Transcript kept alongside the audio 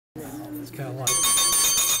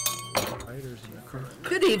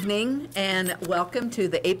Good evening and welcome to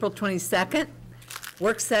the April 22nd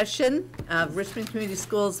work session of Richmond Community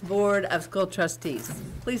Schools Board of School Trustees.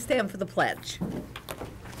 Please stand for the pledge.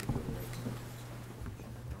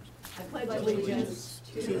 I pledge allegiance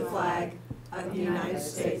to the flag of the United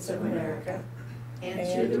States of America and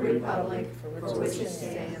to the republic for which it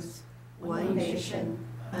stands, one nation,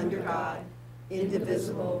 under God,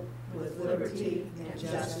 indivisible, with liberty and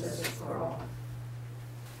justice for all.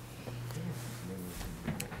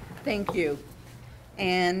 Thank you.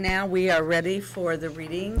 And now we are ready for the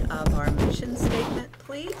reading of our mission statement,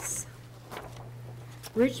 please.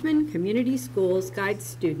 Richmond Community Schools guides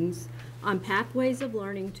students on pathways of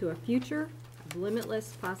learning to a future of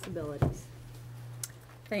limitless possibilities.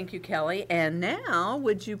 Thank you, Kelly. And now,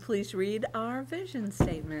 would you please read our vision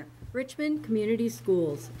statement? Richmond Community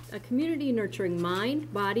Schools, a community nurturing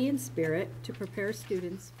mind, body, and spirit to prepare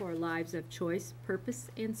students for lives of choice, purpose,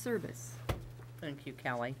 and service. Thank you,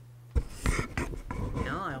 Kelly.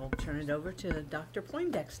 Now I will turn it over to Dr.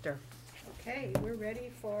 Poindexter. Okay, we're ready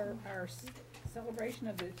for our celebration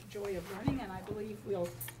of the joy of learning, and I believe we'll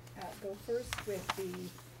go first with the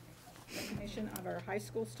recognition of our high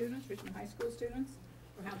school students, Richmond High School students.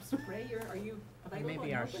 Perhaps, Ray, are you available?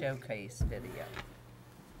 Maybe our showcase video.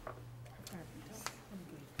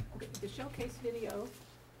 Okay, the showcase video.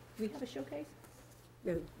 Do we have a showcase?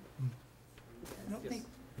 No. I don't think.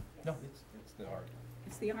 No, it's the art.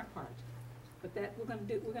 It's the art part, but that we're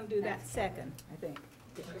gonna do that second, I think.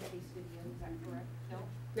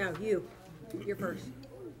 No, you're first.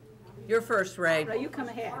 You're first, Ray. Ray, you come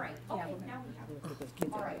ahead. All right. Yeah, Okay. we're Now gonna- we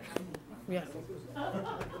have. All right. Yeah.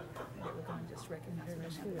 we're gonna just recognize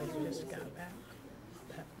our just got back.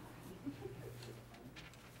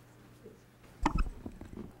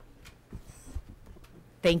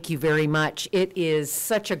 Thank you very much. It is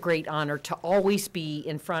such a great honor to always be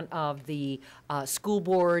in front of the school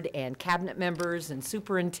board and cabinet members and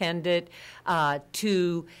superintendent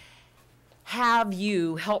to have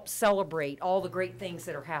you help celebrate all the great things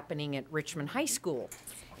that are happening at Richmond High School.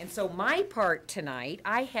 And so my part tonight,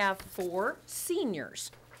 I have 4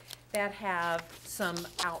 seniors that have some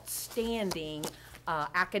outstanding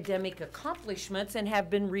academic accomplishments and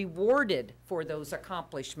have been rewarded for those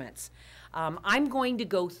accomplishments. I'm going to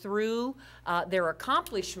go through their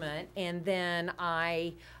accomplishment, and then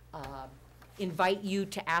I invite you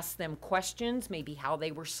to ask them questions, maybe how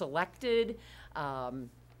they were selected,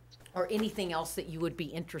 or anything else that you would be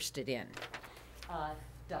interested in.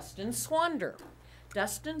 Dustin Swander.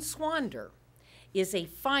 Dustin Swander is a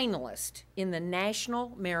finalist in the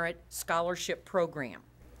National Merit Scholarship Program.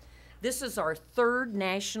 This is our 3rd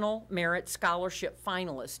National Merit Scholarship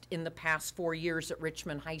finalist in the past 4 years at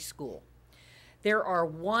Richmond High School. There are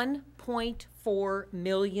 1.4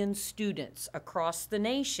 million students across the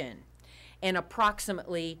nation, and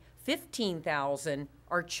approximately 15,000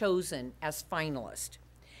 are chosen as finalists.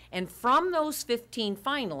 And from those 15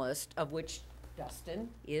 finalists, of which Dustin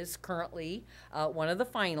is currently one of the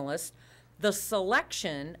finalists, the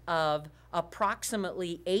selection of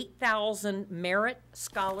approximately 8,000 merit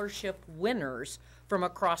scholarship winners from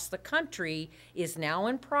across the country is now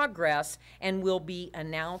in progress and will be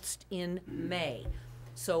announced in May.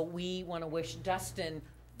 So we want to wish Dustin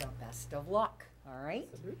the best of luck, all right?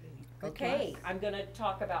 Absolutely. Okay, I'm going to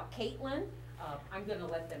talk about Caitlin. I'm going to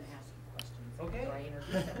let them ask questions. Okay.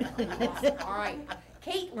 All right,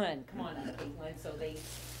 Caitlin, come on up, Caitlin, so they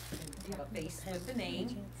can have a face with the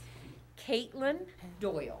name. Caitlin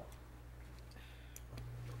Doyle.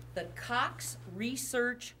 The Cox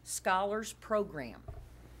Research Scholars Program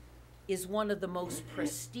is one of the most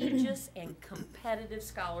prestigious and competitive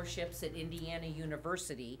scholarships at Indiana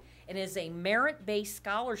University and is a merit-based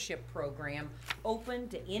scholarship program open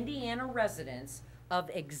to Indiana residents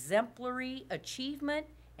of exemplary achievement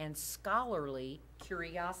and scholarly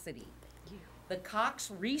curiosity. The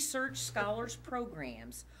Cox Research Scholars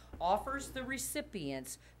Programs offers the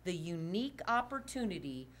recipients the unique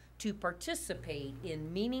opportunity to participate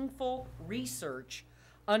in meaningful research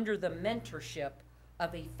under the mentorship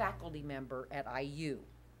of a faculty member at IU.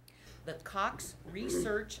 The Cox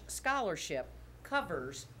Research Scholarship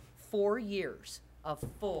covers 4 years of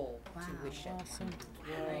full tuition. Awesome.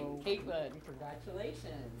 All right, Caitlin,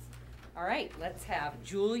 congratulations. All right, let's have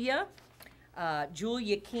Julia.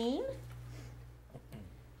 Julia Keene.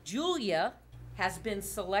 Julia has been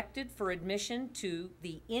selected for admission to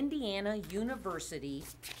the Indiana University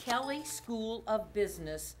Kelley School of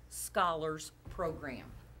Business Scholars Program.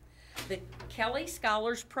 The Kelley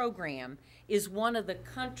Scholars Program is one of the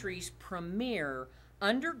country's premier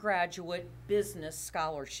undergraduate business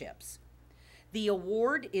scholarships. The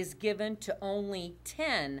award is given to only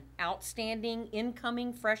 10 outstanding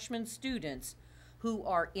incoming freshman students who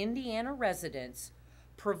are Indiana residents,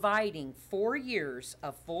 providing 4 years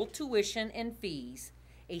of full tuition and fees,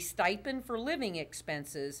 a stipend for living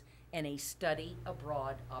expenses, and a study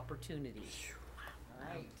abroad opportunity. All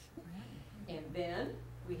right. And then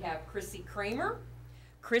we have Chrissy Kramer.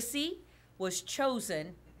 Chrissy was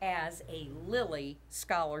chosen as a Lilly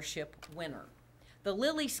Scholarship winner. The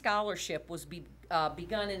Lilly Scholarship was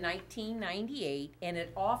begun in 1998, and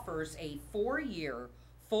it offers a 4-year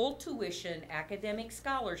full tuition academic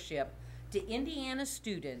scholarship to Indiana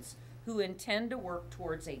students who intend to work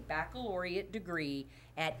towards a baccalaureate degree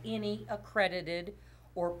at any accredited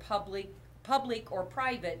or public or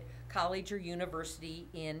private college or university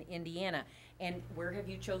in Indiana. And where have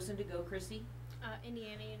you chosen to go, Chrissy?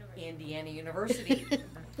 Indiana University. Indiana University.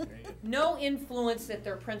 No influence that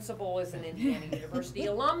their principal is an Indiana University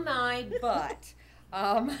alumni, but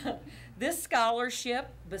this scholarship,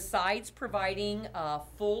 besides providing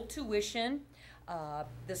full tuition,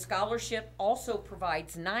 the scholarship also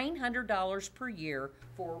provides $900 per year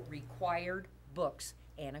for required books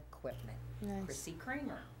and equipment. Nice. Chrissy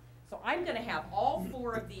Kramer. So I'm going to have all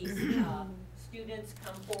 4 of these students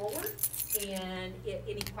come forward, and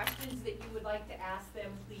any questions that you would like to ask them,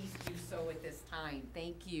 please do so at this time.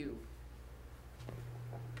 Thank you.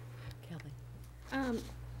 Kelly.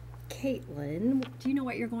 Caitlin, do you know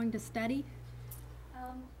what you're going to study?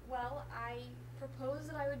 Well, I proposed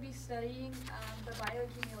that I would be studying the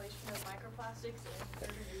bioaccumulation of microplastics in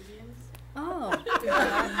urban regions. Oh.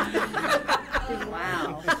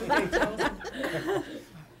 Wow.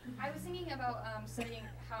 I was thinking about studying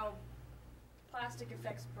how plastic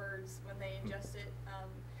affects birds when they ingest it.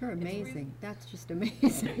 You're It's re- amazing. That's just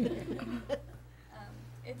amazing.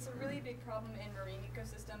 It's a really big problem in marine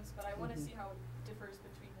ecosystems, but I want to see how it differs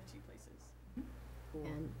between the 2 places.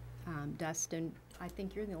 And Dustin, I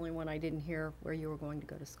think you're the only one I didn't hear where you were going to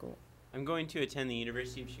go to school. I'm going to attend the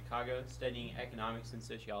University of Chicago studying economics and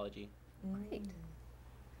sociology. Great.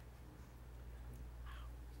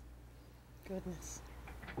 Goodness.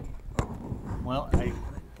 Well,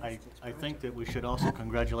 I think that we should also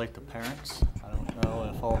congratulate the parents. I don't know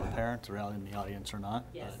if all the parents are out in the audience or not.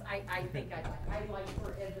 Yes, but I think I'd like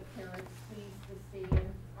for the parents, please, to stand,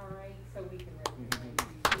 all right, so we can recognize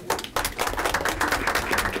you.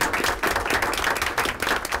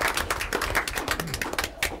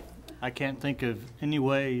 I can't think of any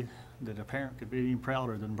way that a parent could be any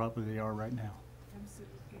prouder than probably they are right now.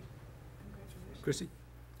 Chrissy?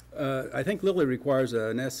 I think Lilly requires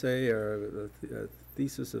an essay or a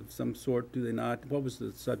thesis of some sort, do they not? What was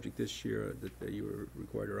the subject this year that you were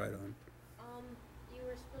required to write on? You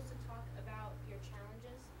were supposed to talk about your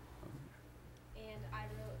challenges, and I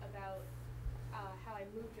wrote about how I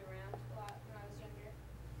moved around a lot when I was younger,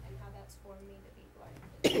 and how that's formed me to be who I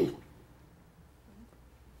am.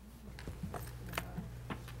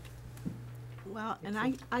 Well, and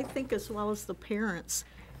I think as well as the parents,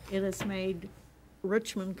 it has made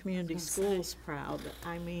Richmond Community Schools proud.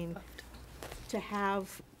 I mean, to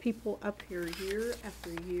have people up here year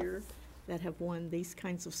after year that have won these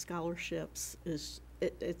kinds of scholarships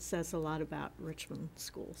it says a lot about Richmond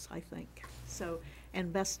schools, I think. So,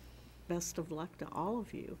 and best of luck to all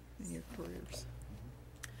of you in your careers.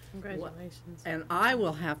 Congratulations. And I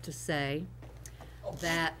will have to say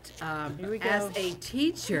that we as go. a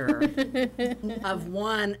teacher of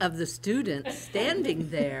one of the students standing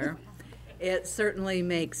there, it certainly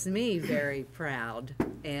makes me very proud.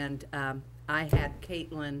 And I had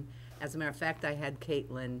Caitlin, as a matter of fact, I had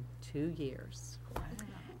Caitlin 2 years.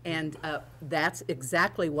 And that's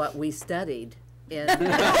exactly what we studied. In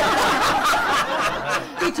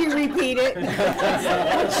Did you repeat it?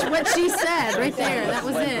 What she said, right there, that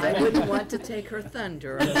was I it. wouldn't want to take her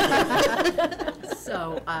thunder.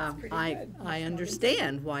 So I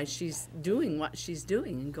understand why she's doing what she's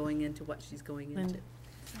doing and going into what she's going into.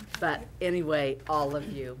 But anyway, all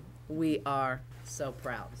of you, we are so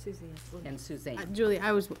proud. And Suzanne. Julie,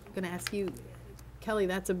 I was going to ask you, Kelly,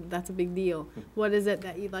 that's a big deal. What is it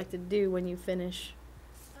that you'd like to do when you finish?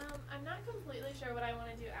 I'm not completely sure what I want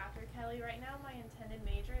to do after Kelly. Right now, my intended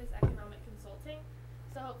major is economic consulting,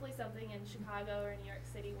 so hopefully something in Chicago or New York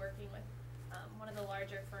City, working with one of the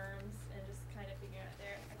larger firms and just kind of figuring out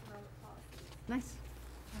their economic policies. Nice.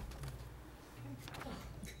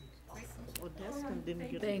 Well, Destin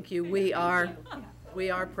didn't get Thank you. We are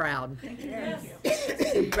proud.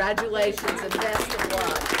 Congratulations and best of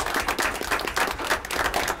luck.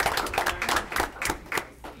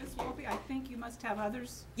 Ms. Wolpe, I think you must have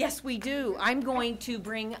others. Yes, we do. I'm going to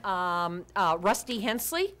bring Rusty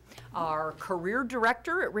Hensley our career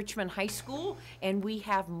director at Richmond High School, and we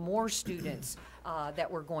have more students that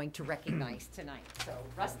we're going to recognize tonight. So,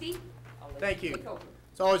 Rusty, I'll let Thank you. take over.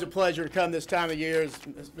 It's always a pleasure to come this time of year. As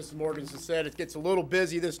Mrs. Morganson said, it gets a little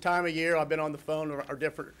busy this time of year. I've been on the phone, our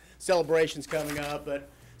different celebrations coming up, but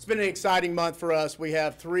it's been an exciting month for us. We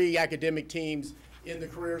have 3 academic teams in the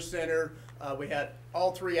Career Center. We had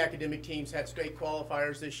all 3 academic teams had state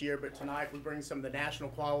qualifiers this year, but tonight we bring some of the national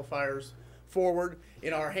qualifiers forward.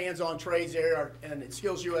 In our hands-on trades area and at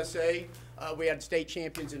Skills USA, we had state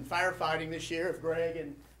champions in firefighting this year. If Greg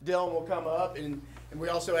and Dylan will come up, and we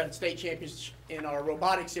also had state champions in our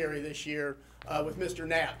robotics area this year with Mr.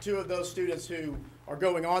 Knapp. 2 of those students who are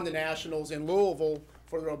going on the nationals in Louisville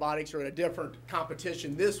for the robotics are at a different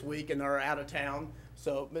competition this week and are out of town.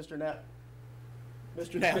 So Mr.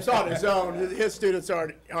 Knapp's on his own. His students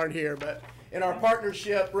aren't here. But in our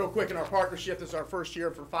partnership, real quick, in our partnership, this is our first year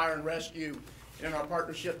for fire and rescue. And in our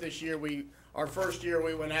partnership this year, our first year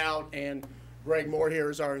we went out, and Greg Moore here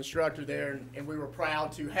is our instructor there, and we were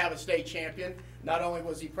proud to have a state champion. Not only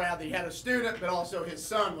was he proud that he had a student, but also his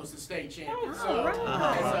son was the state champion. So it's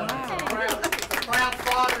a proud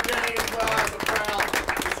Father Day as well as a proud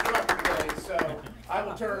instructor day. So I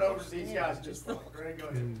will turn it over to these guys just for Greg, go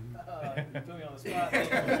ahead. You put me on the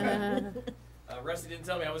spot. Rusty didn't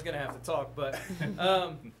tell me I was going to have to talk, but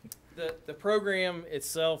the program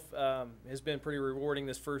itself has been pretty rewarding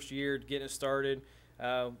this first year, getting it started.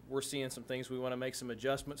 We're seeing some things we want to make some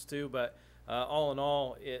adjustments to, but all in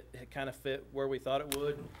all, it kind of fit where we thought it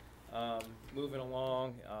would. Moving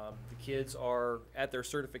along, the kids are at their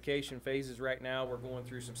certification phases right now. We're going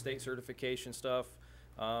through some state certification stuff,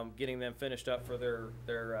 getting them finished up for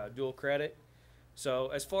their dual credit. So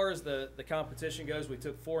as far as the competition goes, we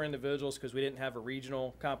took 4 individuals because we didn't have a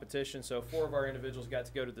regional competition. So 4 of our individuals got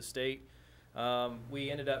to go to the state. We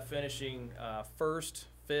ended up finishing 1st,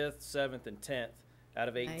 5th, 7th, and 10th out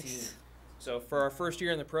of 18. Nice. So for our first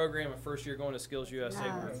year in the program and first year going to Skills USA, we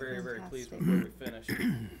were very, very pleased with where we finished.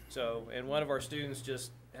 So, and one of our students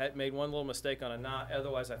just had made one little mistake on a knot.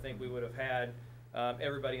 Otherwise, I think we would have had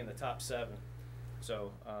everybody in the top 7.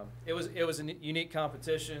 So it was a unique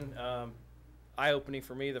competition. Eye-opening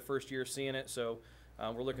for me the first year seeing it, so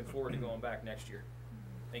we're looking forward to going back next year.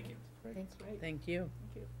 Thank you. Thanks, great. Thank you.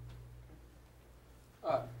 Thank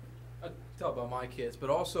you. I tell about my kids, but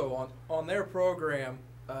also on their program,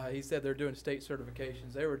 he said they're doing state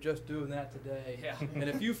certifications. They were just doing that today. Yeah. And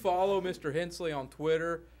if you follow Mr. Hensley on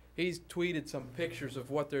Twitter, he's tweeted some pictures of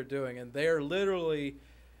what they're doing, and they're literally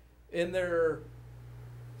in their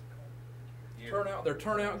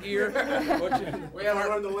turnout gear. We haven't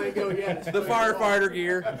learned the lingo yet. The firefighter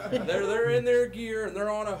gear. They're in their gear, and they're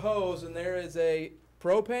on a hose, and there is a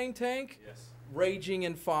propane tank raging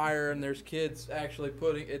in fire, and there's kids actually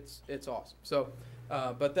putting it's awesome. So,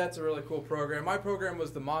 but that's a really cool program. My program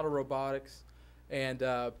was the model robotics, and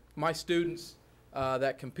my students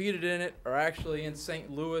that competed in it are actually in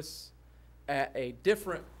St. Louis at a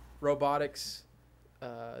different robotics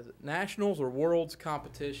nationals or worlds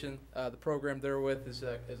competition. The program they're with is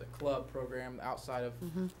a club program outside of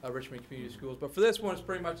Richmond Community Schools. But for this one, it's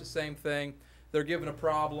pretty much the same thing. They're given a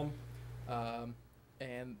problem,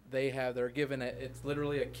 and they're given it's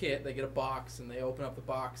literally a kit. They get a box, and they open up the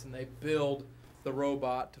box, and they build the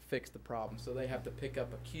robot to fix the problem. So they have to pick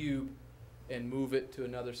up a cube and move it to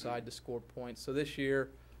another side to score points. So this year,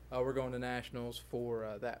 we're going to nationals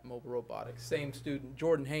for that mobile robotics. Same student,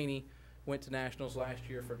 Jordan Haney, went to nationals last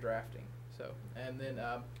year for drafting. So, and then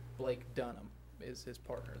Blake Dunham is his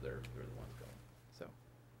partner. They're the ones going. So,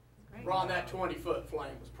 Ron, that 20-foot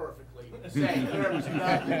flame was perfectly safe. There was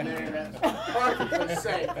nothing there. That's perfectly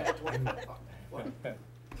safe, that 20-foot flame.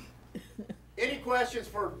 Any questions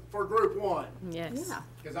for group 1? Yes. Yeah.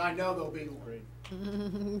 Because I know there'll be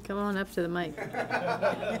one. Come on up to the mic.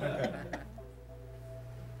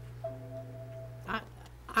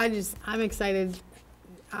 I'm excited.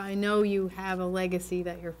 I know you have a legacy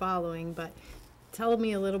that you're following, but tell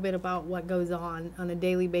me a little bit about what goes on a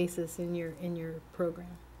daily basis in your program.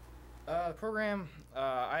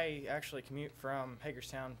 I actually commute from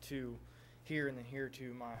Hagerstown to here and then here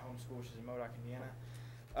to my home school, which is in Modoc, Indiana.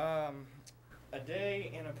 A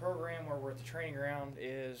day in a program where we're at the training ground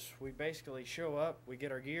is we basically show up, we get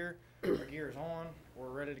our gear is on, we're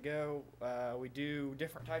ready to go. We do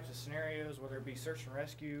different types of scenarios, whether it be search and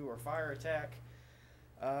rescue or fire attack.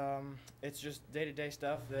 It's just day-to-day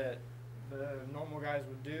stuff that the normal guys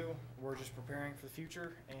would do. We're just preparing for the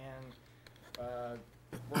future, and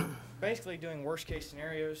we're basically doing worst-case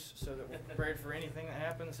scenarios so that we're prepared for anything that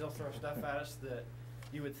happens. They'll throw stuff at us that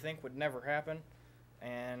you would think would never happen.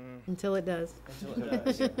 And until it does. Until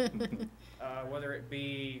it does. whether it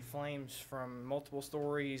be flames from multiple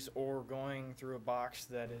stories or going through a box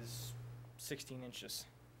that is 16 inches.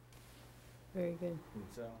 Very good.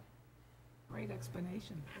 So, Great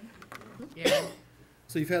explanation. Yeah.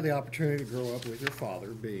 So you've had the opportunity to grow up with your father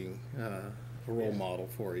being a role model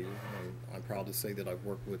for you, and I'm proud to say that I've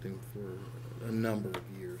worked with him for a number of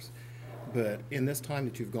years. But in this time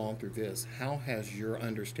that you've gone through this, how has your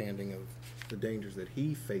understanding of the dangers that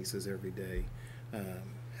he faces every day,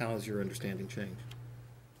 how has your understanding changed?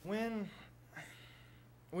 when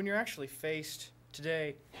you're actually faced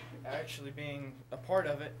today, actually being a part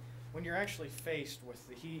of it, when you're actually faced with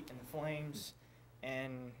the heat and the flames,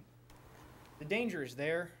 and the danger is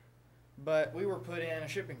there, but we were put in a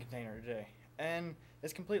shipping container today, and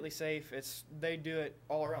it's completely safe. They do it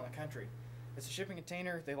all around the country. It's a shipping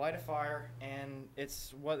container, they light a fire, and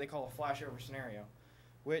it's what they call a flashover scenario,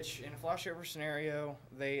 which in a flashover scenario,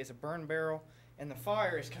 it's a burn barrel, and the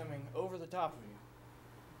fire is coming over the top of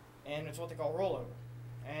you, and it's what they call rollover.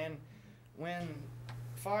 And when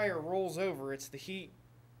fire rolls over, it's the heat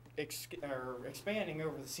expanding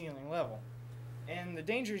over the ceiling level. And the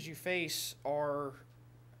dangers you face are,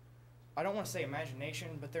 I don't want to say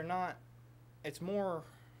imagination, but they're not, it's more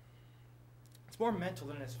mental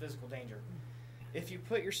than it's physical danger. If you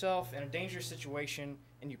put yourself in a dangerous situation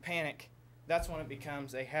and you panic, that's when it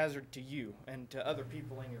becomes a hazard to you and to other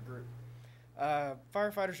people in your group.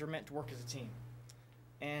 Firefighters are meant to work as a team.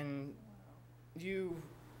 And you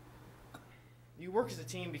work as a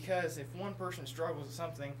team because if one person struggles with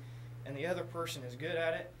something and the other person is good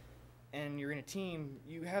at it, and you're in a team,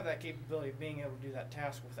 you have that capability of being able to do that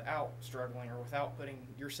task without struggling or without putting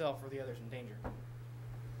yourself or the others in danger.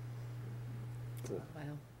 Cool. Wow.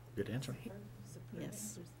 Good answer.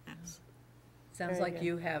 Yes. Sounds like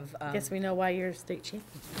you have. Guess we know why you're a state champion.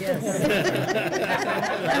 Yes.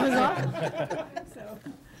 That was awesome.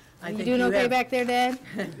 I You think doing okay have- back there, Dad?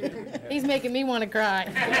 He's making me want to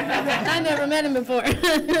cry. I never met him before.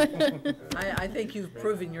 I think you've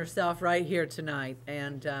proven yourself right here tonight,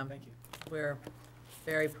 and Thank you. we're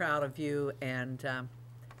very proud of you, and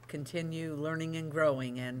continue learning and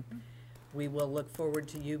growing, and we will look forward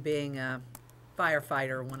to you being a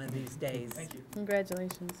firefighter one of these days. Thank you.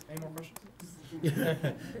 Congratulations. Any more questions?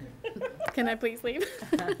 Can I please leave?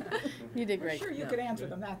 You did We're great. sure you could answer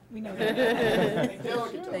them, we know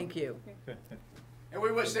that. Thank you. And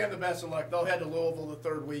we wish them the best of luck. They'll head to Louisville the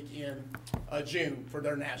third week in June for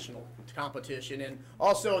their national competition. And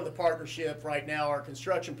also in the partnership right now, our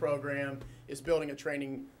construction program is building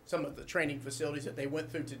some of the training facilities that they went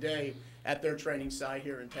through today at their training site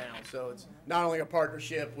here in town. So it's not only a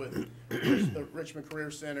partnership with the Richmond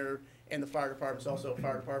Career Center and the fire department, it's also a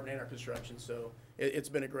fire department and our construction. So it's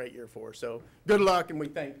been a great year for us. So good luck, and we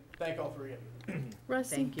thank all three of you.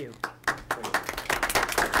 Rusty. Thank you.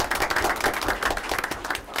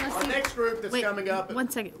 Our next group that's Wait, coming up. one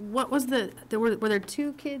second. What was were there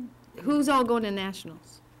two kids? Who's all going to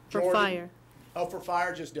nationals for Jordan. fire? Oh, for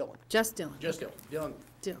fire, just Dylan. Just Dylan. Just Dylan.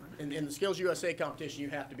 Dylan. In the Skills USA competition, you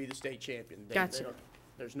have to be the state champion. Gotcha.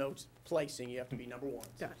 There's no placing. You have to be number one.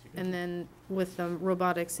 Got it. And then with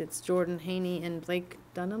robotics, it's Jordan Haney and Blake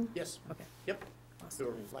Dunham? Yes. Okay. Yep.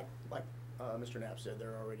 So like Mr. Knapp said,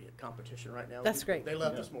 they're already at competition right now. That's great. They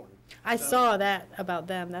left this morning. I So- saw that about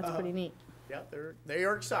them. That's pretty neat. Yeah, they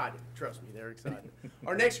are excited. Trust me, they're excited.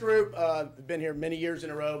 Our next group, have been here many years in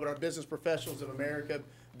a row, but our Business Professionals of America,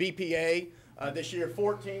 BPA, this year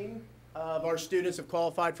 14 of our students have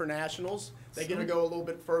qualified for nationals. They're going to go a little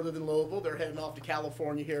bit further than Louisville. They're heading off to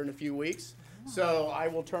California here in a few weeks. So I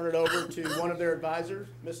will turn it over to one of their advisors,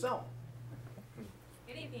 Ms. Selma.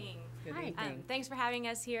 Good evening. Good evening. Thanks for having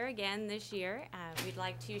us here again this year. We'd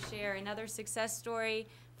like to share another success story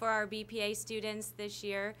for our BPA students this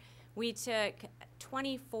year. We took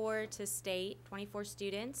 24 to state, 24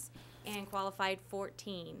 students, and qualified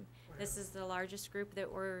 14. This is the largest group that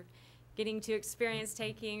we're getting to experience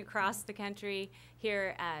taking across the country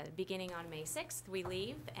here beginning on May 6th. We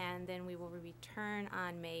leave, and then we will return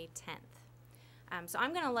on May 10th. So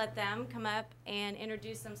I'm going to let them come up and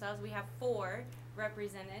introduce themselves. We have 4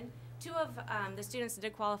 represented. 2 of the students that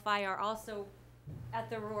did qualify are also at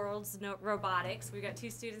the World's Robotics. We've got 2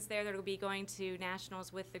 students there that will be going to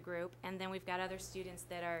nationals with the group, and then we've got other students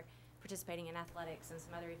that are participating in athletics and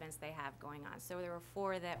some other events they have going on. So there were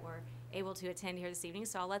 4 that were able to attend here this evening,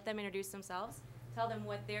 so I'll let them introduce themselves, tell them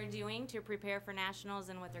what they're doing to prepare for nationals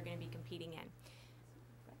and what they're going to be competing in.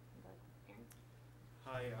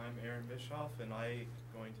 Hi, I'm Aaron Bischoff, and I'm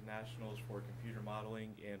going to nationals for computer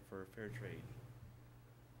modeling and for fair trade.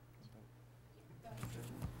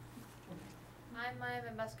 I'm Maya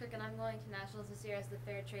Van Buskirk, and I'm going to nationals this year as the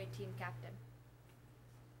fair trade team captain.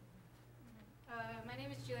 My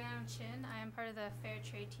name is Juliana Chin. I am part of the Fair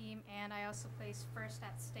Trade team, and I also placed first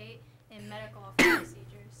at state in medical office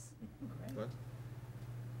procedures. What?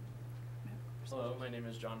 Hello, my name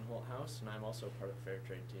is John Holthouse, and I'm also part of the Fair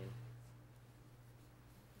Trade team.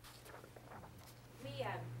 We,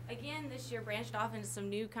 again, this year branched off into some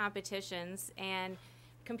new competitions, and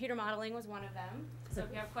computer modeling was one of them. So if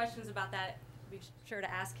you have questions about that, be sure to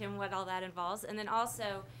ask him what all that involves. And then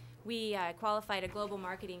also, we qualified a global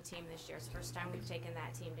marketing team this year. It's the first time we've taken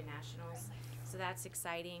that team to nationals. So that's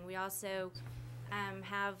exciting. We also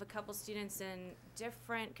have a couple students in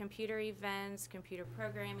different computer events, computer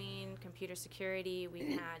programming, computer security.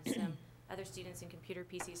 We've had some other students in computer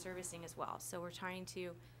PC servicing as well. So we're trying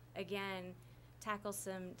to, again, tackle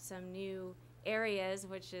some new areas,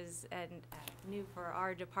 which is new for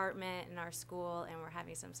our department and our school, and we're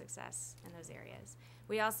having some success in those areas.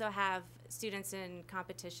 We also have students in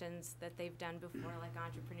competitions that they've done before, like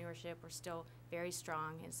entrepreneurship. We're still very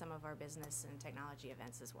strong in some of our business and technology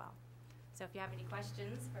events as well. So if you have any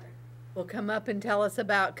questions for... Well, come up and tell us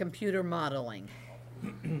about computer modeling.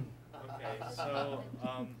 Okay, so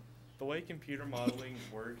the way computer modeling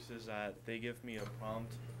works is that they give me a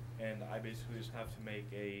prompt, and I basically just have to make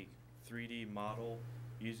a 3D model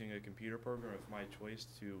using a computer program of my choice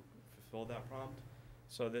to fulfill that prompt.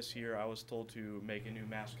 So this year I was told to make a new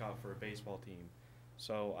mascot for a baseball team.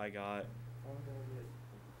 So I got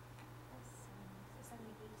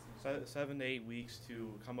 7 to 8 weeks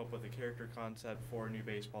to come up with a character concept for a new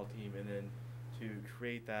baseball team, and then to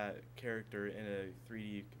create that character in a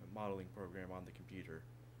 3D modeling program on the computer.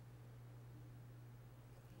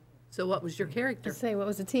 So what was your character? Just say, what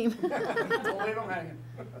was the team? I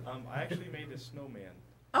actually made a snowman.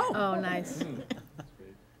 Oh. Oh, nice.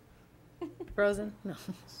 Frozen? No.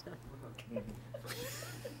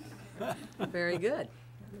 Very good.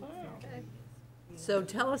 So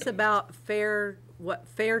tell us about fair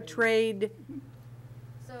trade.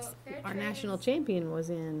 So fair Our trade national is- champion was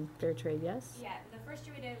in fair trade, yes? Yeah, the first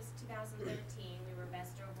year we did was 2013. We were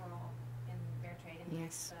best overall in fair trade in the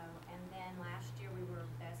Yes. expo. And then last year we were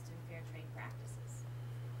best in fair trade practices.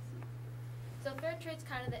 So fair trade's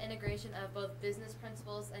kind of the integration of both business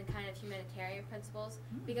principles and kind of humanitarian principles,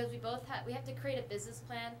 because we have to create a business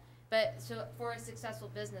plan, but so for a successful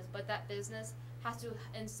business, but that business has to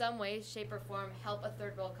in some way, shape or form help a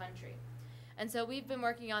third world country. And so we've been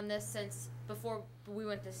working on this since before we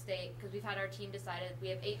went to state, because we've had our team decided. We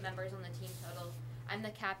have 8 members on the team total. I'm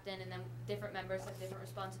the captain, and then different members have different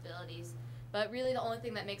responsibilities. But really the only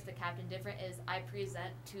thing that makes the captain different is I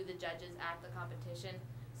present to the judges at the competition.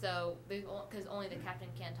 So, because only the captain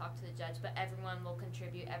can talk to the judge, but everyone will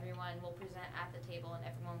contribute, everyone will present at the table, and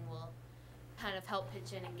everyone will kind of help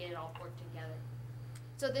pitch in and get it all worked together.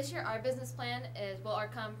 So this year our business plan is, well, our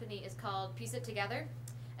company is called Piece It Together,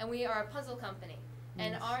 and we are a puzzle company.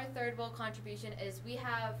 And our third world contribution is we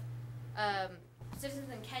have citizens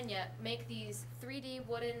in Kenya make these 3D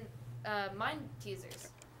wooden mine teasers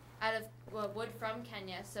out of wood from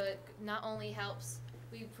Kenya, so it not only helps,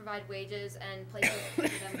 we provide wages and places for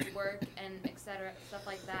them to work and et cetera, stuff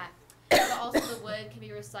like that. But also the wood can be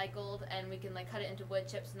recycled, and we can like cut it into wood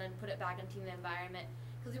chips and then put it back into the environment.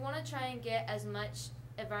 Because we want to try and get as much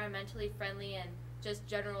environmentally friendly and just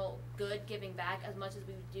general good giving back as much as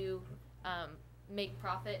we do make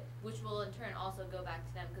profit, which will in turn also go back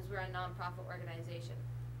to them because we're a nonprofit organization.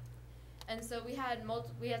 And so we had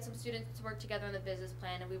some students to work together on the business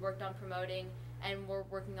plan, and we worked on promoting, and we're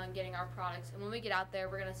working on getting our products. And when we get out there,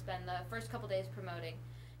 we're going to spend the first couple days promoting,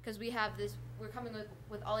 because we're coming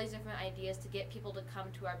with all these different ideas to get people to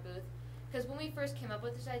come to our booth. Because when we first came up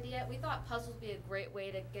with this idea, we thought puzzles would be a great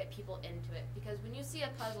way to get people into it. Because when you see a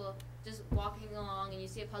puzzle just walking along and you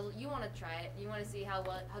see a puzzle, you want to try it. You want to see how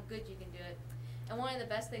good you can do it. And one of the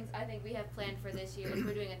best things I think we have planned for this year is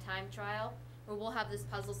we're doing a time trial where we'll have this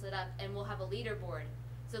puzzle set up and we'll have a leaderboard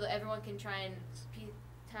so that everyone can try and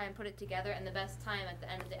put it together, and the best time at the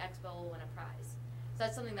end of the expo will win a prize. So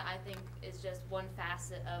that's something that I think is just one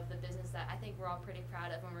facet of the business that I think we're all pretty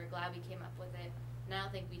proud of, and we're glad we came up with it. And I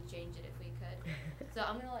don't think we'd change it if we could. So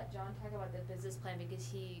I'm going to let John talk about the business plan because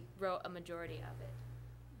he wrote a majority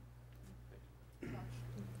of it.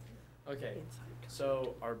 Okay,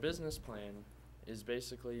 so our business plan is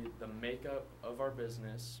basically the makeup of our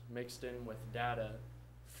business mixed in with data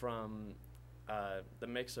from the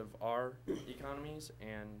mix of our economies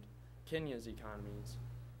and Kenya's economies,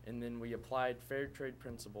 and then we applied fair trade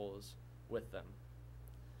principles with them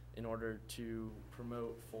in order to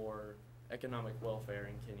promote for economic welfare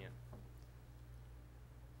in Kenya.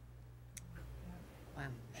 Wow.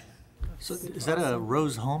 So is that a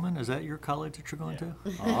Rose Holman? Is that your college that you're going to?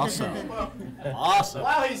 Awesome. Awesome.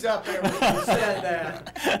 While he's up there, when you said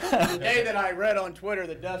that, the day that I read on Twitter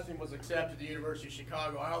that Dustin was accepted to the University of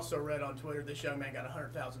Chicago, I also read on Twitter this young man got a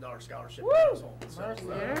 $100,000 scholarship to Rose Holman. So,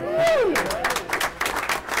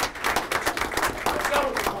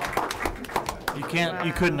 You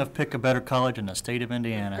couldn't have picked a better college in the state of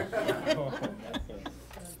Indiana.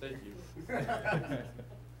 Thank you.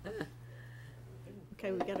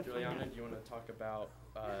 Okay, we gotta. Juliana, do you want to talk about?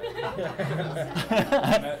 What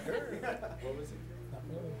was it?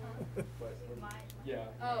 Yeah.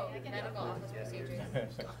 Oh, medical office procedures.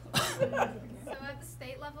 So at the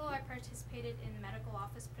state level, I participated in medical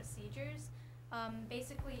office procedures.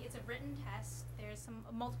 Basically, it's a written test. There's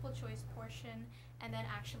a multiple choice portion, and then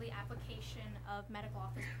actually application of medical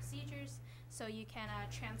office procedures. So you can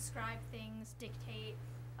transcribe things, dictate,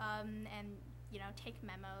 and take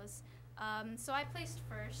memos. So I placed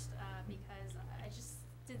first because I just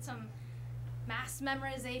did some mass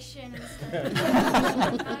memorization and stuff.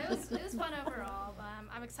 It was fun overall.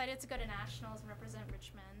 I'm excited to go to nationals and represent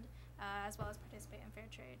Richmond, as well as participate in fair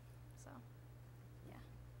trade. So, yeah.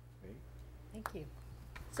 Great. Thank you.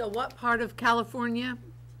 So what part of California?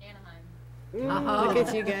 Anaheim. Look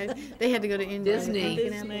at you guys. They had to go to India. Disney.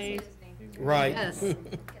 Disney. Right. Yes.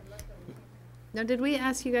 Now, did we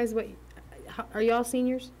ask you guys are y'all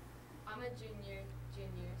seniors? I'm a junior,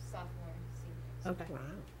 sophomore, senior. Okay. Wow.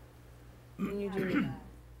 Junior.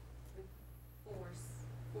 Four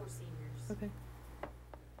seniors. Okay.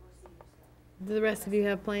 Do the rest of you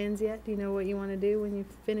have plans yet? Do you know what you want to do when you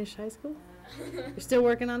finish high school? You're still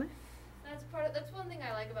working on it? That's one thing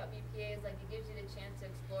I like about BPA is like it gives you the chance to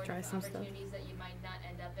explore Try some different stuff. opportunities that you might not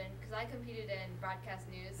end up in. Because I competed in broadcast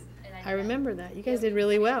news, and I remember that. You guys did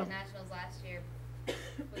really well. We nationals last year. We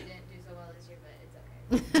didn't do so well this year, but it's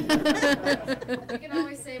okay. We can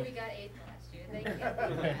always say we got 8th last year. They can't.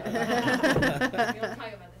 We don't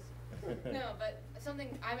talk about this. No, but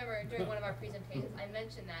something I remember during one of our presentations, I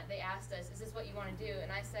mentioned that they asked us, "Is this what you want to do?"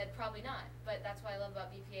 And I said, "Probably not." But that's what I love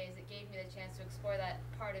about BPA is it gave me the chance to explore that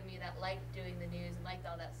part of me that liked doing the news and liked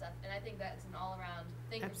all that stuff. And I think that's an all-around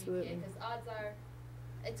thing for BPA because odds are,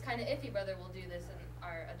 it's kind of iffy whether we'll do this in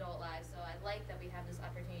our adult lives. So I like that we have this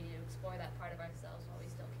opportunity to explore that part of ourselves while we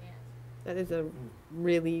still can. That is a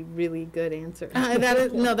really, really good answer.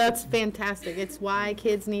 That's fantastic. It's why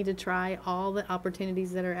kids need to try all the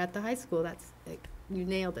opportunities that are at the high school. You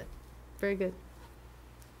nailed it. Very good.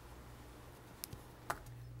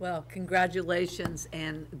 Well, congratulations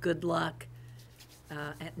and good luck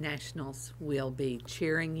at Nationals. We'll be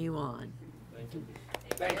cheering you on. Thank you.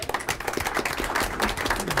 Thank you.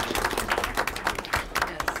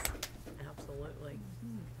 Yes, absolutely.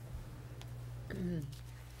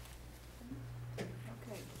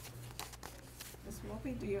 Okay. Ms.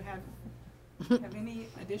 Wolpe, do you have any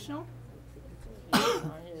additional?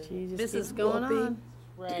 She just Mrs. keeps going Wolpe. on.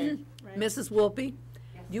 Right. Mrs. Wolpe, do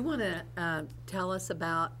you want to tell us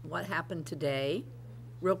about what happened today,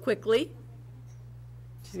 real quickly?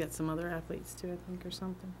 She's got some other athletes too, I think, or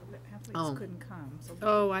something. The athletes Oh. couldn't come.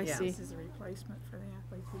 So I see. This is a replacement for the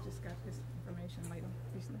athletes. We just got this information later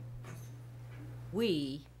recently.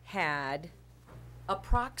 We had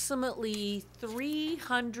approximately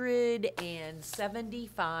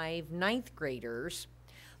 375 ninth graders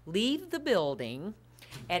leave the building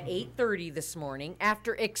at 8:30 this morning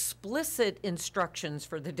after explicit instructions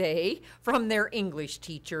for the day from their English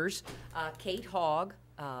teachers, Kate Hogg,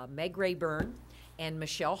 Meg Rayburn, and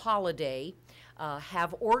Michelle Holliday,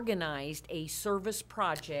 have organized a service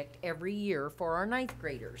project every year for our ninth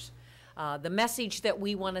graders. The message that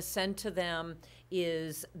we want to send to them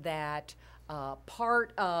is that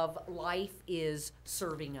part of life is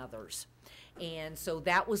serving others. And so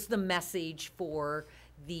that was the message for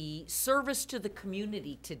the service to the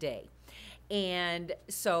community today. And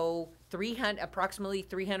so approximately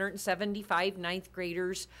 375 ninth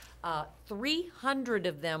graders, 300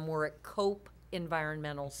 of them were at Cope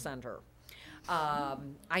Environmental Center.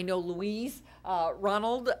 I know Louise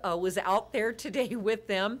Ronald was out there today with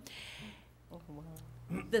them.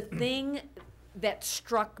 The thing that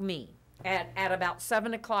struck me at about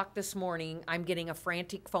 7 o'clock this morning, I'm getting a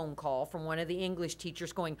frantic phone call from one of the English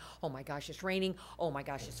teachers going, "Oh my gosh, it's raining. Oh my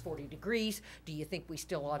gosh, it's 40 degrees. Do you think we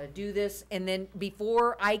still ought to do this?" And then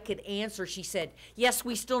before I could answer, she said, "Yes,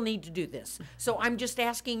 we still need to do this. So I'm just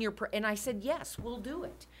asking and I said, "Yes, we'll do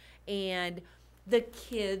it." And the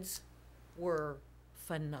kids were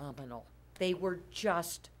phenomenal. They were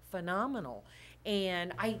just phenomenal.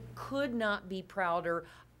 And I could not be prouder.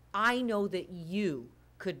 I know that you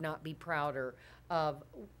could not be prouder of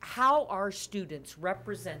how our students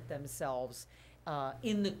represent themselves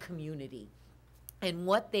in the community. And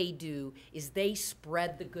what they do is they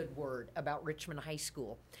spread the good word about Richmond High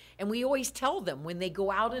School. And we always tell them when they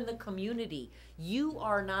go out in the community, you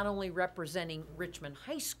are not only representing Richmond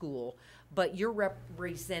High School, but you're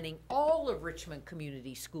representing all of Richmond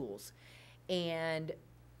community schools. And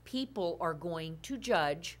people are going to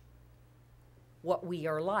judge what we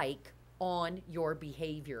are like on your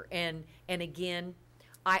behavior. And again,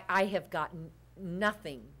 I have gotten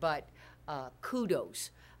nothing but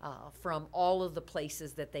kudos from all of the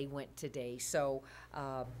places that they went today. So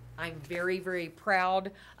I'm very, very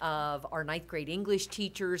proud of our 9th grade English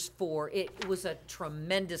teachers for it. It was a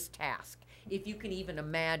tremendous task. If you can even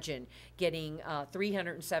imagine getting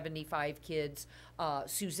 375 kids.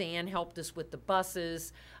 Suzanne helped us with the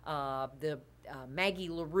buses. Maggie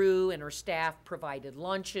LaRue and her staff provided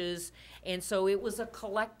lunches. And so it was a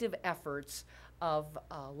collective efforts of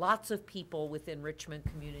lots of people within Richmond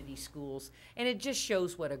Community Schools. And it just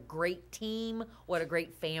shows what a great team, what a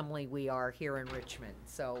great family we are here in Richmond.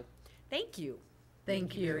 So thank you.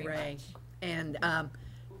 Thank you, very Ray. much. And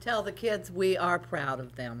tell the kids we are proud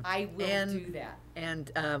of them. I will do that.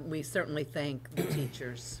 And we certainly thank the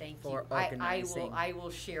teachers for organizing. I will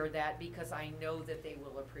share that because I know that they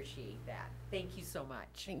will appreciate that. Thank you so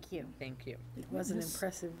much. Thank you. Thank you. It was an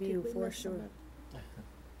impressive view for sure.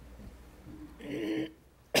 We do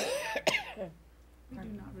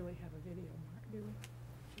not really have a video, Mark, do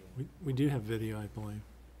we? We do have video, I believe.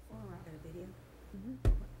 For a video?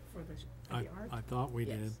 For the art? I thought we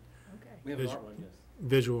did. Okay. We have an art one, yes.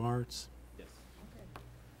 Visual arts. Yes.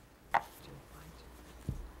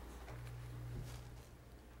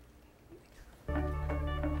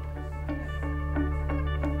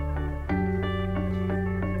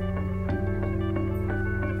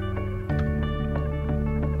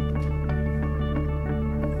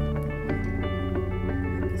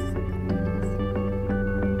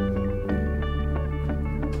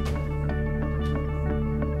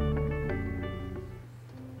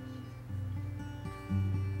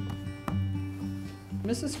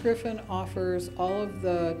 Mrs. Griffin offers all of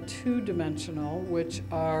the two-dimensional, which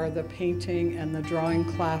are the painting and the drawing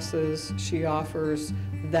classes. She offers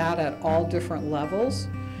that at all different levels.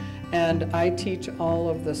 And I teach all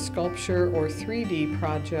of the sculpture or 3D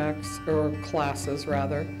projects, or classes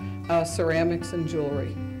rather, ceramics and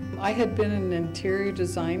jewelry. I had been an interior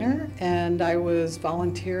designer and I was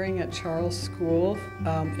volunteering at Charles School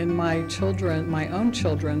in my own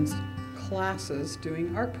children's classes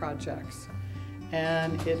doing art projects.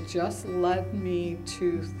 And it just led me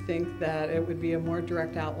to think that it would be a more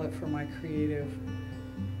direct outlet for my creative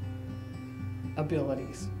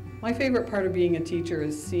abilities. My favorite part of being a teacher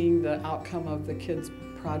is seeing the outcome of the kids'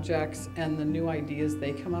 projects and the new ideas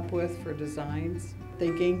they come up with for designs.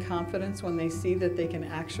 They gain confidence when they see that they can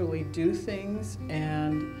actually do things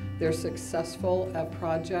and they're successful at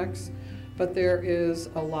projects. But there is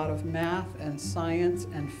a lot of math and science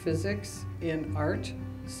and physics in art.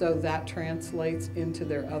 So that translates into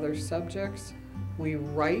their other subjects. We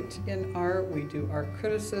write in art, we do art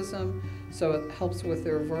criticism, so it helps with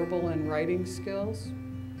their verbal and writing skills.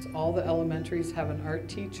 All the elementaries have an art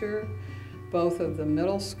teacher. Both of the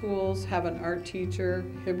middle schools have an art teacher.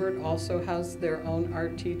 Hibbert also has their own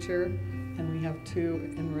art teacher, and we have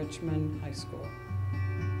 2 in Richmond High School.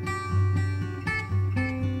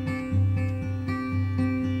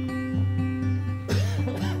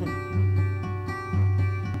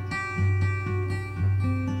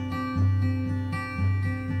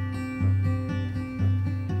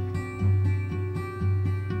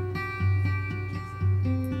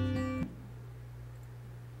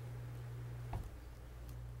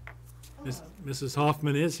 Mrs.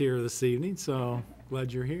 Hoffman is here this evening, so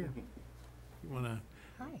glad you're here. You want to?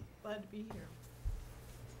 Hi, glad to be here.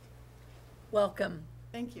 Welcome.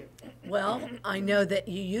 Thank you. Well, I know that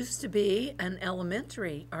you used to be an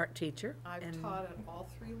elementary art teacher. I've taught at all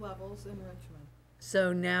 3 levels in Richmond.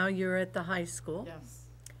 So now you're at the high school? Yes.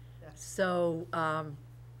 Yes. So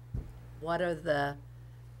what are the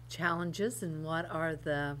challenges and what are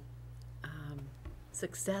the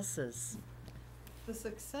successes? The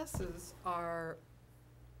successes are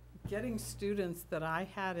getting students that I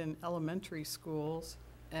had in elementary schools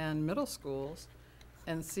and middle schools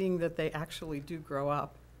and seeing that they actually do grow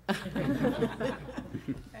up.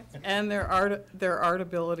 And their art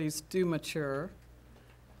abilities do mature.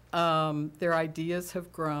 Their ideas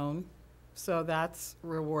have grown, so that's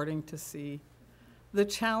rewarding to see. The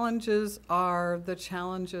challenges are the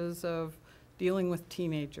challenges of dealing with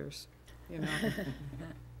teenagers, you know.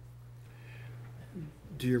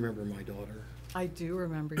 Do you remember my daughter? I do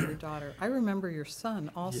remember your daughter. I remember your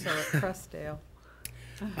son also at Crestdale.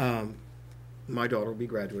 my daughter will be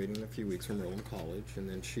graduating in a few weeks from Roland College, and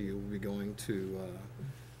then she will be going to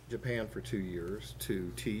Japan for 2 years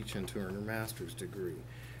to teach and to earn her master's degree.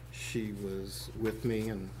 She was with me,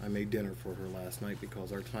 and I made dinner for her last night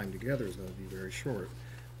because our time together is going to be very short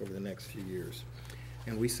over the next few years.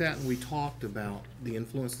 And we sat and we talked about the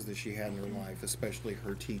influences that she had in her life, especially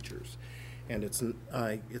her teachers. And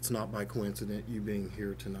it's not by coincidence you being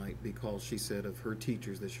here tonight, because she said of her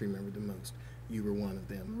teachers that she remembered the most, you were one of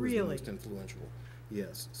them who was the most influential.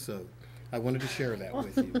 Yes, so I wanted to share that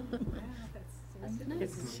with you. That's nice.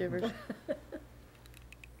 It's a shiver.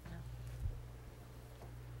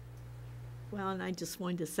 Well, and I just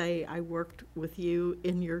wanted to say I worked with you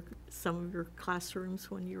in some of your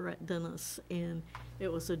classrooms when you were at Dennis, and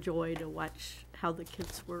it was a joy to watch how the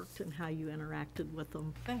kids worked and how you interacted with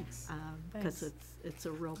them. Thanks. Because Thanks. it's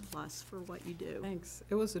a real plus for what you do. Thanks.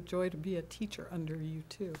 It was a joy to be a teacher under you,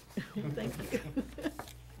 too. Thank you.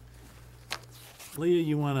 Leah,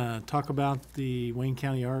 you want to talk about the Wayne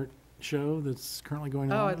County Art Show that's currently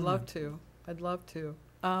going on? Oh, I'd love to. I'd love to.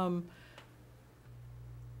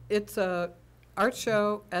 It's a art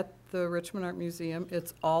show at the Richmond Art Museum.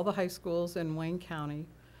 It's all the high schools in Wayne County.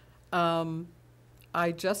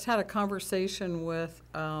 I just had a conversation with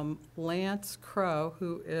Lance Crow,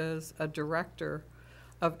 who is a director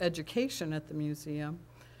of education at the museum.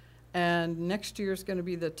 And next year is going to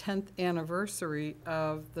be the 10th anniversary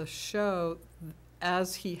of the show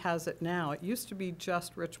as he has it now. It used to be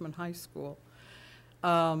just Richmond High School.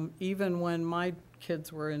 Even when my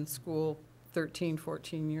kids were in school 13,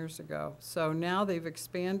 14 years ago. So now they've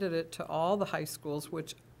expanded it to all the high schools,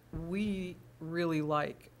 which we really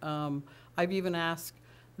like. I've even asked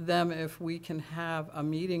them if we can have a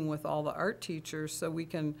meeting with all the art teachers so we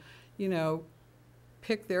can, you know,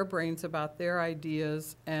 pick their brains about their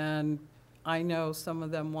ideas, and I know some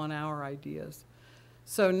of them want our ideas.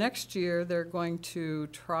 So next year they're going to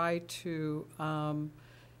try to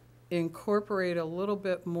incorporate a little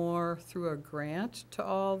bit more through a grant to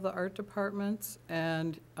all the art departments,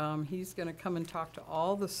 and he's going to come and talk to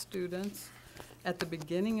all the students at the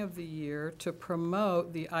beginning of the year to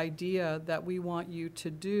promote the idea that we want you to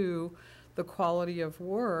do the quality of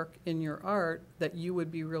work in your art that you would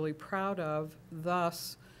be really proud of,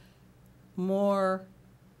 thus more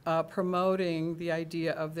promoting the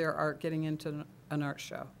idea of their art getting into an art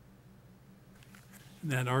show.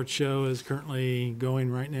 That art show is currently going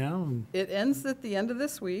right now. It ends at the end of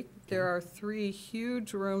this week. There are 3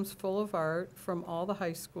 huge rooms full of art from all the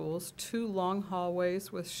high schools, 2 long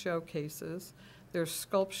hallways with showcases. There's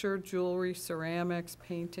sculpture, jewelry, ceramics,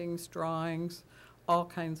 paintings, drawings, all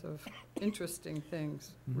kinds of interesting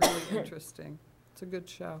things, really interesting. It's a good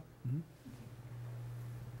show.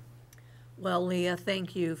 Well, Leah,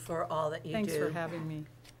 thank you for all that you do. Thanks for having me.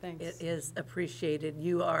 Thanks. It is appreciated.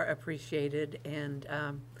 You are appreciated, and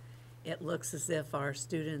it looks as if our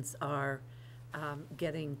students are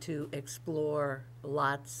getting to explore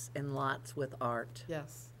lots and lots with art.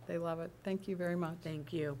 Yes, they love it. Thank you very much.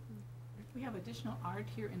 Thank you. We have additional art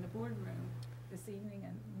here in the boardroom this evening,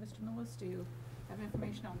 and Mr. Millis, do you have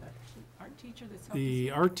information on the art teacher that's helping?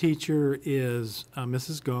 The art teacher is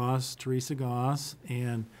Mrs. Goss, Teresa Goss,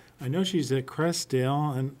 and I know she's at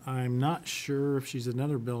Crestdale, and I'm not sure if she's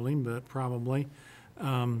another building, but probably.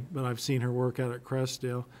 But I've seen her work out at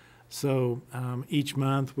Crestdale. So each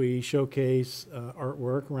month we showcase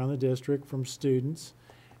artwork around the district from students,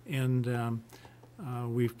 and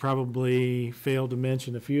we've probably failed to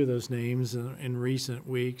mention a few of those names in recent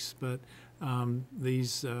weeks, but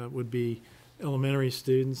these would be elementary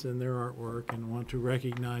students and their artwork, and want to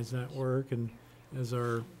recognize that work and as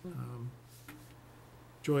our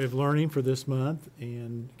joy of learning for this month,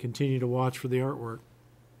 and continue to watch for the artwork.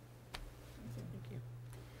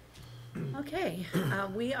 Okay,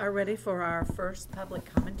 we are ready for our first public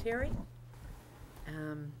commentary.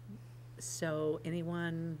 So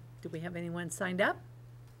anyone, do we have anyone signed up?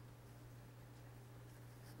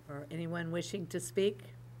 Or anyone wishing to speak?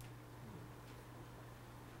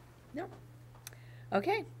 No.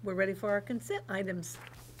 Okay, we're ready for our consent items.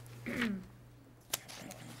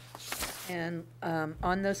 And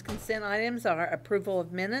on those consent items are approval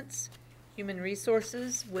of minutes, human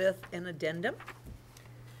resources with an addendum,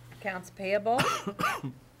 accounts payable,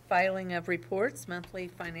 filing of reports, monthly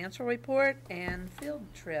financial report, and field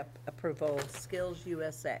trip approval, Skills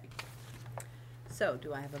USA. So,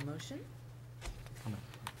 do I have a motion?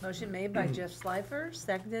 Motion made by Jeff Slifer,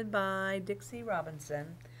 seconded by Dixie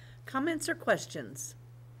Robinson. Comments or questions?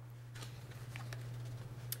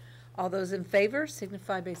 All those in favor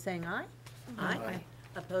signify by saying aye. Aye.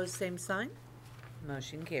 Opposed, same sign.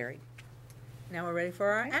 Motion carried. Now we're ready for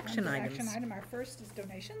our action On to items. Action item, our first is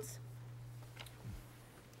donations.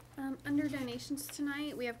 Under donations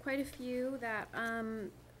tonight, we have quite a few that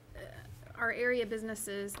are area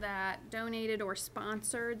businesses that donated or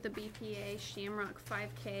sponsored the BPA Shamrock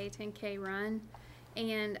 5K, 10K run.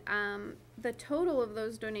 And the total of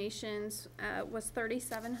those donations was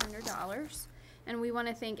 $3,700. And we want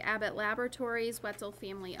to thank Abbott Laboratories, Wetzel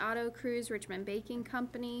Family Auto Crews, Richmond Baking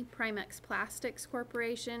Company, Primex Plastics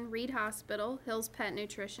Corporation, Reed Hospital, Hills Pet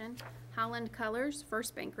Nutrition, Holland Colors,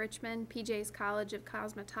 First Bank Richmond, PJ's College of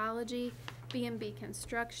Cosmetology, B&B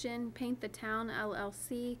Construction, Paint the Town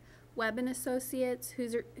LLC, Webb and Associates,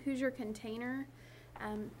 Hoosier Container,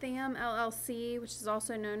 THAM LLC, which is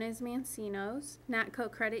also known as Mancino's,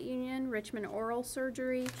 Natco Credit Union, Richmond Oral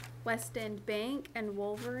Surgery, West End Bank, and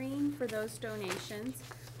Wolverine for those donations.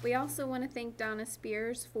 We also want to thank Donna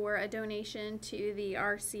Spears for a donation to the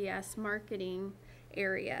RCS marketing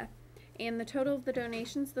area. And the total of the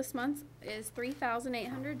donations this month is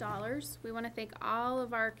 $3,800. We want to thank all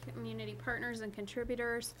of our community partners and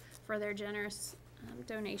contributors for their generous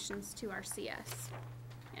donations to RCS.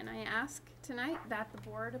 And I ask tonight that the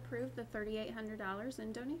board approve the $3,800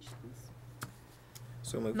 in donations.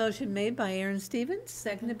 So moved. Motion made by Aaron Stevens,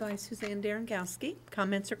 seconded by Suzanne Darengowski.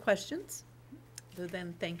 Comments or questions? Other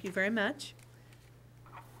than thank you very much.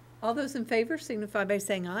 All those in favor signify by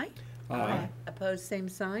saying aye. Aye. Opposed, same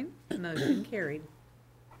sign. Motion carried.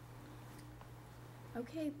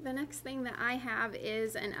 Okay, the next thing that I have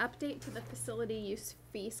is an update to the facility use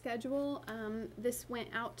fee schedule. This went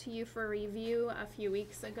out to you for review a few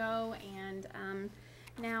weeks ago, and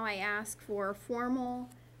now I ask for formal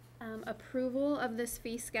approval of this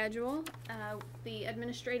fee schedule. The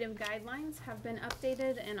administrative guidelines have been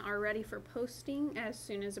updated and are ready for posting as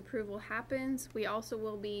soon as approval happens. We also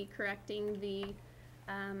will be correcting the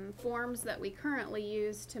forms that we currently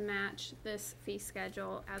use to match this fee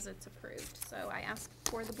schedule as it's approved. So I ask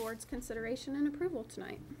for the board's consideration and approval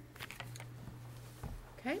tonight.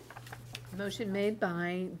 Okay. Motion made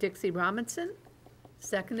by Dixie Robinson,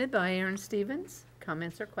 seconded by Aaron Stevens.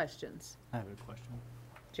 Comments or questions? I have a question.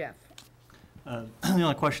 Jeff. The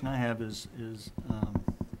only question I have is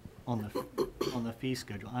on the fee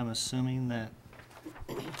schedule. I'm assuming that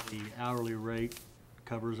the hourly rate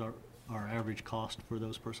covers our average cost for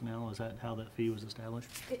those personnel. Is that how that fee was established?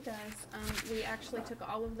 It does. We actually took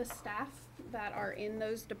all of the staff that are in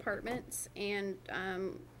those departments and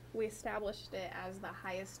we established it as the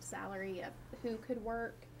highest salary of who could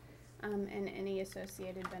work and any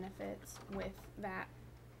associated benefits with that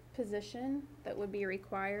position that would be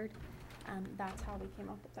required. That's how we came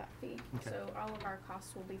up with that fee. Okay. So all of our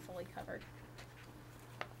costs will be fully covered.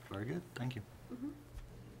 Very good. Thank you. Mm-hmm.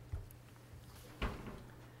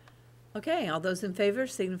 Okay, all those in favor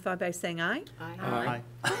signify by saying aye. Aye.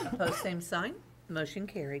 Opposed, same sign. Motion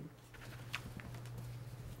carried.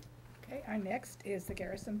 Okay, our next is the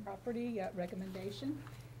Garrison property recommendation.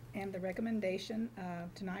 And the recommendation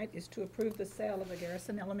tonight is to approve the sale of the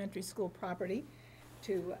Garrison Elementary School property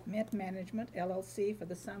to Mint Management LLC for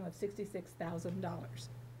the sum of $66,000.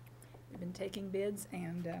 We've been taking bids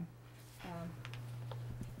and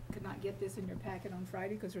could not get this in your packet on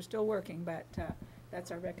Friday because we're still working, but that's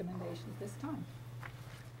our recommendation at this time.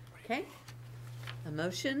 Okay. A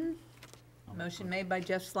motion made by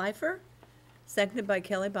Jeff Slifer, seconded by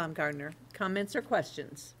Kelly Baumgardner. Comments or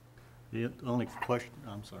questions? The only question,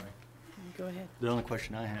 I'm sorry. Go ahead. The only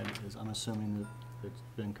question I had is I'm assuming that it's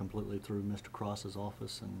been completely through Mr. Cross's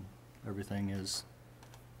office and everything is.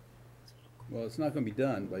 Well, it's not going to be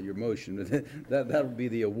done by your motion. That'll be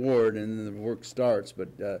the award, and then the work starts.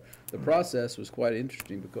 But the process was quite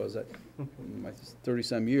interesting because in my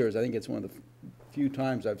 30-some years, I think it's one of the few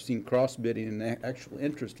times I've seen cross-bidding and actual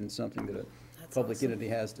interest in something that a public entity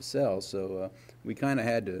has to sell. So we kind of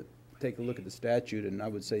had to take a look at the statute, and I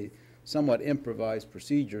would say somewhat improvised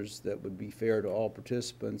procedures that would be fair to all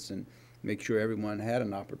participants and make sure everyone had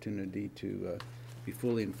an opportunity to be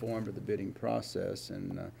fully informed of the bidding process.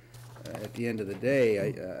 And at the end of the day,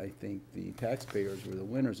 I think the taxpayers were the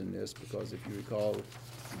winners in this because if you recall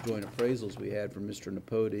the joint appraisals we had from Mr.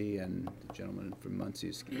 Napodi and the gentleman from Muncie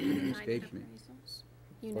escaped me.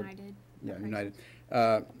 United. Yeah, United.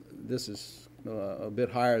 This is a bit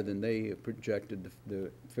higher than they projected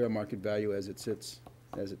the fair market value as it sits,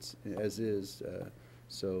 as is.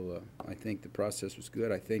 So I think the process was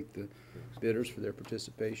good. I thank the bidders for their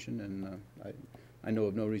participation, and I know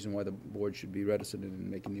of no reason why the board should be reticent in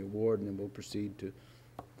making the award, and then we'll proceed to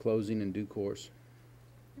closing in due course.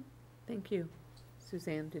 Thank you.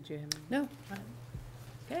 Suzanne, did you have any? No.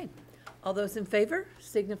 Okay. All those in favor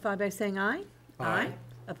signify by saying aye. Aye.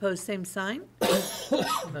 Opposed, same sign.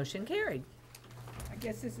 Motion carried.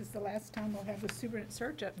 guess this is the last time we'll have the superintendent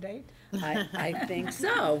search update. I think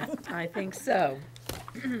so. I think so.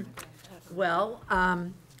 Well,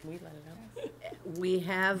 we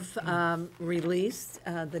have released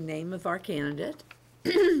the name of our candidate,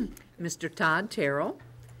 Mr. Todd Terrell.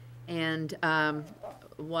 And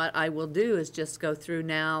what I will do is just go through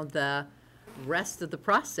now the rest of the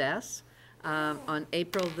process. On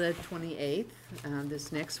April the 28th,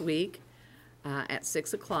 this next week, at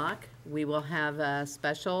 6 o'clock, we will have a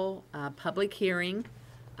special public hearing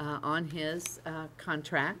on his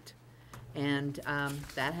contract. And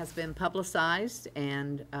that has been publicized,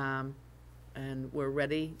 and we're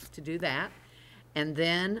ready to do that. And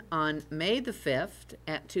then on May the 5th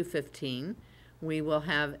at 2:15, we will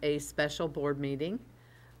have a special board meeting.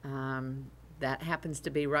 That happens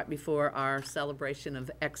to be right before our celebration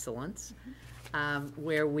of excellence,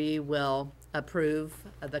 where we will approve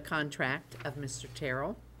the contract of Mr.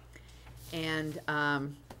 Terrell. And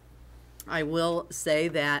I will say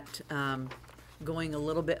that going a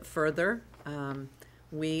little bit further,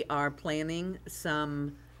 we are planning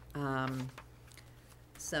some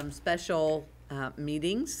special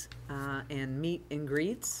meetings and meet and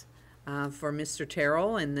greets for Mr.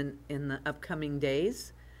 Terrell in the upcoming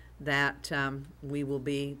days that we will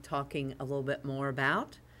be talking a little bit more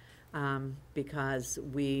about, because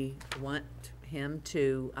we want him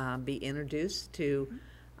to be introduced to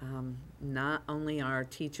not only our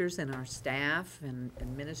teachers and our staff and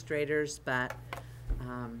administrators, but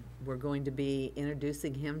we're going to be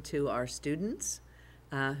introducing him to our students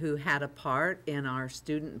who had a part in our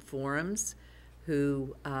student forums,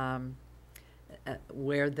 who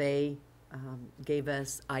where they gave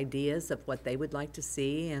us ideas of what they would like to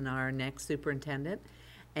see in our next superintendent.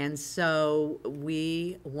 And so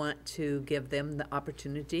we want to give them the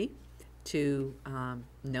opportunity to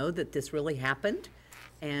know that this really happened.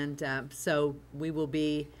 And so we will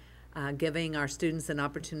be giving our students an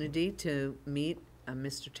opportunity to meet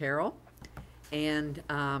Mr. Terrell. And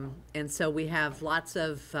so we have lots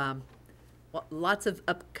of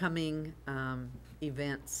upcoming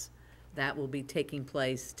events that will be taking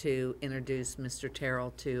place to introduce Mr.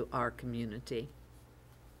 Terrell to our community.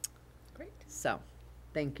 Great. So,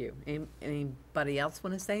 thank you. Anybody else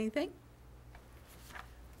want to say anything?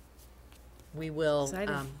 We will,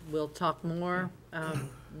 we'll talk more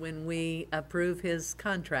when we approve his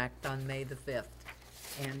contract on May the 5th.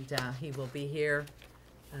 And he will be here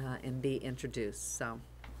and be introduced. So,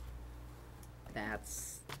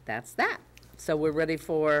 that's that. So we're ready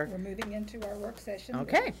for... We're moving into our work session.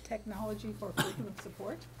 Okay. With technology for curriculum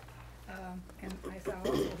support. And as I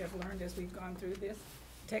also have learned as we've gone through this,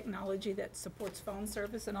 technology that supports phone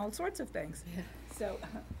service and all sorts of things. Yeah. So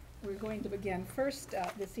we're going to begin first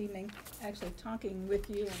this evening actually talking with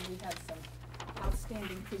you, and we have some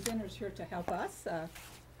outstanding presenters here to help us,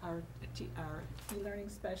 our e-learning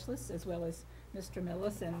specialists, as well as Mr.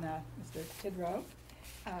 Millis and Mr. Tidrow.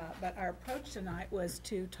 But our approach tonight was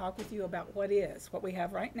to talk with you about what we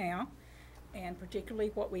have right now, and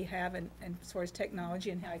particularly what we have in as far as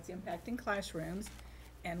technology and how it's impacting classrooms.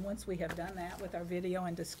 And once we have done that with our video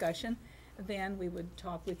and discussion, then we would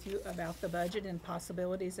talk with you about the budget and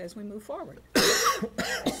possibilities as we move forward.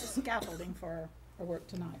 That's the scaffolding for our work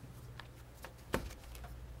tonight.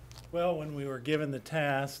 Well, when we were given the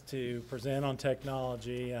task to present on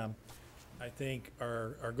technology, I think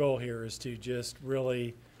our goal here is to just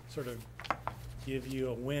really sort of give you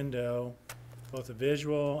a window, both a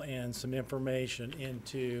visual and some information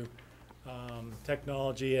into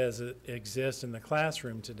technology as it exists in the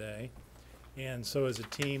classroom today. And so as a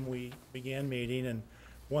team, we began meeting, and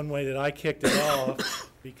one way that I kicked it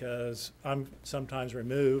off, because I'm sometimes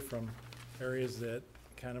removed from areas that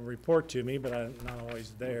kind of report to me, but I'm not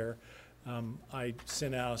always there, I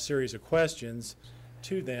sent out a series of questions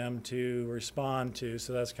to them to respond to.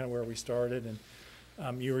 So that's kind of where we started,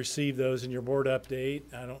 and you received those in your board update.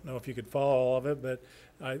 I don't know if you could follow all of it, but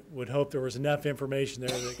I would hope there was enough information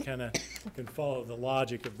there that kind of could follow the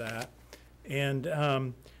logic of that.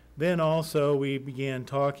 And then also we began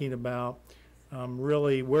talking about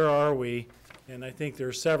really where are we, and I think there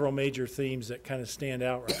are several major themes that kind of stand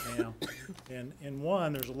out right now. And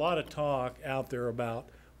one, there's a lot of talk out there about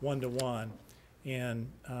one-to-one, and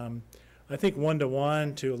I think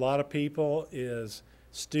one-to-one to a lot of people is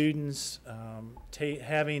students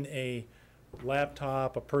having a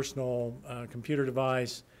laptop, a personal computer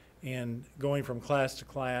device, and going from class to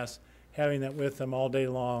class, having that with them all day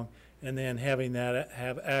long, and then having that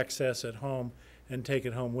have access at home and take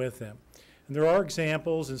it home with them. And there are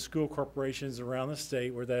examples in school corporations around the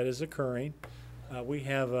state where that is occurring. We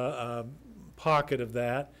have a pocket of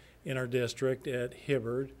that in our district at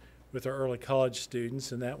Hibbard, with our early college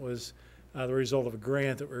students, and that was the result of a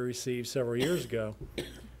grant that we received several years ago.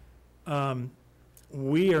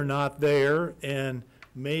 We are not there, and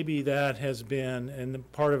maybe that has been,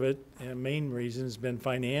 and part of it, and main reason has been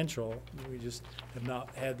financial. We just have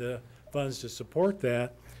not had the funds to support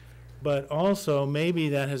that. But also, maybe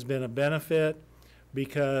that has been a benefit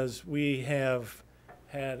because we have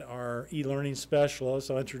had our e-learning specialists,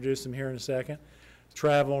 I'll introduce them here in a second,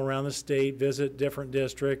 travel around the state, visit different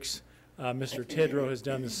districts. Mr. Tidrow has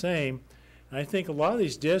done the same. And I think a lot of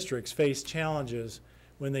these districts faced challenges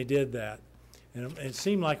when they did that. And it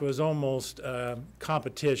seemed like it was almost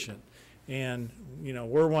competition. And, you know,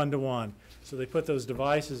 we're one-to-one. So they put those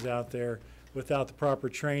devices out there without the proper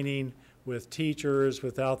training, with teachers,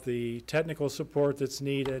 without the technical support that's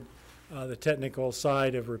needed, the technical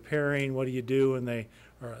side of repairing, what do you do when they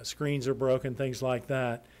screens are broken, things like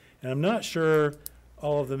that. And I'm not sure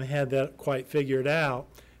all of them had that quite figured out.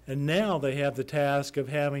 And now they have the task of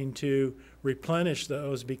having to replenish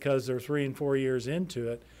those because they're 3 and 4 years into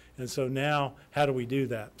it. And so now, how do we do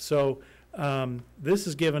that? So this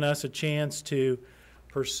has given us a chance to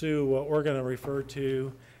pursue what we're going to refer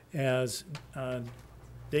to as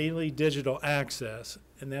daily digital access.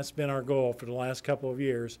 And that's been our goal for the last couple of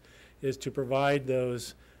years, is to provide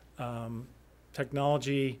those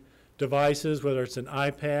technology devices, whether it's an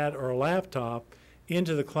iPad or a laptop,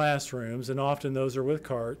 into the classrooms, and often those are with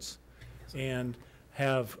carts, and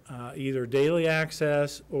have either daily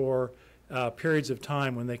access or periods of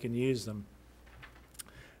time when they can use them.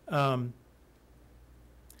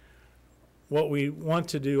 What we want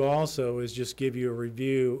to do also is just give you a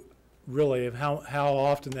review really of how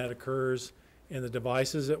often that occurs in the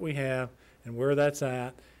devices that we have and where that's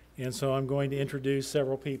at. And so I'm going to introduce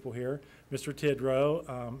several people here. Mr.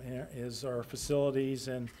 Tidrow is our facilities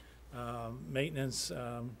and maintenance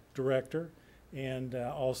director, and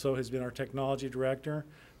also has been our technology director.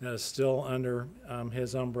 That is still under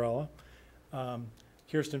his umbrella.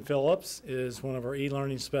 Kirsten Phillips is one of our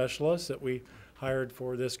e-learning specialists that we hired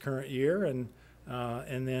for this current year, and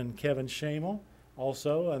then Kevin Shamel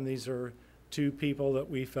also, and these are two people that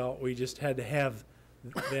we felt we just had to have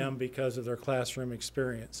them because of their classroom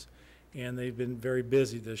experience, and they've been very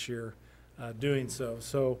busy this year doing so.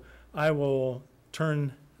 So I will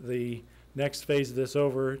turn the next phase of this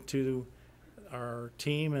over to our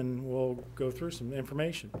team, and we'll go through some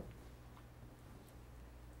information.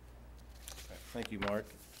 Thank you, Mark.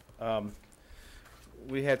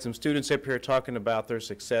 We had some students up here talking about their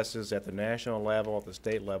successes at the national level, at the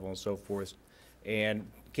state level, and so forth. And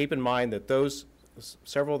keep in mind that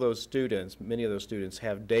several of those students, many of those students,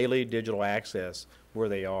 have daily digital access where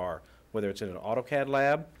they are, whether it's in an AutoCAD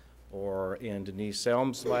lab or in Denise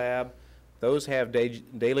Selm's lab. Those have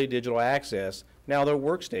daily digital access. Now, they're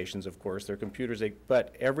workstations, of course, they're computers,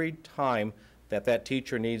 but every time that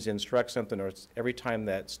teacher needs to instruct something, or every time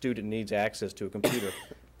that student needs access to a computer,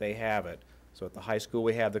 they have it. So at the high school,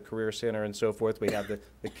 we have the Career Center and so forth. We have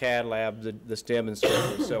the CAD lab, the STEM and so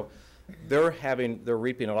forth. So they're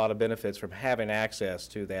reaping a lot of benefits from having access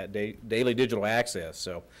to that daily digital access.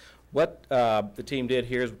 So what the team did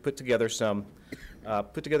here is put together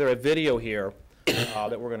a video here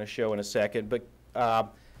that we're going to show in a second. But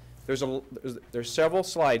there's several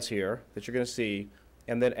slides here that you're going to see,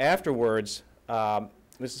 and then afterwards,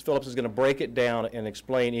 Mrs. Phillips is going to break it down and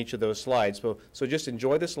explain each of those slides. So just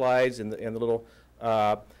enjoy the slides and the little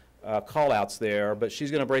call-outs there, but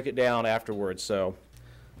she's going to break it down afterwards. So.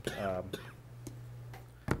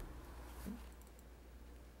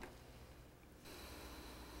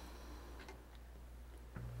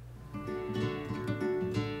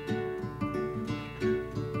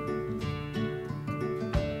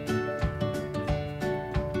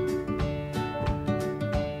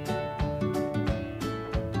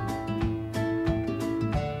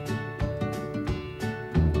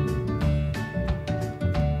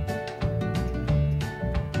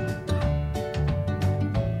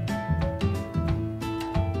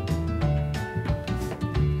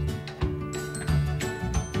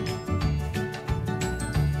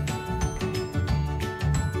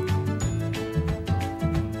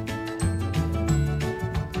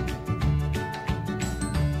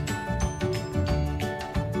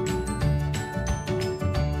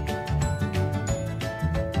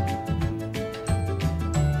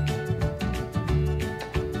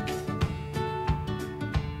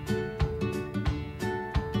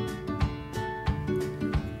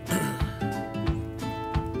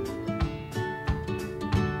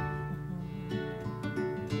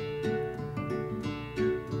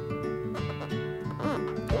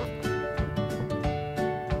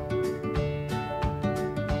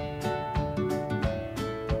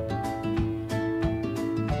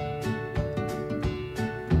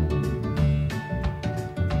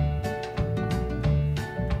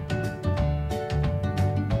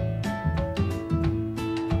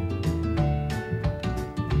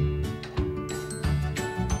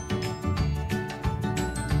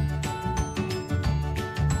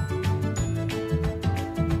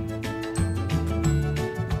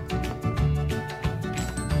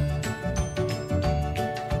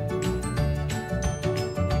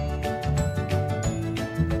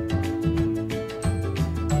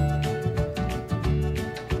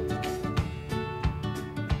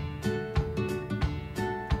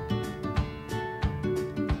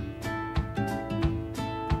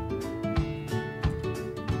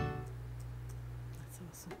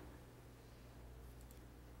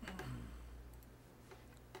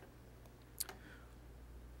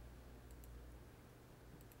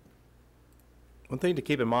 One thing to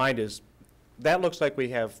keep in mind is that looks like we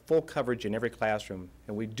have full coverage in every classroom,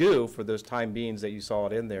 and we do for those time beings that you saw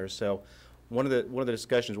it in there. So one of the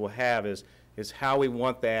discussions we'll have is how we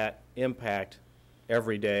want that impact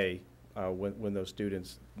every day when those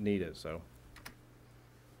students need it. So.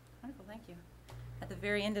 Wonderful, thank you. At the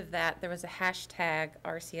very end of that, there was a hashtag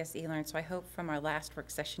RCS eLearn, so I hope from our last work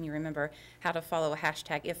session you remember how to follow a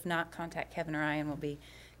hashtag. If not, contact Kevin or I, and we'll be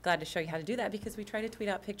glad to show you how to do that, because we try to tweet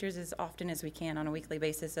out pictures as often as we can on a weekly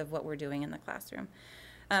basis of what we're doing in the classroom.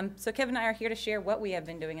 So Kevin and I are here to share what we have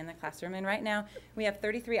been doing in the classroom, and right now we have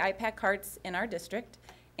 33 iPad carts in our district,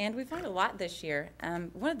 and we've learned a lot this year.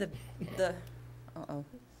 One of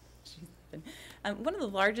the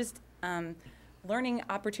largest learning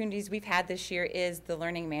opportunities we've had this year is the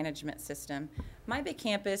learning management system. My Big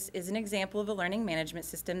Campus is an example of a learning management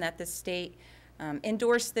system that the state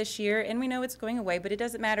endorsed this year, and we know it's going away, but it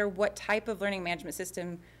doesn't matter what type of learning management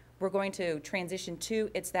system we're going to transition to,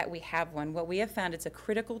 it's that we have one. What we have found, it's a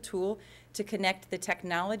critical tool to connect the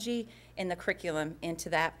technology and the curriculum into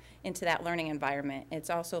that learning environment. It's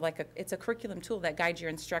also like it's a curriculum tool that guides your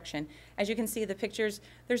instruction. As you can see the pictures,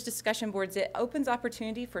 there's discussion boards. It opens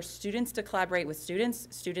opportunity for students to collaborate with students,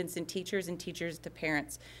 students and teachers to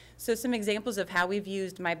parents. So some examples of how we've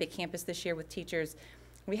used My Big Campus this year with teachers.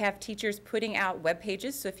 We have teachers putting out web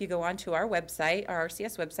pages, so if you go onto our website, our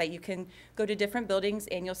RCS website, you can go to different buildings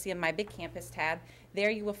and you'll see a My Big Campus tab.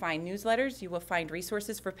 There you will find newsletters, you will find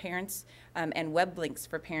resources for parents, and web links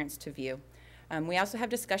for parents to view. We also have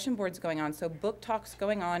discussion boards going on, so book talks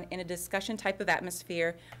going on in a discussion type of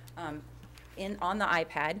atmosphere on the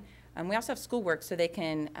iPad. We also have schoolwork, so they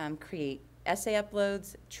can create essay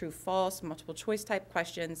uploads, true, false, multiple choice type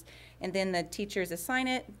questions, and then the teachers assign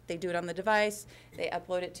it, they do it on the device, they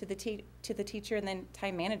upload it to the teacher, and then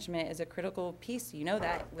time management is a critical piece, you know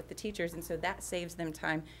that, with the teachers, and so that saves them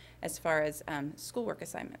time as far as schoolwork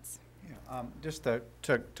assignments. Yeah, just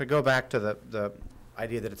to go back to the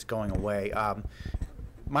idea that it's going away,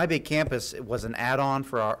 My Big Campus was an add-on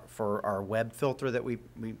for our web filter that we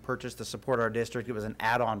purchased to support our district. It was an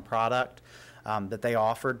add-on product that they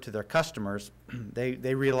offered to their customers.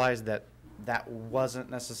 They realized that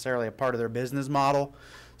wasn't necessarily a part of their business model,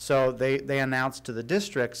 so they announced to the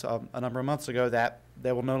districts a number of months ago that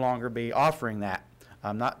they will no longer be offering that,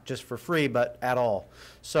 not just for free, but at all.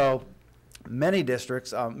 So many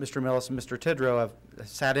districts, Mr. Millis and Mr. Tidrow have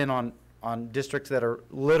sat in on districts that are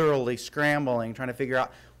literally scrambling, trying to figure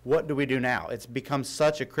out what do we do now. It's become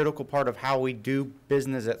such a critical part of how we do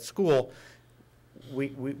business at school.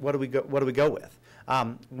 What do we go with?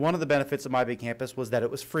 One of the benefits of My Big Campus was that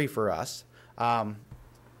it was free for us,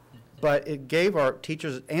 but it gave our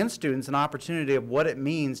teachers and students an opportunity of what it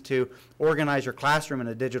means to organize your classroom in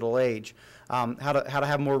a digital age, how to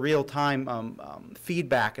have more real-time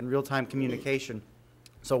feedback and real-time communication.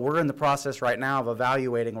 So we're in the process right now of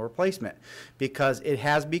evaluating a replacement, because it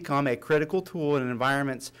has become a critical tool in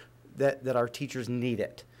environments that our teachers need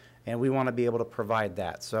it, and we want to be able to provide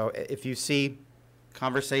that. So if you see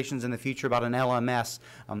conversations in the future about an LMS,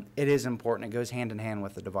 it is important. It goes hand in hand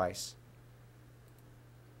with the device.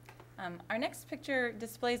 Our next picture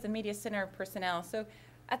displays the Media Center personnel. So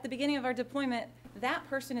at the beginning of our deployment, that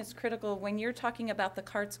person is critical when you're talking about the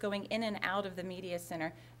carts going in and out of the Media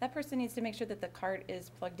Center. That person needs to make sure that the cart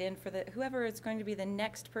is plugged in for whoever is going to be the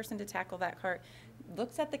next person to tackle that cart.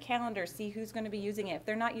 Looks at the calendar, see who's going to be using it. If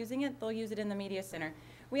they're not using it, they'll use it in the Media Center.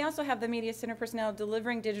 We also have the Media Center personnel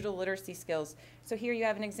delivering digital literacy skills. So here you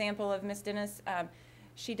have an example of Ms. Dennis.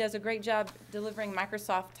 She does a great job delivering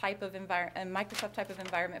Microsoft type of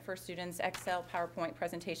environment for students, Excel, PowerPoint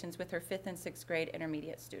presentations with her 5th and 6th grade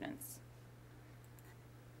intermediate students.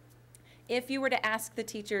 If you were to ask the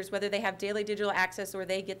teachers whether they have daily digital access or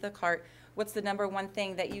they get the cart, what's the #1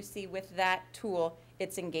 thing that you see with that tool?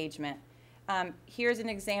 It's engagement. Here's an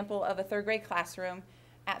example of a 3rd grade classroom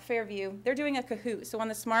at Fairview. They're doing a Kahoot. So on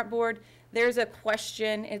the smart board, there's a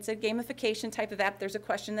question. It's a gamification type of app. There's a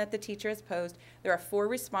question that the teacher has posed. There are 4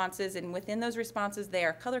 responses, and within those responses, they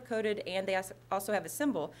are color-coded, and they also have a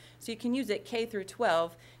symbol. So you can use it K through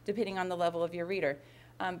 12, depending on the level of your reader.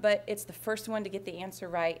 But it's the first one to get the answer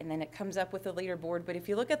right, and then it comes up with a leaderboard. But if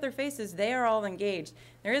you look at their faces, they are all engaged.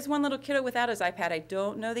 There is one little kiddo without his iPad. I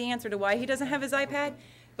don't know the answer to why he doesn't have his iPad,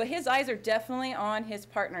 but his eyes are definitely on his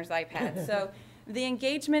partner's iPad. So the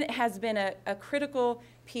engagement has been a critical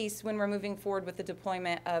piece when we're moving forward with the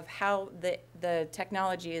deployment of how the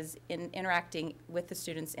technology is interacting with the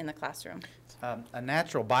students in the classroom. A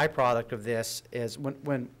natural byproduct of this is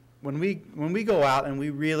when we go out and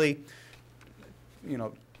we really,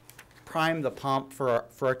 prime the pump for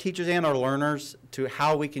our teachers and our learners to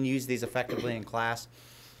how we can use these effectively in class.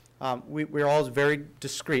 we're always very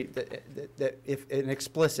discreet that if, and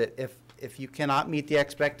explicit, if you cannot meet the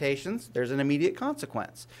expectations, there's an immediate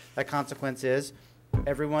consequence. That consequence is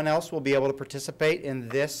everyone else will be able to participate in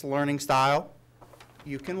this learning style.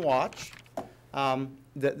 You can watch.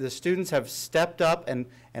 The students have stepped up and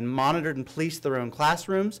monitored and policed their own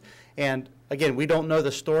classrooms. And again, we don't know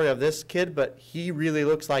the story of this kid, but he really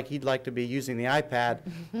looks like he'd like to be using the iPad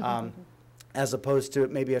as opposed to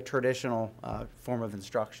maybe a traditional form of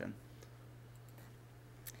instruction.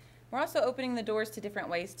 We're also opening the doors to different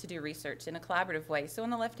ways to do research in a collaborative way. So on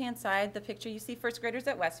the left-hand side, the picture you see first graders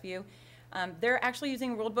at Westview. They're actually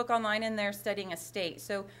using World Book Online and they're studying a state.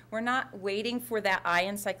 So we're not waiting for that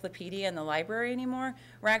encyclopedia in the library anymore.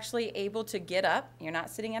 We're actually able to get up. You're not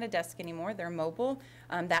sitting at a desk anymore. They're mobile.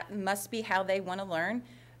 That must be how they want to learn.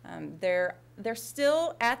 They're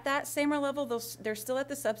still at that SAMR level. They're still at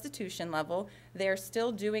the substitution level. They're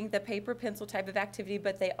still doing the paper pencil type of activity,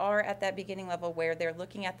 but they are at that beginning level where they're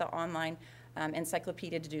looking at the online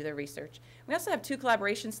encyclopedia to do their research. We also have 2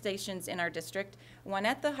 collaboration stations in our district, one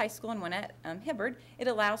at the high school and one at Hibbard. It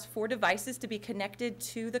allows 4 devices to be connected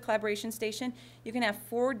to the collaboration station. You can have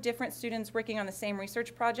 4 different students working on the same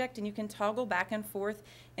research project, and you can toggle back and forth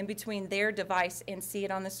in between their device and see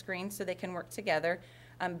it on the screen so they can work together,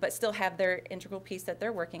 but still have their integral piece that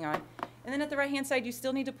they're working on. And then at the right-hand side, you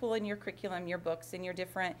still need to pull in your curriculum, your books, and your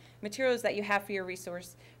different materials that you have for your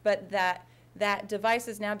resource, but that device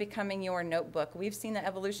is now becoming your notebook. We've seen the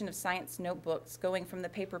evolution of science notebooks going from the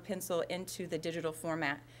paper pencil into the digital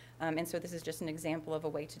format. And so this is just an example of a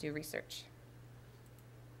way to do research.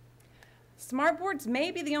 Smartboards may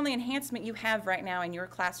be the only enhancement you have right now in your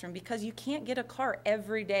classroom because you can't get a cart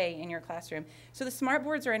every day in your classroom. So the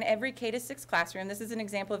smartboards are in every K-6 classroom. This is an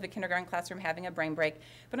example of a kindergarten classroom having a brain break.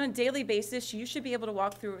 But on a daily basis, you should be able to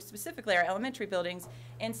walk through specifically our elementary buildings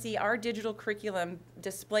and see our digital curriculum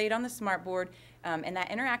displayed on the smartboard. And that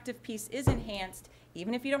interactive piece is enhanced.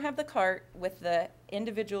 Even if you don't have the cart with the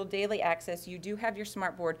individual daily access, you do have your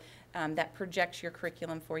smartboard that projects your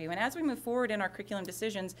curriculum for you. And as we move forward in our curriculum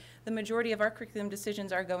decisions, the majority of our curriculum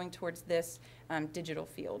decisions are going towards this digital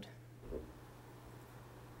field.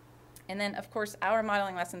 And then, of course, our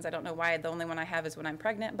modeling lessons, I don't know why the only one I have is when I'm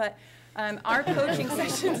pregnant, but our coaching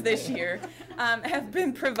sessions this year have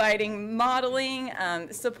been providing modeling,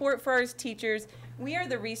 support for our teachers. We are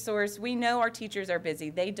the resource. We know our teachers are busy.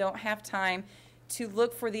 They don't have time to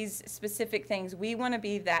look for these specific things. We want to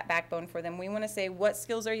be that backbone for them. We want to say, what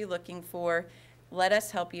skills are you looking for? Let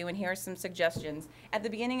us help you, and here are some suggestions. At the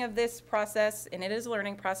beginning of this process, and it is a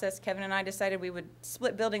learning process, Kevin and I decided we would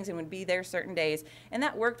split buildings and would be there certain days. And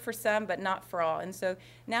that worked for some, but not for all. And so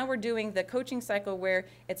now we're doing the coaching cycle where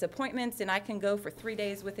it's appointments, and I can go for 3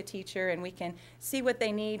 days with a teacher, and we can see what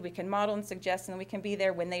they need, we can model and suggest, and we can be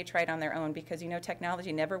there when they try it on their own, because you know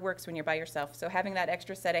technology never works when you're by yourself. So having that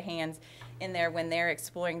extra set of hands in there when they're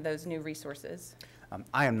exploring those new resources.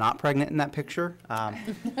 I am not pregnant in that picture,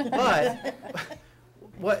 but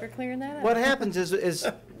what happens is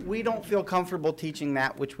we don't feel comfortable teaching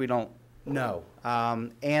that which we don't know.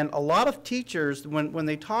 And a lot of teachers, when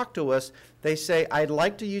they talk to us, they say, I'd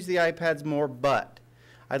like to use the iPads more, but.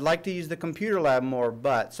 I'd like to use the computer lab more,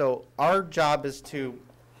 but. So our job is to,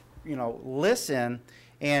 listen,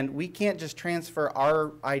 and we can't just transfer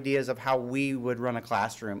our ideas of how we would run a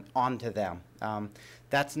classroom onto them.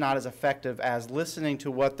 That's not as effective as listening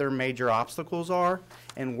to what their major obstacles are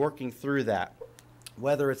and working through that.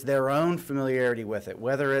 Whether it's their own familiarity with it,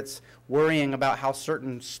 whether it's worrying about how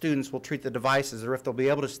certain students will treat the devices or if they'll be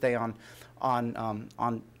able to stay on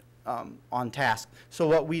task. So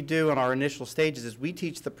what we do in our initial stages is we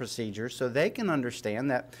teach the procedures so they can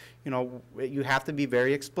understand that you have to be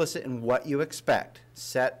very explicit in what you expect.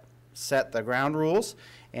 Set the ground rules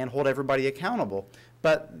and hold everybody accountable.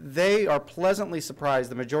 But they are pleasantly surprised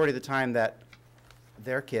the majority of the time that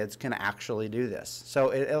their kids can actually do this. So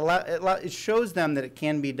it shows them that it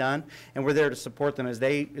can be done, and we're there to support them as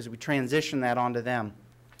we transition that onto them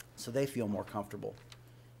so they feel more comfortable.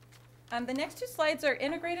 The next 2 slides are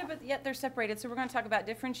integrated, but yet they're separated. So we're going to talk about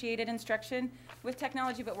differentiated instruction with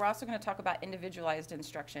technology, but we're also going to talk about individualized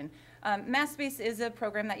instruction. MathSpace is a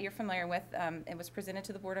program that you're familiar with. It was presented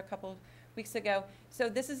to the board a couple weeks ago. So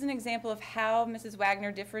this is an example of how Mrs.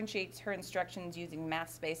 Wagner differentiates her instructions using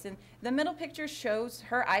MathSpace. And the middle picture shows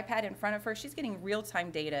her iPad in front of her. She's getting real-time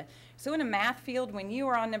data. So in a math field, when you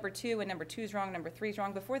are on number 2 and number 2 is wrong, number 3 is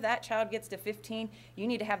wrong, before that child gets to 15, you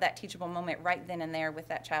need to have that teachable moment right then and there with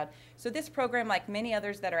that child. So this program, like many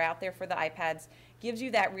others that are out there for the iPads, gives you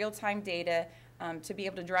that real-time data to be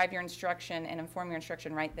able to drive your instruction and inform your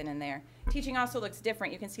instruction right then and there. Teaching also looks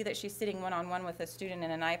different. You can see that she's sitting one-on-one with a student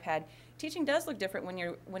in an iPad. Teaching does look different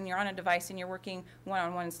when you're on a device and you're working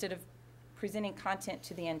one-on-one instead of presenting content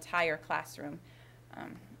to the entire classroom.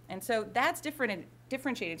 And so that's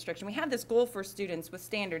differentiated instruction. We have this goal for students with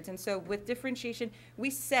standards, and so with differentiation, we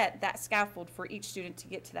set that scaffold for each student to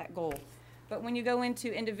get to that goal. But when you go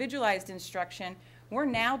into individualized instruction, we're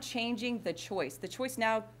now changing the choice. The choice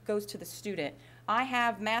now goes to the student. I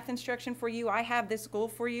have math instruction for you, I have this goal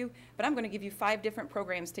for you, but I'm going to give you 5 different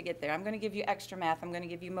programs to get there. I'm going to give you extra math, I'm going to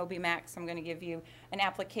give you Moby Max, I'm going to give you an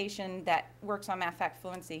application that works on math fact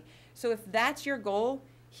fluency. So if that's your goal,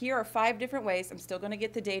 here are 5 different ways. I'm still going to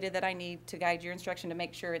get the data that I need to guide your instruction to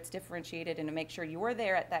make sure it's differentiated and to make sure you're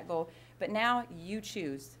there at that goal. But now you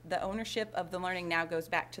choose. The ownership of the learning now goes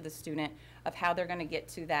back to the student of how they're going to get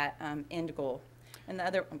to that end goal. And the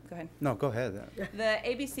other, go ahead. No, go ahead. The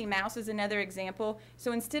ABC Mouse is another example.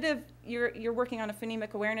 So instead of you're working on a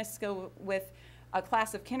phonemic awareness skill with a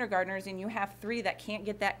class of kindergartners and you have 3 that can't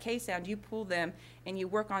get that K sound, you pull them and you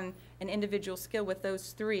work on an individual skill with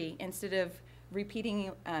those 3 instead of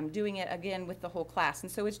repeating, doing it again with the whole class.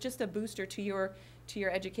 And so it's just a booster to your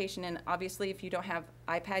education. And obviously, if you don't have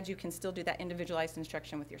iPads, you can still do that individualized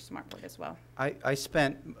instruction with your smartboard as well. I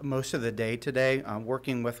spent most of the day today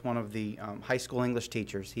working with one of the high school English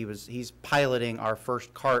teachers. He's piloting our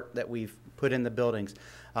first cart that we've put in the buildings.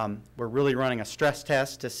 We're really running a stress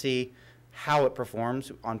test to see how it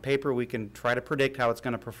performs. On paper, we can try to predict how it's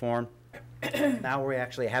going to perform. Now we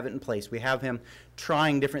actually have it in place. We have him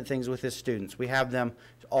trying different things with his students. We have them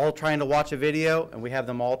all trying to watch a video, and we have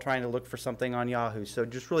them all trying to look for something on Yahoo. So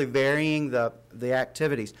just really varying the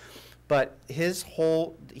activities. But his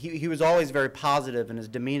whole, he was always very positive, and his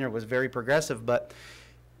demeanor was very progressive. But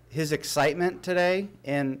his excitement today,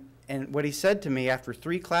 and what he said to me after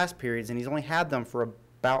 3 class periods, and he's only had them for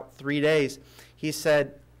about 3 days, he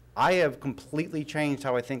said, I have completely changed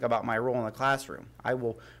how I think about my role in the classroom. I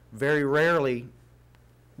will very rarely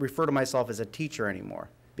refer to myself as a teacher anymore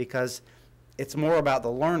because it's more about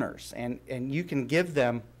the learners, and you can give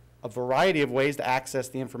them a variety of ways to access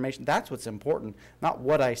the information. That's what's important, not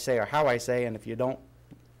what I say or how I say, and if you don't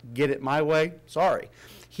get it my way, sorry.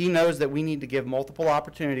 He knows that we need to give multiple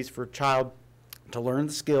opportunities for a child to learn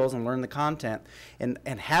the skills and learn the content, and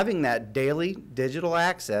having that daily digital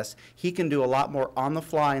access, he can do a lot more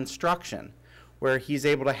on-the-fly instruction where he's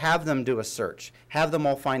able to have them do a search, have them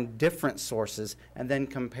all find different sources, and then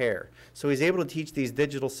compare. So he's able to teach these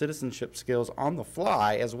digital citizenship skills on the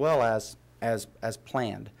fly as well as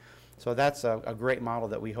planned. So that's a great model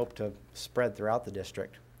that we hope to spread throughout the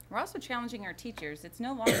district. We're also challenging our teachers. It's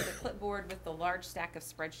no longer the clipboard with the large stack of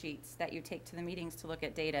spreadsheets that you take to the meetings to look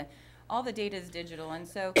at data. All the data is digital, and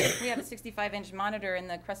so we have a 65-inch monitor in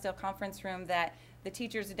the Crestdale conference room that the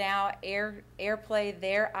teachers now airplay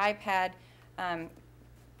their iPad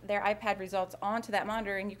results onto that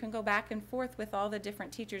monitor, and you can go back and forth with all the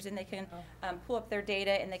different teachers, and they can pull up their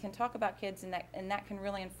data, and they can talk about kids, and that can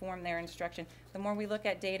really inform their instruction. The more we look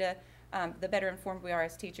at data, the better informed we are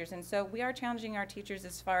as teachers. And so we are challenging our teachers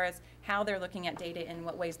as far as how they're looking at data and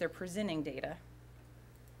what ways they're presenting data.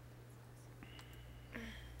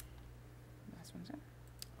 Last one's in.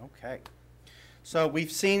 Okay. So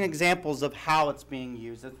we've seen examples of how it's being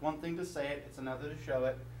used. It's one thing to say it, it's another to show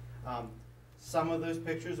it. Some of those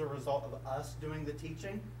pictures are a result of us doing the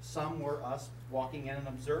teaching. Some were us walking in and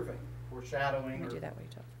observing, or shadowing,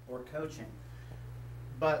 or coaching.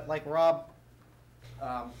 But like Rob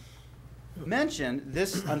mentioned,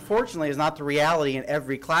 this unfortunately is not the reality in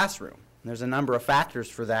every classroom. There's a number of factors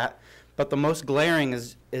for that, but the most glaring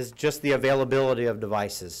is just the availability of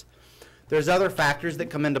devices. There's other factors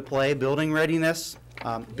that come into play: building readiness,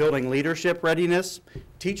 building leadership readiness,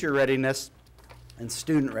 teacher readiness, and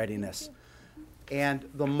student readiness. And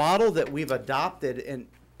the model that we've adopted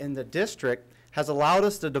in the district has allowed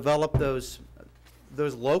us to develop those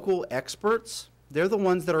local experts. They're the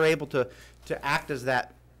ones that are able to act as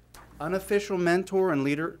that unofficial mentor and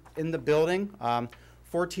leader in the building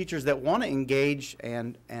for teachers that want to engage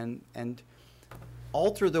and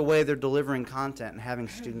alter the way they're delivering content and having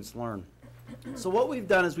students learn. So what we've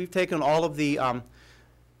done is we've taken all of the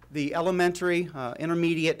elementary,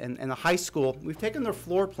 intermediate, and the high school. We've taken their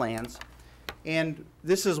floor plans, and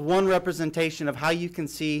this is one representation of how you can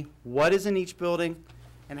see what is in each building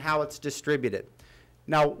and how it's distributed.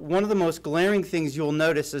 Now, one of the most glaring things you'll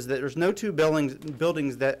notice is that there's no 2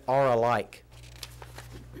 buildings that are alike.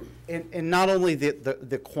 And not only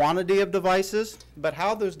the quantity of devices, but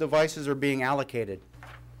how those devices are being allocated.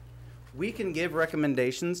 We can give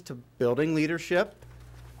recommendations to building leadership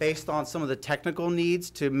based on some of the technical needs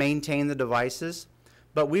to maintain the devices.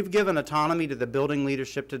 But we've given autonomy to the building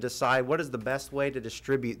leadership to decide what is the best way to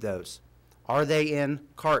distribute those. Are they in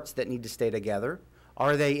carts that need to stay together?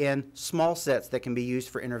 Are they in small sets that can be used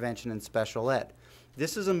for intervention and special ed?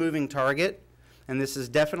 This is a moving target, and this is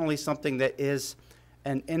definitely something that is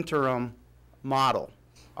an interim model.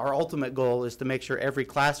 Our ultimate goal is to make sure every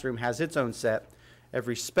classroom has its own set,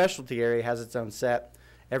 every specialty area has its own set,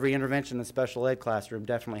 every intervention and special ed classroom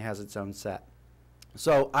definitely has its own set.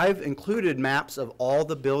 So I've included maps of all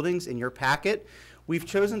the buildings in your packet. We've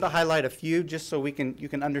chosen to highlight a few just so you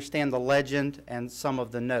can understand the legend and some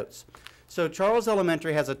of the notes. So Charles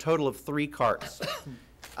Elementary has a total of 3 carts.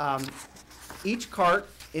 Each cart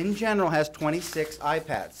in general has 26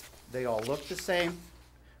 iPads. They all look the same.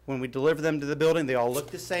 When we deliver them to the building, they all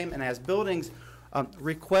look the same. And as buildings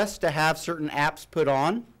request to have certain apps put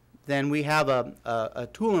on, then we have a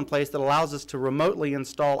tool in place that allows us to remotely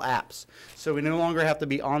install apps. So we no longer have to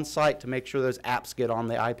be on site to make sure those apps get on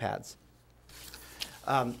the iPads.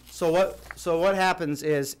 So what happens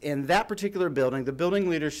is, in that particular building, the building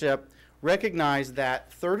leadership recognized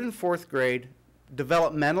that 3rd and 4th grade,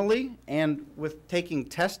 developmentally and with taking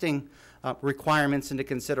testing requirements into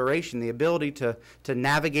consideration, the ability to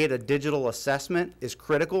navigate a digital assessment is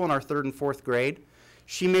critical in our 3rd and 4th grade.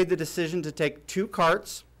 She made the decision to take 2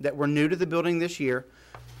 carts that were new to the building this year,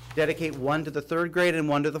 dedicate one to the 3rd grade and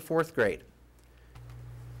one to the 4th grade.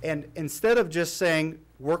 And instead of just saying,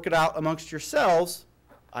 work it out amongst yourselves,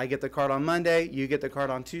 I get the cart on Monday, you get the cart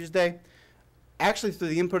on Tuesday, actually through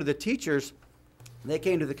the input of the teachers, they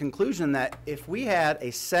came to the conclusion that if we had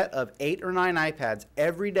a set of 8 or 9 iPads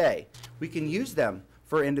every day, we can use them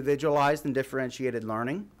for individualized and differentiated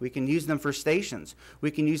learning. We can use them for stations.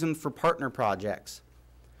 We can use them for partner projects.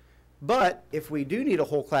 But if we do need a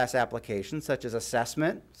whole class application, such as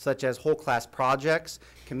assessment, such as whole class projects,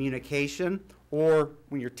 communication, or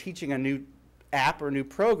when you're teaching a new app or new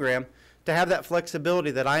program, to have that flexibility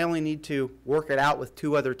that I only need to work it out with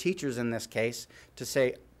 2 other teachers in this case to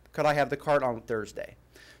say, could I have the cart on Thursday?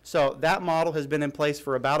 So that model has been in place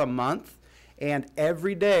for about a month, and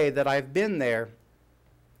every day that I've been there,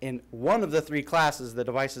 in one of the 3 classes, the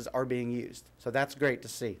devices are being used. So that's great to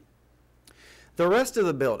see. The rest of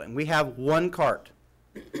the building, we have 1 cart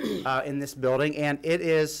in this building, and it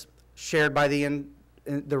is shared by the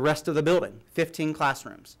rest of the building, 15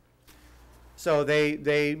 classrooms. So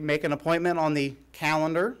they make an appointment on the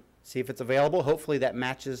calendar, see if it's available. Hopefully that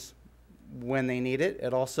matches when they need it.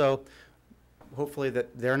 It also, hopefully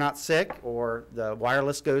that they're not sick or the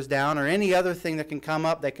wireless goes down or any other thing that can come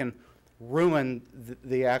up that can ruin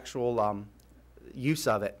the actual use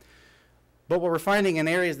of it. But what we're finding in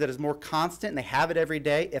areas that is more constant and they have it every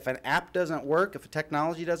day, if an app doesn't work, if a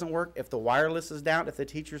technology doesn't work, if the wireless is down, if the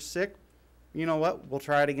teacher's sick, you know what, we'll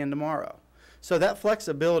try it again tomorrow. So that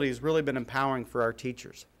flexibility has really been empowering for our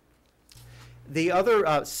teachers. The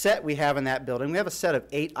other set we have in that building, we have a set of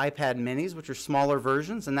 8 iPad minis, which are smaller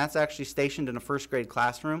versions, and that's actually stationed in a 1st grade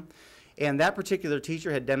classroom. And that particular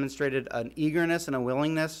teacher had demonstrated an eagerness and a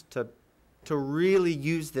willingness to really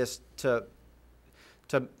use this to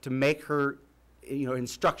make her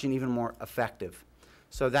instruction even more effective.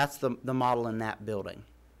 So that's the model in that building.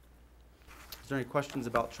 Is there any questions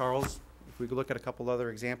about Charles? If we could look at a couple other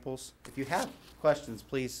examples. If you have questions,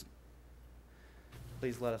 please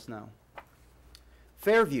let us know.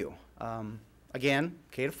 Fairview, again,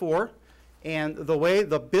 K-4, and the way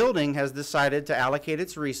the building has decided to allocate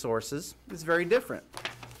its resources is very different.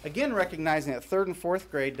 Again, recognizing that 3rd and 4th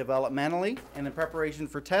grade developmentally and in preparation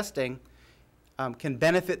for testing can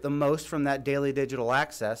benefit the most from that daily digital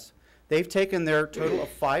access, they've taken their total of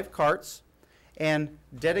 5 carts and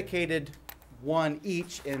dedicated 1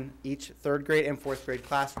 each in each 3rd grade and 4th grade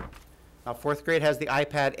classroom. Now 4th grade has the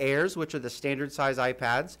iPad Airs, which are the standard size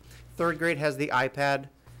iPads. 3rd grade has the iPad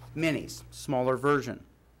minis, smaller version.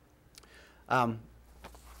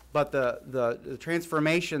 But the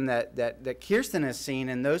transformation that Kirsten has seen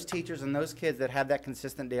in those teachers and those kids that have that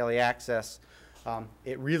consistent daily access,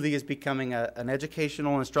 it really is becoming an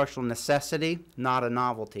educational and instructional necessity, not a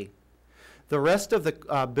novelty. The rest of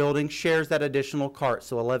the building shares that additional cart,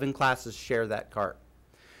 so 11 classes share that cart.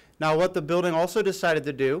 Now what the building also decided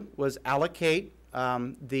to do was allocate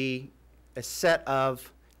a set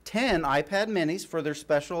of 10 iPad minis for their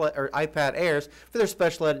iPad Airs for their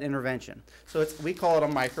special ed intervention. So we call it a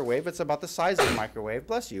microwave. It's about the size of a microwave,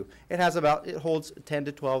 bless you. It holds 10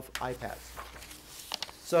 to 12 iPads.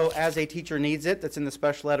 So as a teacher needs it, that's in the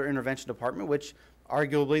special ed or intervention department, which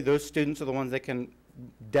arguably those students are the ones that can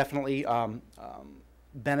definitely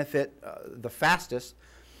benefit the fastest.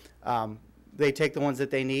 They take the ones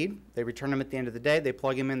that they need, they return them at the end of the day, they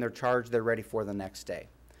plug them in, they're charged, they're ready for the next day.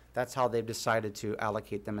 That's how they've decided to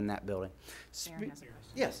allocate them in that building.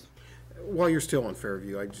 Yes. While you're still on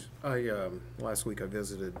Fairview, last week I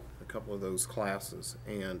visited a couple of those classes,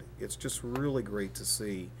 and it's just really great to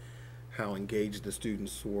see how engaged the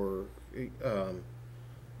students were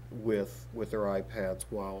with their iPads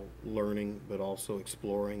while learning, but also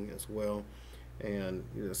exploring as well. And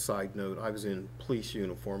a side note, I was in police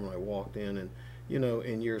uniform and I walked in, and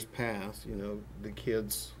in years past, the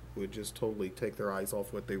kids would just totally take their eyes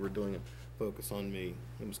off what they were doing and focus on me.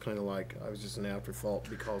 It was kind of like I was just an afterthought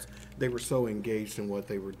because they were so engaged in what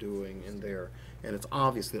they were doing in there. And it's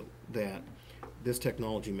obvious that this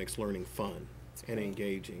technology makes learning fun and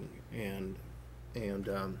engaging, and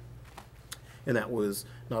that was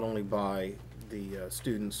not only by the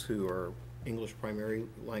students who are English primary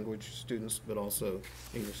language students, but also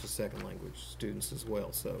English as second language students as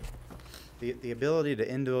well. So the ability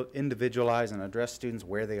to individualize and address students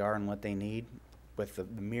where they are and what they need with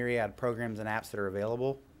the myriad programs and apps that are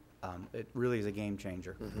available, it really is a game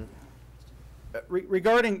changer.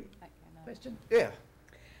 Regarding question? Yeah.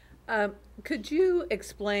 Could you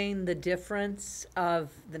explain the difference of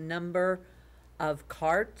the number of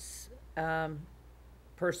carts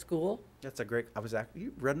per school? That's a great,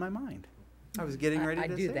 you read my mind. I was getting ready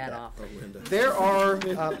to say that. I do that often. There are,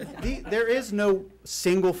 there is no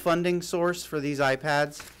single funding source for these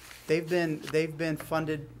iPads. They've been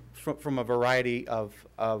funded from a variety of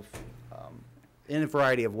in a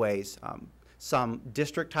variety of ways. Some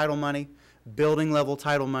district title money, building level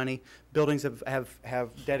title money. Buildings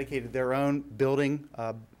have dedicated their own building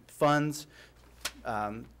funds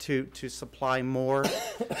to supply more.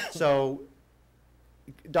 So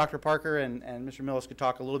Dr. Parker and Mr. Millis could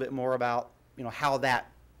talk a little bit more about how that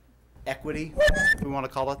equity, if we want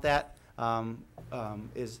to call it that,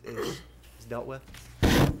 is dealt with.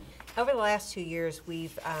 Over the last 2 years,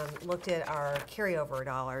 we've looked at our carryover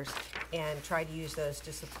dollars and tried to use those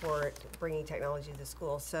to support bringing technology to the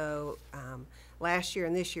school. So last year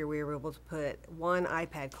and this year, we were able to put one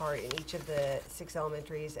iPad cart in each of the 6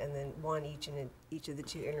 elementaries and then one each in each of the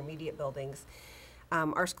 2 intermediate buildings.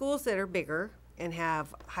 Our schools that are bigger and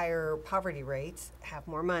have higher poverty rates have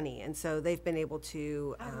more money, and so they've been able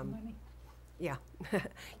to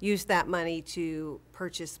use that money to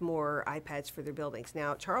purchase more iPads for their buildings.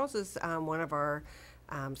 Now, Charles is one of our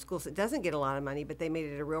schools that doesn't get a lot of money, but they made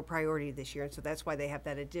it a real priority this year, and so that's why they have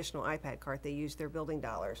that additional iPad cart. They use their building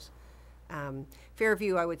dollars.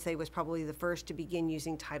 Fairview, I would say, was probably the first to begin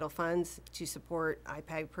using title funds to support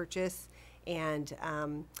iPad purchase, and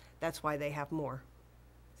that's why they have more.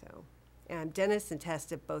 So. Dennis and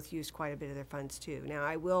Test have both used quite a bit of their funds too. Now,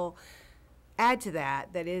 I will add to that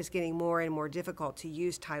it is getting more and more difficult to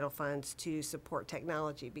use title funds to support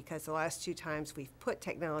technology, because the last 2 times we've put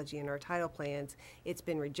technology in our title plans, it's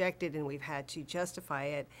been rejected and we've had to justify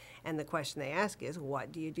it. And the question they ask is,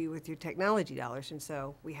 what do you do with your technology dollars? And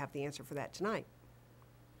so we have the answer for that tonight.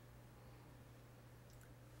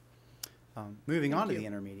 Moving on to the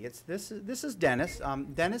intermediates, this is Dennis.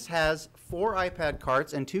 Dennis has 4 iPad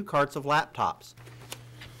carts and 2 carts of laptops,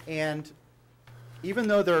 and even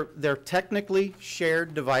though they're technically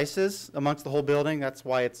shared devices amongst the whole building, that's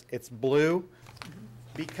why it's blue.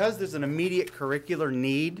 Because there's an immediate curricular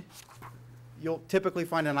need, you'll typically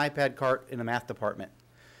find an iPad cart in the math department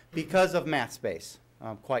because of math space,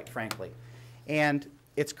 quite frankly, and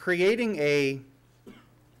it's creating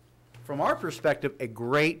from our perspective, a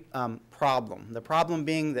great problem. The problem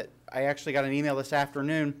being that I actually got an email this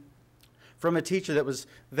afternoon from a teacher that was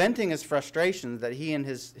venting his frustrations that he and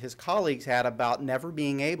his colleagues had about never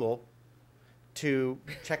being able to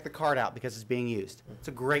check the card out because it's being used. It's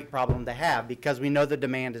a great problem to have because we know the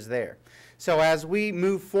demand is there. So as we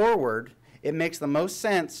move forward, it makes the most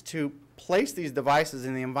sense to place these devices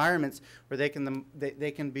in the environments where they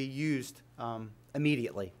can be used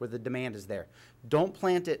immediately, where the demand is there. Don't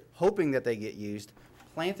plant it hoping that they get used.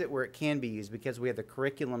 Plant it where it can be used because we have the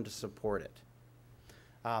curriculum to support it.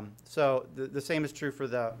 So the same is true for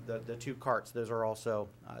the 2 carts. Those are also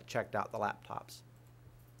checked out, the laptops.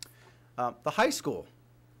 The high school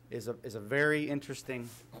is a very interesting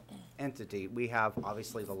entity. We have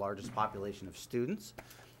obviously the largest population of students,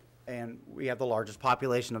 and we have the largest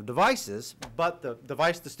population of devices, but the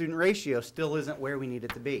device-to-student ratio still isn't where we need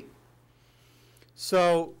it to be.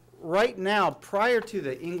 So right now, prior to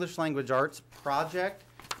the English Language Arts project,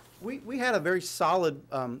 we had a very solid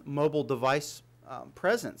mobile device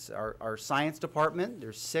presence. Our science department,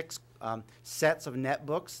 there's 6 sets of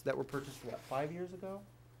netbooks that were purchased, what, 5 years ago?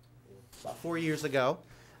 About 4 years ago.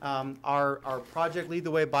 Our Project Lead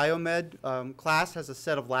the Way Biomed class has a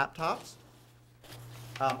set of laptops.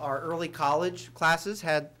 Our early college classes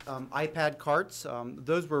had iPad carts.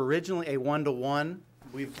 Those were originally a one-to-one.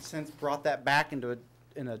 We've since brought that back into a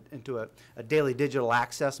daily digital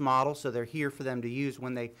access model, so they're here for them to use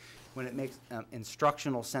when it makes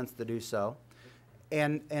instructional sense to do so.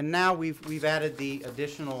 And now we've added the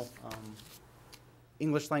additional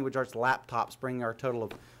English language arts laptops, bringing our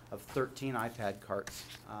total of 13 iPad carts.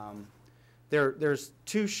 There's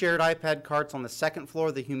 2 shared iPad carts on the second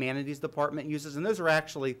floor the humanities department uses, and those are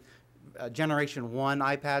actually Generation 1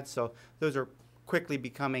 iPads, so those are quickly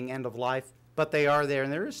becoming end of life, but they are there,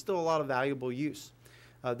 and there is still a lot of valuable use.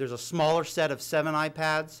 There's a smaller set of 7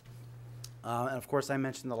 iPads, and of course I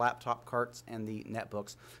mentioned the laptop carts and the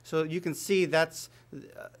netbooks. So you can see that's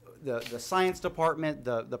the science department,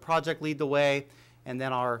 the project lead the way, and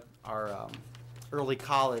then our early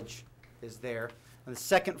college is there. On the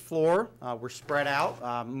second floor, we're spread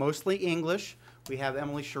out, mostly English. We have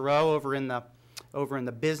Emily Chereau over in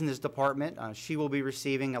the business department. She will be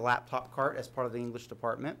receiving a laptop cart as part of the English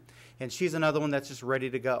department, and she's another one that's just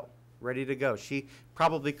ready to go. Ready to go. She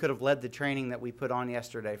probably could have led the training that we put on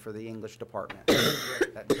yesterday for the English department.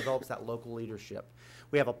 That develops that local leadership.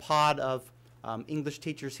 We have a pod of English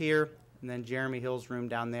teachers here, and then Jeremy Hill's room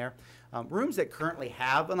down there. Rooms that currently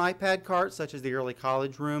have an iPad cart, such as the early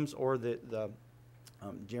college rooms, or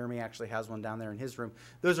Jeremy actually has one down there in his room.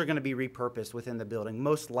 Those are going to be repurposed within the building,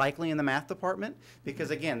 most likely in the math department, because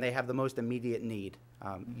again, they have the most immediate need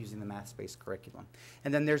using the math-based curriculum.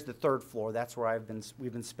 And then there's the third floor. That's where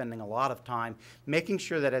we've been spending a lot of time making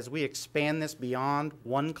sure that as we expand this beyond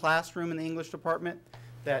one classroom in the English department,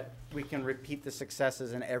 that we can repeat the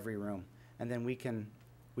successes in every room, and then we can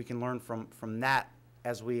learn from that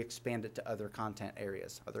as we expand it to other content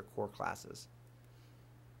areas, other core classes.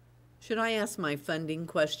 Should I ask my funding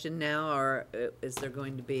question now, or is there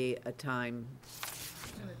going to be a time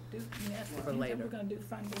for later? We're going to do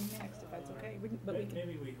funding next, if that's okay.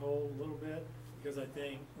 Maybe we hold a little bit, because I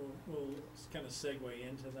think we'll kind of segue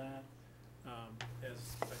into that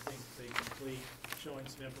as I think they complete showing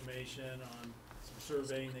some information on some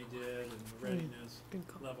surveying they did and the readiness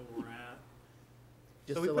level we're at.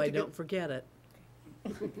 Just so I don't forget it.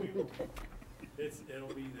 It'll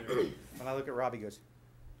be there. When I look at Robbie, goes.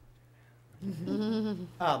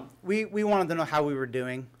 We wanted to know how we were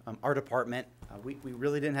doing, our department. We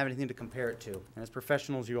really didn't have anything to compare it to. And as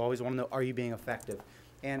professionals, you always want to know, are you being effective?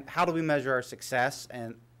 And how do we measure our success?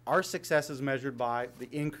 And our success is measured by the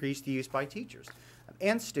increased use by teachers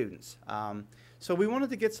and students. So we wanted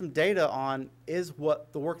to get some data on is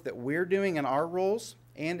what the work that we're doing in our roles,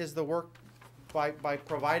 and is the work by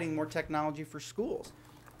providing more technology for schools.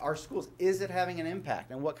 Our schools, is it having an impact,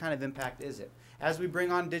 and what kind of impact is it? As we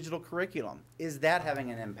bring on digital curriculum, is that having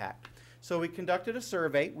an impact? So we conducted a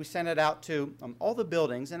survey. We sent it out to all the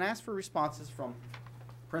buildings and asked for responses from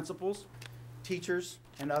principals, teachers,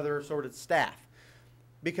 and other assorted staff.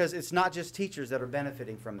 Because it's not just teachers that are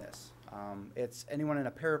benefiting from this. It's anyone in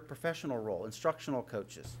a paraprofessional role, instructional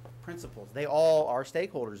coaches, principals. They all are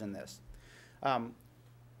stakeholders in this.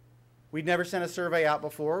 We'd never sent a survey out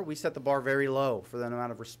before. We set the bar very low for the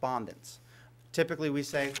amount of respondents. Typically we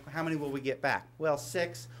say, how many will we get back? Well,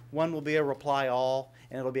 6. One will be a reply all,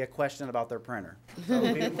 and it'll be a question about their printer. So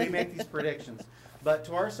we make these predictions. But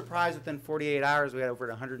to our surprise, within 48 hours, we had over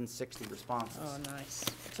 160 responses. Oh, nice.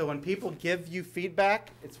 So when people give you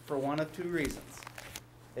feedback, it's for one of 2 reasons.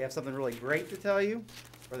 They have something really great to tell you,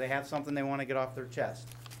 or they have something they want to get off their chest.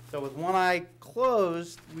 So with one eye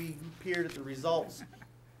closed, we peered at the results,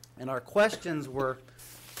 and our questions were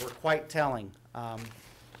quite telling.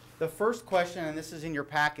 The first question, and this is in your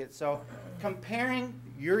packet, so comparing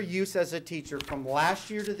your use as a teacher from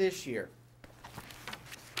last year to this year,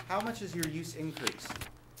 how much has your use increased?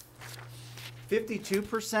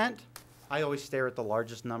 52%, I always stare at the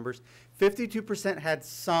largest numbers, 52% had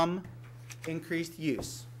some increased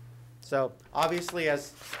use. So obviously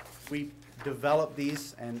as we develop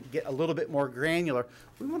these and get a little bit more granular,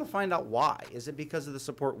 we want to find out why. Is it because of the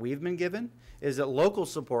support we've been given? Is it local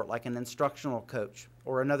support like an instructional coach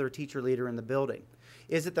or another teacher leader in the building?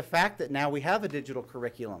 Is it the fact that now we have a digital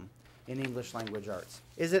curriculum in English language arts?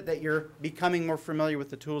 Is it that you're becoming more familiar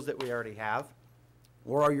with the tools that we already have?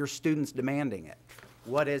 Or are your students demanding it?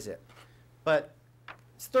 What is it? But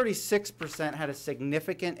 36% had a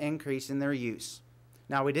significant increase in their use.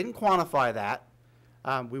 Now, we didn't quantify that.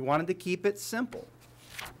 We wanted to keep it simple.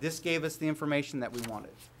 This gave us the information that we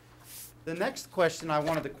wanted. The next question, I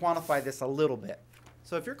wanted to quantify this a little bit.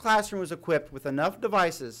 So if your classroom was equipped with enough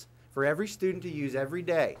devices for every student to use every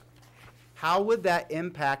day, how would that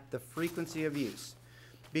impact the frequency of use?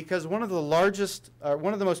 Because one of the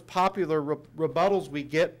most popular rebuttals we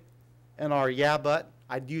get in our yeah, but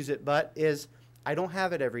I'd use it, but is I don't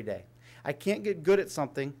have it every day. I can't get good at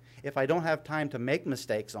something if I don't have time to make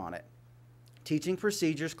mistakes on it. Teaching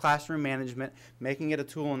procedures, classroom management, making it a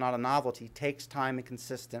tool and not a novelty takes time and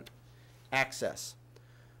consistent access.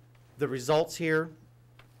 The results here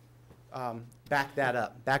back that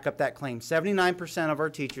up, back up that claim. 79% of our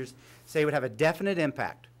teachers say it would have a definite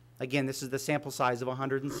impact. Again, this is the sample size of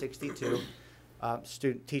 162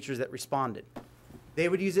 teachers that responded. They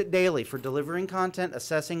would use it daily for delivering content,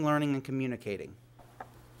 assessing, learning, and communicating.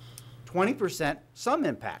 20%, some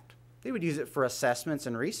impact. They would use it for assessments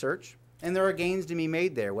and research, and there are gains to be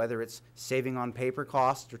made there, whether it's saving on paper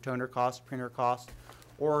costs or toner costs, printer costs,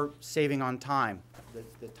 or saving on time,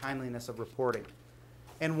 the timeliness of reporting.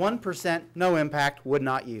 And 1%, no impact, would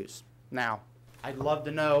not use. Now, I'd love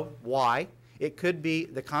to know why. It could be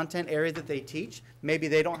the content area that they teach. Maybe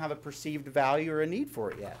they don't have a perceived value or a need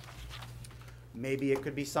for it yet. Maybe it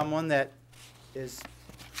could be someone that is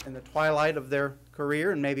in the twilight of their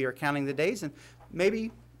career and maybe are counting the days and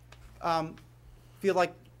maybe feel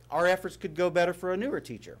like our efforts could go better for a newer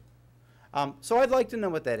teacher. So I'd like to know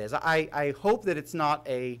what that is. I hope that it's not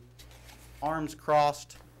a arms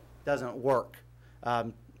crossed, doesn't work.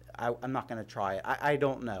 I'm not going to try it. I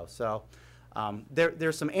don't know. So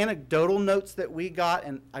there's some anecdotal notes that we got,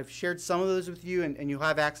 and I've shared some of those with you, and you'll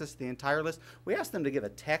have access to the entire list. We asked them to give a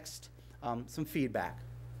text, some feedback.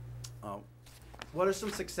 What are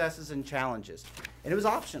some successes and challenges? And it was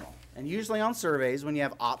optional. And usually on surveys, when you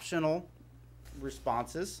have optional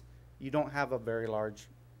responses, you don't have a very large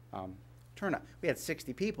turnout. We had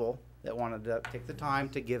 60 people that wanted to take the time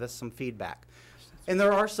to give us some feedback. And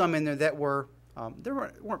there are some in there that were they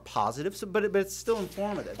weren't positive, so, but it's still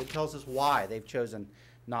informative. It tells us why they've chosen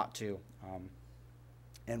not to.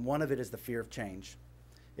 And one of it is the fear of change.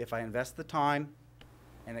 If I invest the time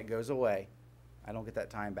and it goes away, I don't get that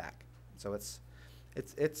time back. So it's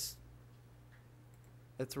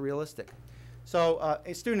realistic. So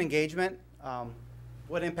student engagement,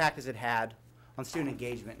 what impact has it had on student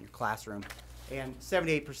engagement in your classroom? And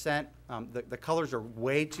 78%, the colors are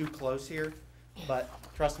way too close here, but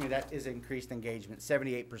trust me, that is increased engagement,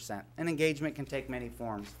 78%. And engagement can take many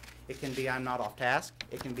forms. It can be I'm not off task.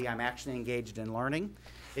 It can be I'm actually engaged in learning.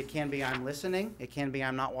 It can be I'm listening. It can be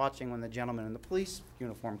I'm not watching when the gentleman in the police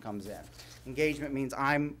uniform comes in. Engagement means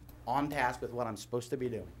I'm on task with what I'm supposed to be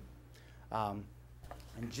doing.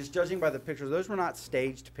 And just judging by the pictures, those were not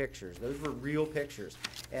staged pictures. Those were real pictures.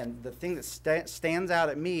 And the thing that stands out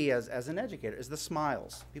at me as an educator is the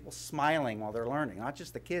smiles. People smiling while they're learning. Not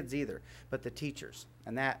just the kids either, but the teachers.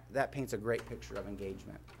 And that paints a great picture of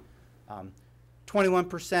engagement.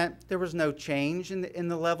 21%, there was no change in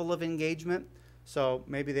the level of engagement. So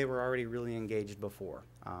maybe they were already really engaged before.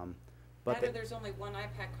 Rather, there's only one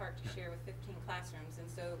iPad cart to share with 15 classrooms. And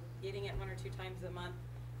so getting it 1 or 2 times a month,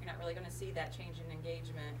 you're not really going to see that change in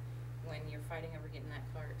engagement when you're fighting over getting that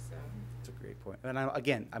cart. So that's a great point. And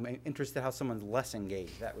I'm interested how someone's less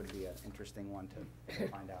engaged. That would be an interesting one to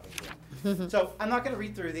find out as well. So I'm not going to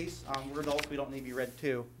read through these. We're adults. We don't need to be read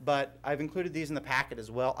to. But I've included these in the packet as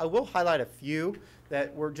well. I will highlight a few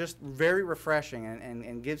that were just very refreshing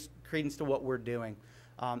and gives credence to what we're doing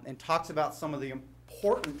and talks about some of the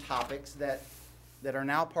important topics that are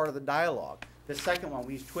now part of the dialogue. The second one,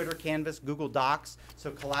 we use Twitter, Canvas, Google Docs,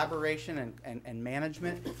 so collaboration and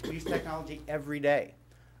management. We use technology every day.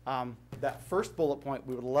 That first bullet point,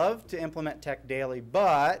 we would love to implement tech daily,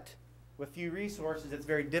 but with few resources, it's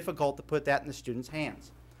very difficult to put that in the students'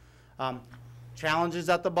 hands. Challenges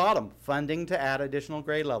at the bottom, funding to add additional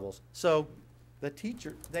grade levels. So the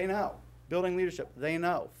teacher, they know. Building leadership, they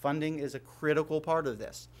know. Funding is a critical part of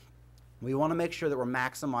this. We want to make sure that we're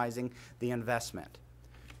maximizing the investment.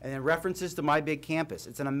 And then references to My Big Campus.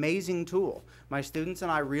 It's an amazing tool. My students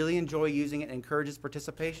and I really enjoy using it. It encourages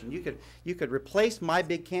participation. You could replace My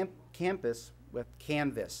Big Campus with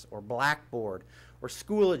Canvas or Blackboard or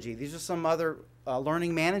Schoology. These are some other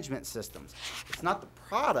learning management systems. It's not the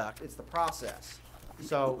product, it's the process.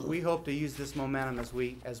 So we hope to use this momentum as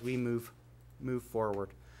we move forward.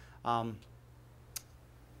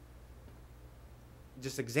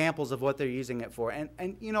 Just examples of what they're using it for.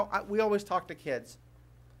 And you know, we always talk to kids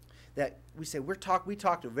that we say we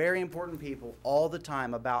talk to very important people all the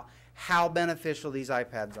time about how beneficial these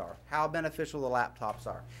iPads are, how beneficial the laptops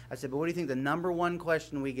are. I said, but what do you think the number one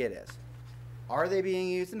question we get is? Are they being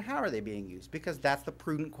used and how are they being used? Because that's the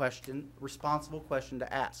prudent question, responsible question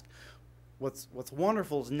to ask. What's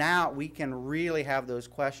wonderful is now we can really have those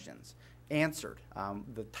questions answered,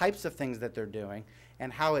 the types of things that they're doing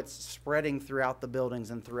and how it's spreading throughout the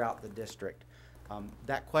buildings and throughout the district.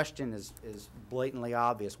 That question is blatantly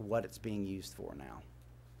obvious what it's being used for now.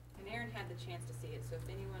 And Aaron had the chance to see it, so if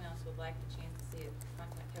anyone else would like the chance to see it,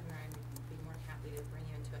 contact Kevin Ryan. We can be more than happy to bring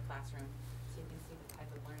you into a classroom so you can see the type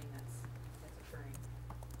of learning that's occurring.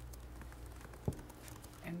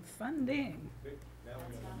 And funding. It's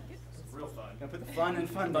real fun. Gonna put the fun in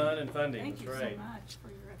funding. Fun and funding, Thank that's you right. so much for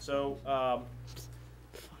your So,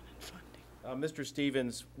 Mr.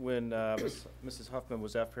 Stevens, when Mrs. Huffman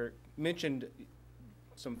was up here, mentioned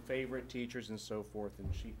some favorite teachers and so forth, and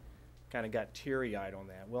she kind of got teary-eyed on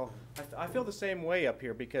that. Well, I feel the same way up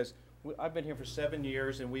here because I've been here for 7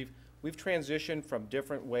 years, and we've transitioned from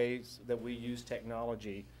different ways that we use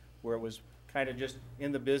technology, where it was kind of just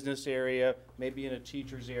in the business area, maybe in a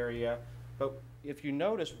teacher's area. But if you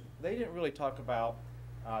notice, they didn't really talk about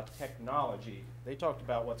technology. They talked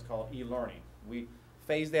about what's called e-learning. We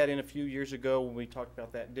phased that in a few years ago when we talked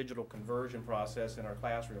about that digital conversion process in our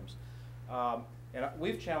classrooms. And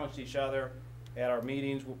we've challenged each other at our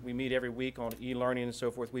meetings. We meet every week on e-learning and so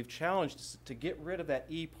forth. We've challenged to get rid of that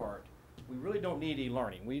e part. We really don't need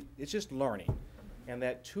e-learning. It's just learning. And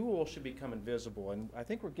that tool should become invisible. And I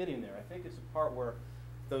think we're getting there. I think it's a part where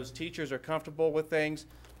those teachers are comfortable with things.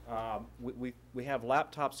 We have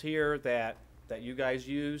laptops here that you guys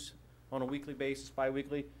use on a weekly basis,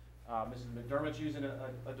 bi-weekly. Mrs. McDermott's using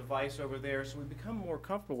a device over there, so we become more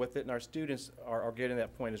comfortable with it, and our students are getting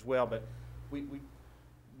that point as well. But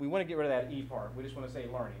we want to get rid of that E part. We just want to say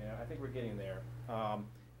learning, and I think we're getting there.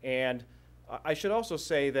 And I should also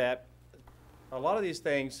say that a lot of these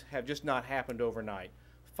things have just not happened overnight.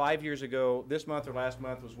 5 years ago, this month or last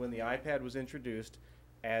month, was when the iPad was introduced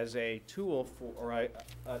as a tool for, or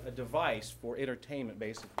a device for entertainment,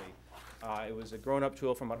 basically. It was a grown-up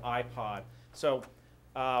tool from an iPod. So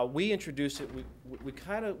we introduced it. We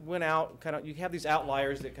kind of went out, you have these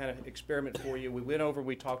outliers that kind of experiment for you. We went over,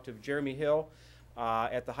 we talked to Jeremy Hill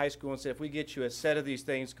at the high school and said, if we get you a set of these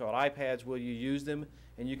things called iPads, will you use them?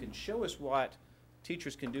 And you can show us what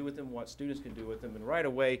teachers can do with them, what students can do with them. And right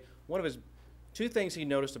away, one of his two things he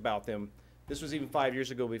noticed about them, this was even 5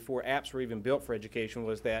 years ago before apps were even built for education,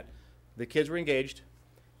 was that the kids were engaged,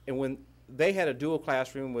 and when they had a dual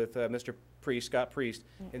classroom with Mr. Priest, Scott Priest,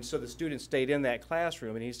 and so the students stayed in that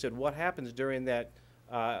classroom, and he said what happens during that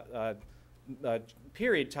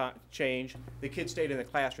period change, the kids stayed in the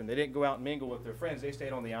classroom. They didn't go out and mingle with their friends, they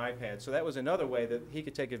stayed on the iPad. So that was another way that he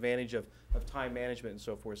could take advantage of time management and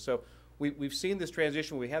so forth. So we've seen this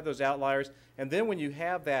transition, we have those outliers, and then when you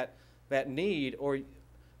have that need,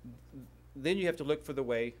 then you have to look for the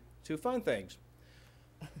way to fund things.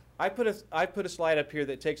 I put a slide up here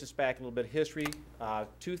that takes us back a little bit of history,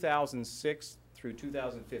 2006 through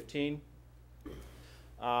 2015.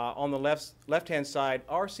 On the left-hand side,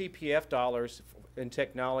 our CPF dollars in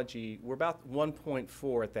technology were about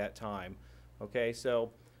 1.4 at that time. Okay,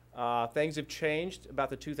 so things have changed about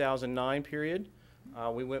the 2009 period.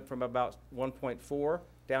 We went from about 1.4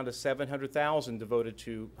 down to 700,000 devoted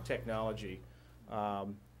to technology,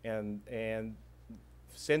 and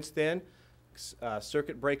since then,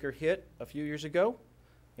 circuit breaker hit a few years ago,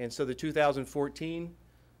 and so the 2014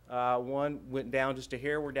 one went down just a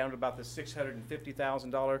hair. We're down to about the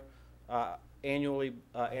 $650,000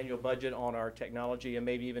 annual budget on our technology, and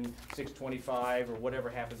maybe even $625 or whatever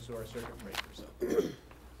happens to our circuit breakers.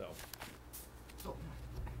 So.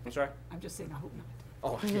 I'm sorry? I'm just saying, I hope not.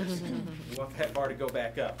 Oh, yes. We want that bar to go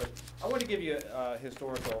back up. But I want to give you a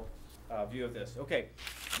historical view of this. Okay,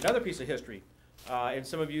 another piece of history. And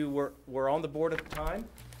some of you were on the board at the time.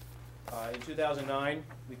 In 2009,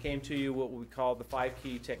 we came to you what we call the 5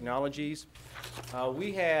 key technologies.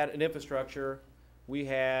 We had an infrastructure. We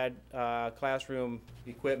had classroom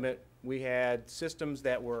equipment. We had systems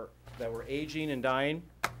that were aging and dying.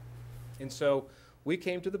 And so we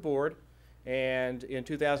came to the board and in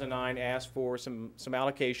 2009 asked for some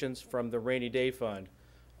allocations from the rainy day fund.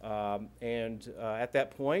 At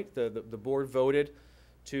that point, the board voted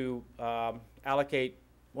to allocate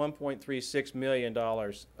 $1.36 million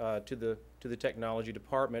to the technology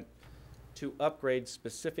department to upgrade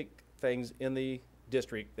specific things in the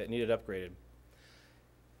district that needed upgraded.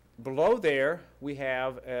 Below there, we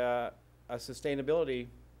have a sustainability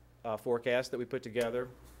forecast that we put together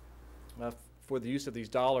for the use of these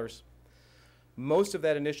dollars. Most of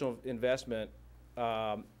that initial investment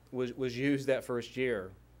was used that first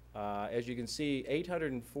year. As you can see,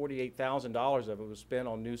 $848,000 of it was spent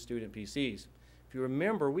on new student PCs. If you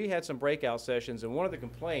remember, we had some breakout sessions, and one of the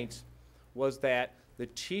complaints was that the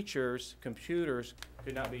teachers' computers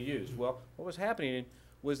could not be used. Well, what was happening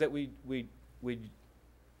was that we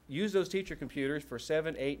use those teacher computers for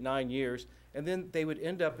 7, 8, 9 years, and then they would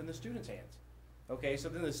end up in the students' hands. Okay, so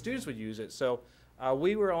then the students would use it. So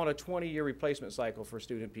we were on a 20-year replacement cycle for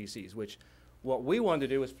student PCs, which What we wanted to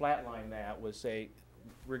do was flatline that, was say,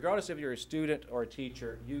 regardless if you're a student or a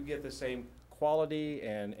teacher, you get the same quality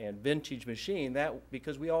and vintage machine, that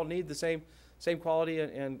because we all need the same quality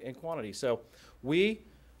and quantity. So we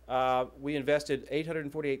invested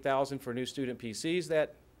 $848,000 for new student PCs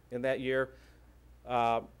in that year,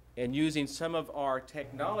 and using some of our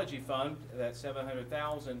technology fund, that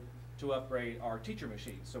 $700,000, to upgrade our teacher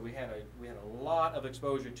machines. So we had a lot of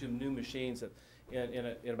exposure to new machines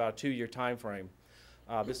in about a 2-year time frame.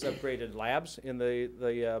 This upgraded labs in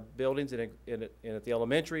the buildings and at the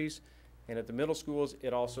elementaries and at the middle schools.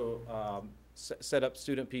 It also set up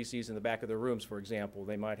student PCs in the back of their rooms, for example.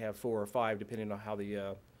 They might have 4 or 5, depending on how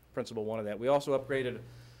the principal wanted that. We also upgraded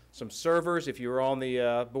some servers. If you were on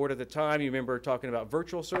the board at the time, you remember talking about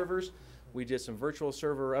virtual servers. We did some virtual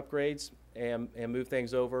server upgrades and moved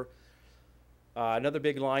things over. Another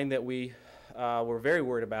big line that we were very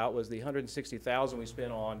worried about was the $160,000 we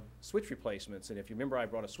spent on switch replacements. And if you remember, I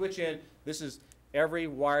brought a switch in. This is every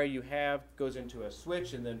wire you have goes into a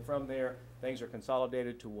switch, and then from there, things are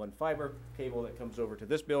consolidated to one fiber cable that comes over to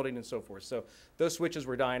this building and so forth. So those switches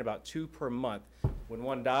were dying about 2 per month. When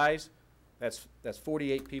one dies, that's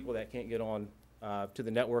 48 people that can't get on to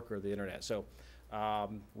the network or the internet. So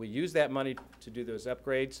we used that money to do those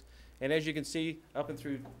upgrades. And as you can see, up and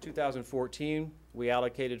through 2014, we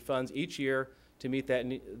allocated funds each year to meet that,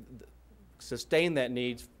 sustain that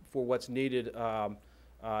need for what's needed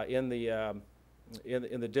in the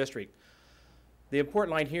district. The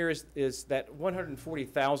important line here is that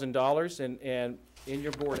 $140,000, and in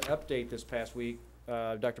your board update this past week,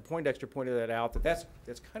 Dr. Poindexter pointed that out, that's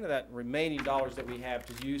kind of that remaining dollars that we have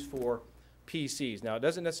to use for PCs. Now, it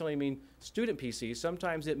doesn't necessarily mean student PCs.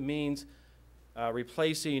 Sometimes it means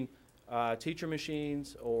replacing teacher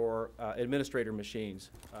machines or administrator machines,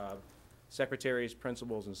 secretaries,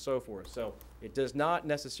 principals, and so forth. So it does not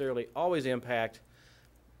necessarily always impact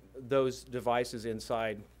those devices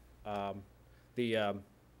inside the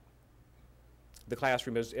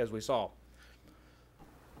classroom as we saw.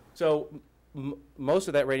 So most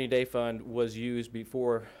of that rainy day fund was used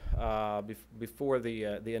before the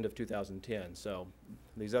end of 2010. So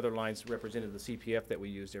these other lines represented the CPF that we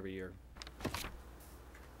used every year.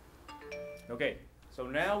 Okay, so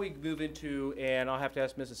now we move into, and I'll have to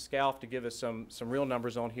ask Mrs. Scalf to give us some real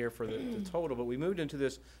numbers on here for the total, but we moved into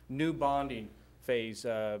this new bonding phase 2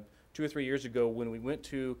 or 3 years ago when we went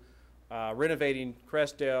to renovating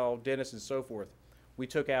Crestdale, Dennis, and so forth. We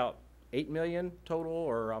took out $8 million total,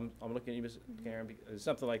 or I'm looking at you, Ms. Karen,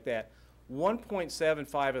 something like that.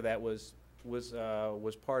 1.75 of that was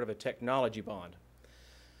part of a technology bond.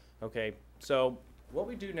 Okay, so what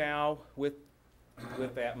we do now with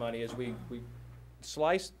that money is we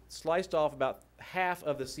sliced off about half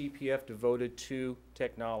of the CPF devoted to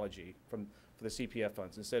technology for the CPF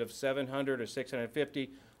funds. Instead of 700 or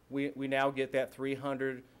 650, we now get that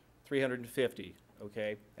 300, 350.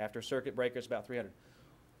 Okay, after circuit breakers, about 300.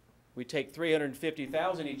 We take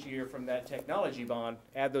 350,000 each year from that technology bond,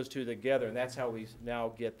 add those two together, and that's how we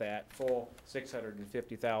now get that full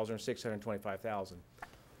 650,000 or 625,000.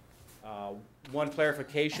 One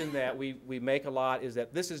clarification that we make a lot is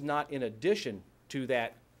that this is not in addition to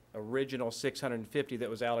that original 650 that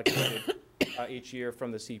was allocated each year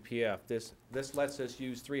from the CPF. This lets us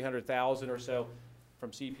use 300,000 or so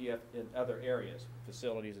from CPF in other areas,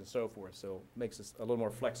 facilities and so forth, so it makes us a little more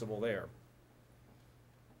flexible there.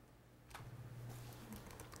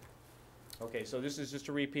 Okay, so this is just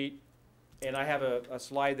a repeat, and I have a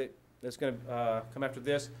slide that's going to come after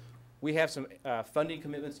this. We have some funding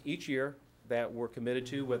commitments each year that we're committed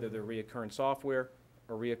to, whether they're reoccurring software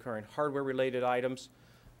or reoccurring hardware-related items,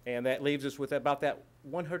 and that leaves us with about that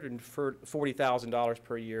 $140,000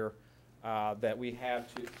 per year that we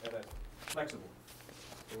have to that's flexible.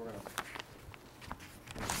 So we're going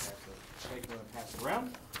to pass it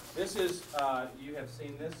around. This is you have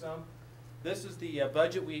seen this some. This is the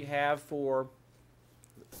budget we have for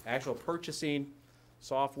actual purchasing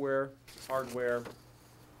software, hardware,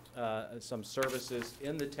 some services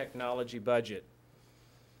in the technology budget.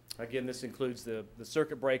 Again, this includes the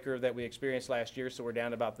circuit breaker that we experienced last year, so we're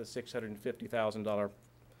down about the $650,000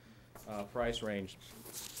 price range.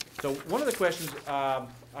 So one of the questions I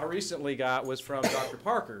recently got was from Dr.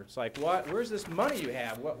 Parker. It's like, where's this money you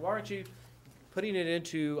have? Why aren't you putting it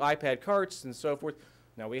into iPad carts and so forth?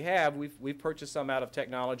 Now we've purchased some out of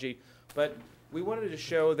technology, but we wanted to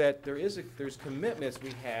show that there's commitments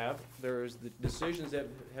we have, there's the decisions that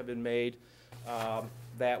have been made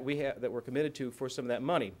that we're committed to for some of that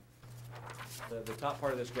money. The top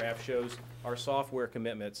part of this graph shows our software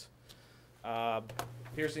commitments.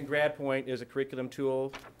 Pearson GradPoint is a curriculum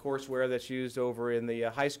tool, courseware that's used over in the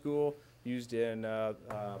high school. used in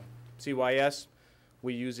CYS.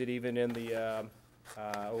 We use it even in the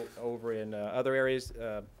over in other areas,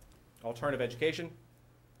 alternative education.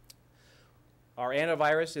 Our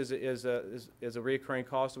antivirus is a recurring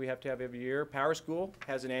cost we have to have every year. Power School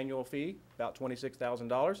has an annual fee, about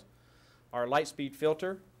 $26,000. Our Lightspeed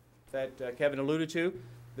filter that Kevin alluded to,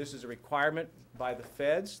 this is a requirement by the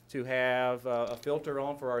feds to have a filter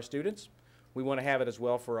on for our students. We want to have it as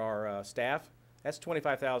well for our staff. That's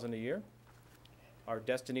 $25,000 a year. Our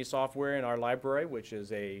Destiny software in our library, which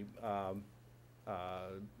is a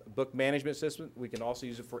book management system. We can also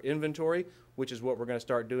use it for inventory, which is what we're going to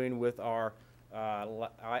start doing with our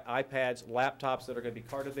iPads, laptops that are going to be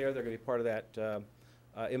carded there. They're going to be part of that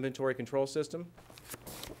inventory control system.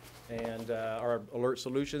 And our alert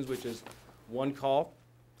solutions, which is one call.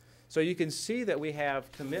 So you can see that we have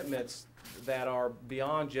commitments that are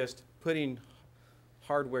beyond just putting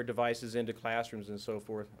hardware devices into classrooms and so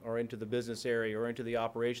forth, or into the business area, or into the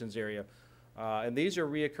operations area. And these are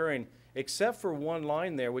reoccurring, except for one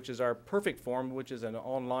line there, which is our Perfect Form, which is an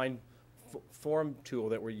online form tool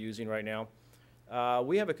that we're using right now.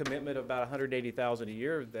 We have a commitment of about $180,000 a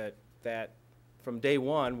year that from day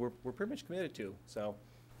one we're pretty much committed to. So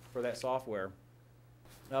for that software,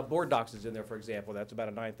 Board Docs is in there, for example. That's about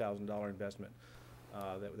a $9,000 investment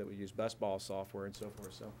that we use busball software and so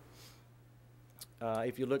forth. So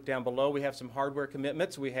if you look down below, we have some hardware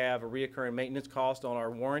commitments. We have a reoccurring maintenance cost on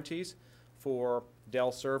our warranties for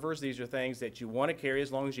Dell servers. These are things that you want to carry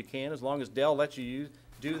as long as you can, as long as Dell lets you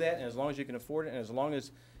do that, and as long as you can afford it, and as long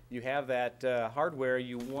as you have that hardware,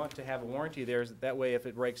 you want to have a warranty there. That way, if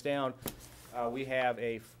it breaks down, we have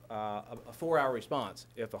a 4-hour response.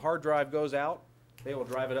 If a hard drive goes out, they will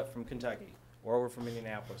drive it up from Kentucky or over from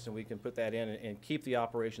Indianapolis, and we can put that in and keep the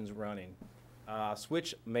operations running.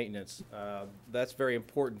 Switch maintenance, that's very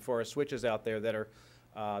important for our switches out there that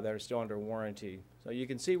are still under warranty. So you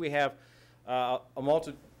can see we have a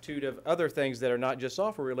multitude of other things that are not just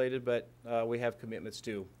software related, but we have commitments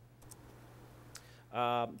to.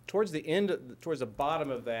 Towards the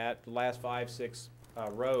bottom of that, the last 5, 6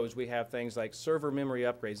 rows, we have things like server memory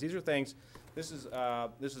upgrades. These are things. This is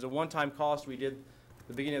a one-time cost we did at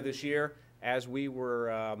the beginning of this year. As we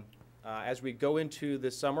go into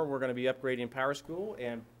this summer, we're going to be upgrading Power School,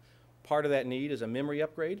 and part of that need is a memory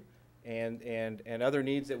upgrade, and other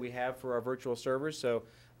needs that we have for our virtual servers. So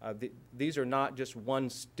these are not just one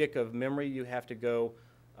stick of memory. You have to go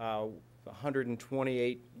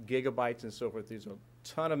 128 gigabytes and so forth. There's a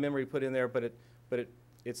ton of memory put in there, but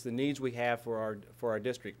it's the needs we have for our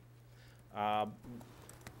district.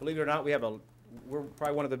 Believe it or not, we're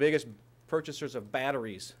probably one of the biggest purchasers of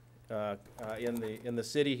batteries in the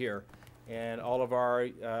city here, and all of our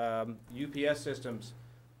UPS systems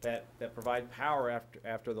that provide power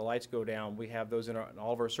after the lights go down. We have those in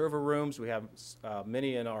all of our server rooms. We have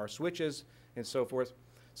many in our switches and so forth.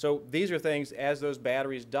 So these are things, as those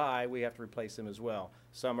batteries die, we have to replace them as well.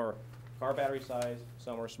 Some are car battery size,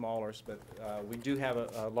 some are smaller, but we do have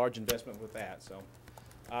a large investment with that. So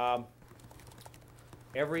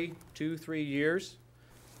every 2-3 years,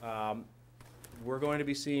 we're going to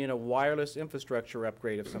be seeing a wireless infrastructure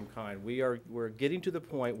upgrade of some kind. We're getting to the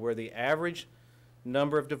point where the average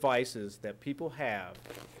number of devices that people have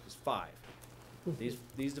is 5.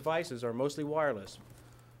 These devices are mostly wireless.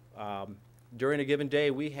 During a given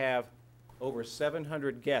day, we have over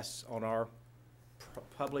 700 guests on our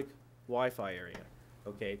public Wi-Fi area.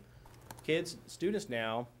 Okay, kids, students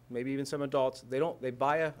now, maybe even some adults, they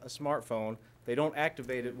buy a smartphone. They don't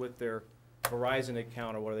activate it with their Verizon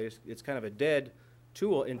account or whatever. It's kind of a dead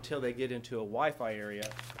tool until they get into a Wi-Fi area,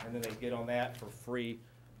 and then they get on that for free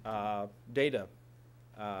data.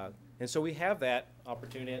 And so we have that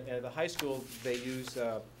opportunity. At the high school,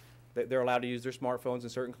 they're allowed to use their smartphones in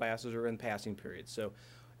certain classes or in passing periods. So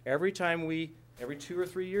every 2 or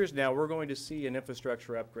 3 years now, we're going to see an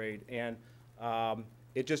infrastructure upgrade, and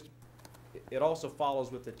it also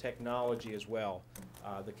follows with the technology as well,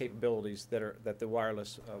 the capabilities that the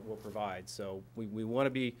wireless will provide. So we want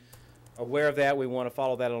to be aware of that. We want to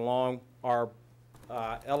follow that along. Our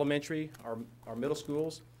elementary, our middle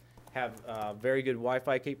schools have very good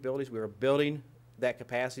Wi-Fi capabilities. We are building that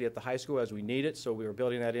capacity at the high school as we need it, so we are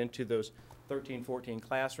building that into those 13, 14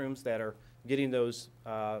 classrooms that are getting those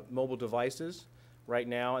mobile devices right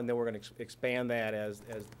now, and then we're going to expand that as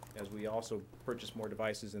we also purchase more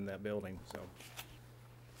devices in that building. So,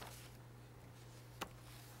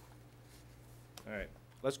 all right,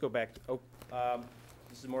 let's go back to,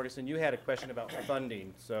 Mrs. Mortensen, you had a question about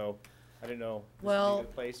funding, so I didn't know if this would be a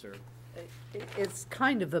good place or. It's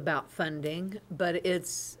kind of about funding, but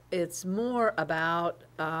it's more about,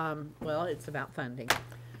 it's about funding.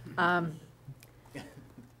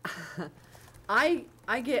 I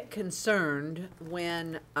get concerned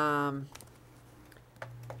when,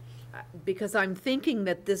 because I'm thinking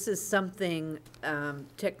that this is something,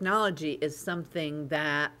 technology is something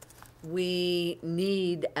that we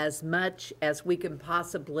need as much as we can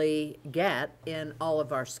possibly get in all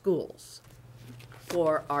of our schools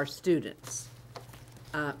for our students.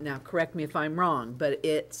 Now, correct me if I'm wrong, but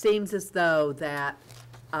it seems as though that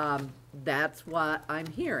that's what I'm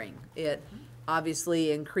hearing. It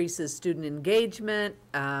obviously increases student engagement.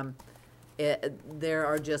 There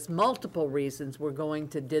are just multiple reasons we're going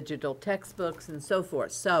to digital textbooks and so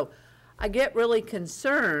forth. So I get really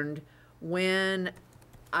concerned when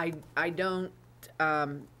I don't,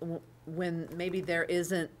 when maybe there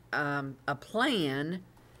isn't a plan,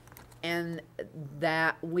 and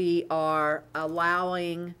that we are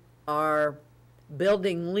allowing our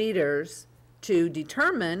building leaders to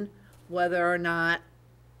determine whether or not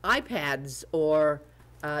iPads or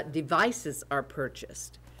devices are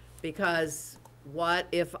purchased. Because what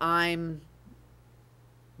if I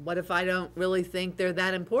don't really think they're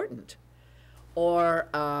that important? Or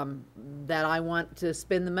that I want to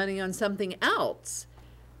spend the money on something else.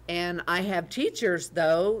 And I have teachers,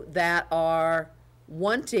 though, that are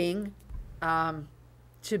wanting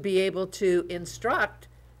to be able to instruct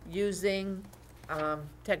using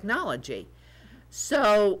technology.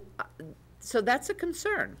 So that's a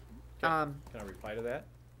concern. Can I reply to that?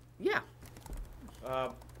 Yeah.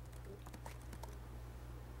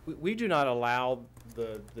 We do not allow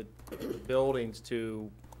the buildings to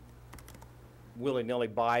willy-nilly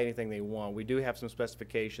buy anything they want. We do have some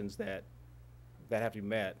specifications that have to be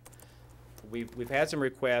met. We've had some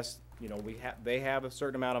requests. You know, they have a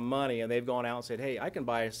certain amount of money, and they've gone out and said, hey, I can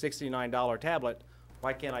buy a $69 tablet.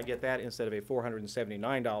 Why can't I get that instead of a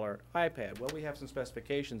 $479 iPad? Well, we have some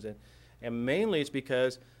specifications, and mainly it's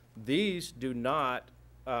because these do not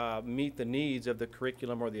meet the needs of the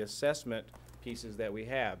curriculum or the assessment pieces that we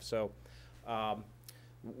have. So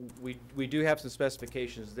we do have some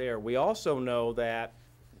specifications there. We also know that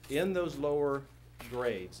in those lower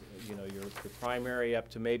grades, you know, your primary up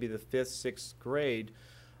to maybe the 5th, 6th grade,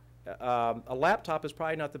 a laptop is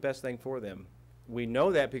probably not the best thing for them. We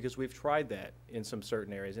know that because we've tried that in some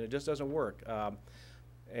certain areas, and it just doesn't work.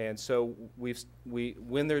 And so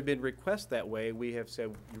when there have been requests that way, we have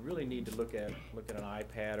said you really need to look at an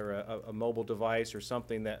iPad or a mobile device or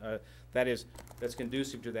something that's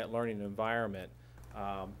conducive to that learning environment.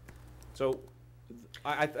 So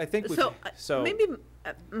I think we. So maybe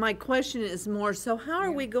my question is more, so how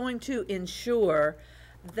are we going to ensure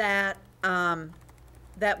that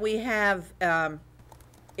that we have,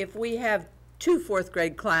 if we have 2 4th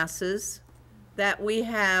grade classes, that we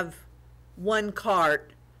have one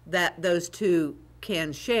cart that those 2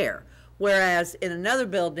 can share, whereas in another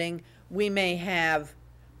building we may have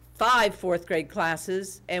 5 4th grade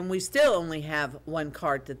classes and we still only have one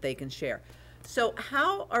cart that they can share. So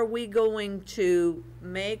how are we going to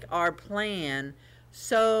make our plan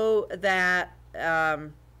so that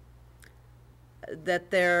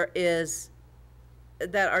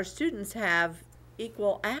that our students have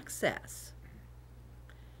equal access?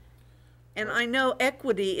 And I know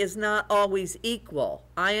equity is not always equal.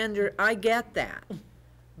 I get that.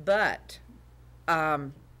 But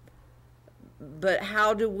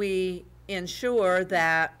how do we ensure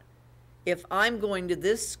that if I'm going to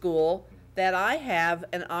this school, that I have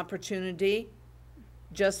an opportunity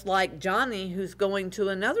just like Johnny who's going to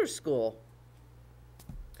another school?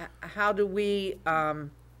 How do we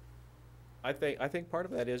I think part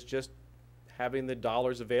of that is just having the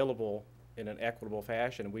dollars available in an equitable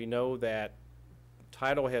fashion. We know that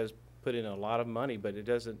Title has put in a lot of money, but it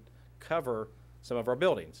doesn't cover some of our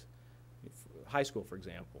buildings. High school, for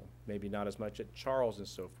example, maybe not as much at Charles and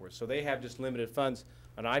so forth. So they have just limited funds.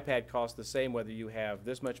 An iPad costs the same whether you have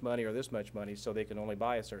this much money or this much money, so they can only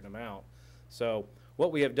buy a certain amount. So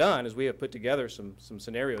what we have done is we have put together some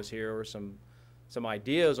scenarios here, or some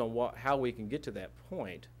ideas on how we can get to that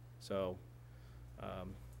point. So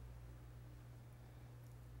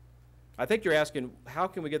I think you're asking, how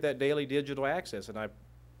can we get that daily digital access? And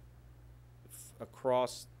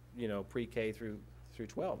across, you know, pre-K through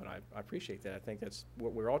 12, and I appreciate that. I think that's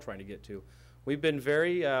what we're all trying to get to. We've been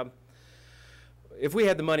very, if we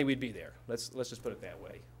had the money, we'd be there. Let's just put it that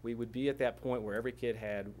way. We would be at that point where every kid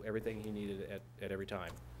had everything he needed at every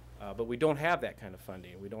time. But we don't have that kind of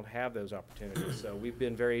funding. We don't have those opportunities. So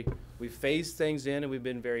we've phased things in, and we've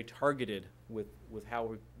been very targeted with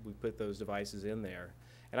how we put those devices in there.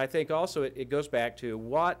 And I think also it goes back to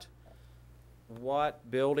what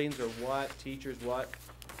buildings or what teachers, what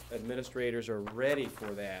administrators are ready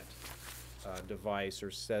for that device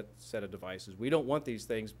or set of devices. We don't want these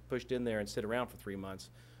things pushed in there and sit around for 3 months.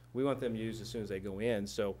 We want them used as soon as they go in.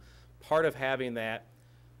 So part of having that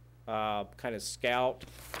kind of scout,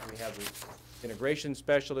 we have the integration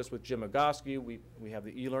specialist with Jim Agoski. We have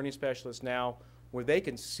the e-learning specialist now, where they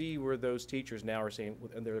can see where those teachers now are saying,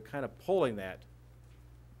 and they're kind of pulling that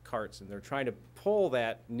carts, and they're trying to pull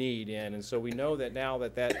that need in. And so we know that now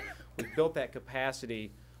that we've built that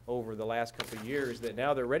capacity over the last couple of years, that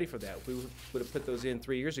now they're ready for that. If we would have put those in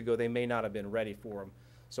 3 years ago, they may not have been ready for them.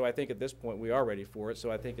 So I think at this point we are ready for it.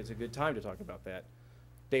 So I think it's a good time to talk about that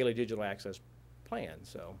daily digital access plan.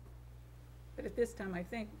 So, But at this time, I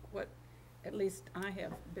think what at least I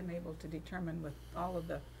have been able to determine with all of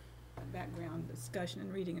the background discussion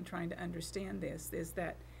and reading and trying to understand this is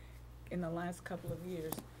that in the last couple of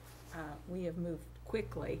years, we have moved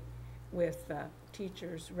quickly with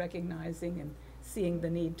teachers recognizing and seeing the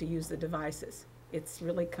need to use the devices. It's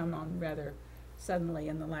really come on rather suddenly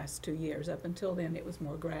in the last 2 years. Up until then, it was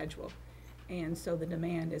more gradual. And so the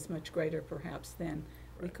demand is much greater perhaps than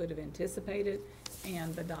we could have anticipated,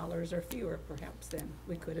 and the dollars are fewer perhaps than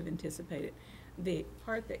we could have anticipated. The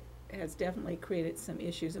part that has definitely created some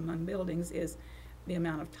issues among buildings is the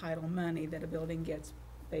amount of title money that a building gets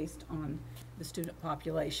based on the student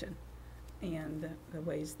population and the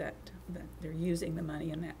ways that they're using the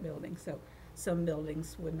money in that building. So some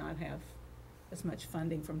buildings would not have as much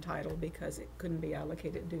funding from title because it couldn't be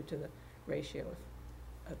allocated due to the ratio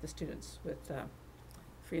of the students with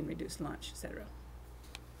free and reduced lunch, et cetera.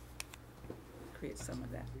 Creates some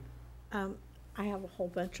of that. I have a whole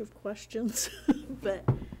bunch of questions, but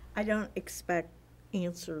I don't expect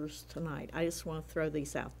answers tonight. I just want to throw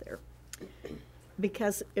these out there.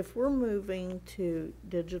 Because if we're moving to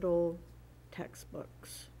digital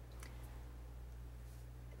textbooks,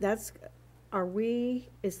 is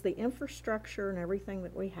the infrastructure and everything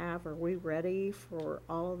that we have, are we ready for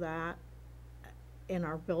all of that in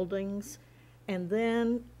our buildings? And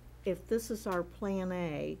then if this is our plan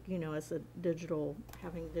A, you know, as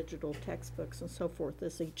having digital textbooks and so forth,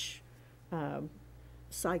 as each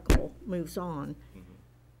cycle moves on,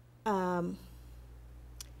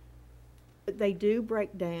 they do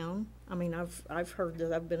break down. I mean, I've heard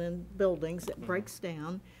that. I've been in buildings that breaks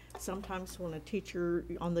down. Sometimes when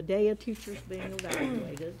on the day a teacher's being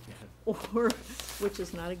evaluated, which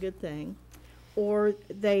is not a good thing, or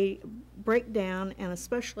they break down, and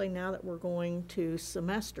especially now that we're going to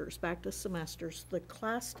back to semesters, the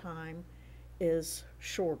class time is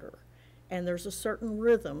shorter. And there's a certain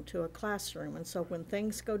rhythm to a classroom, and so when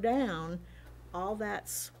things go down, all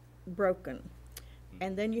that's broken.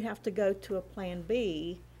 And then you have to go to a plan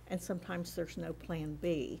B, and sometimes there's no plan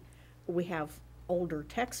B. We have older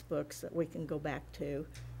textbooks that we can go back to,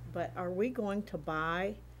 but are we going to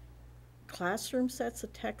buy classroom sets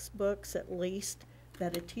of textbooks at least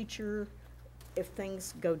that a teacher, if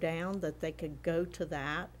things go down, that they could go to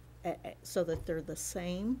that so that they're the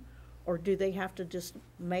same? Or do they have to just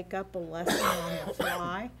make up a lesson on the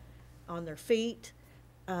fly, on their feet?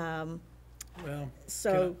 Well,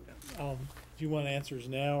 so do you want answers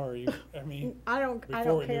now, or I don't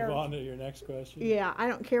before we care. move on to your next question? Yeah, I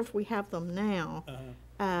don't care if we have them now,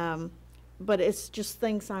 but it's just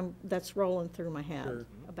things that's rolling through my head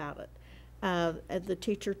about it. At the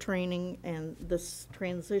teacher training and this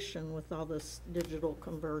transition with all this digital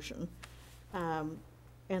conversion. And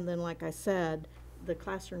then, like I said, the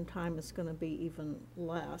classroom time is going to be even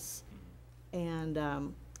less. And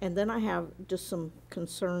then I have just some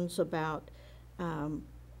concerns about,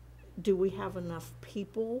 do we have enough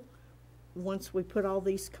people? Once we put all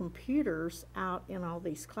these computers out in all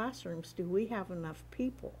these classrooms, do we have enough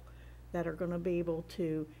people that are going to be able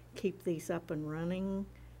to keep these up and running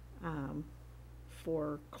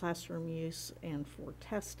for classroom use and for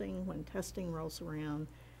testing when testing rolls around?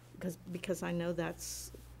 Because I know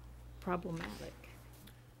that's problematic.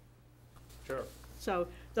 Sure. So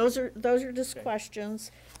those are just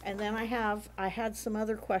questions. And then I had some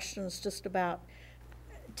other questions just about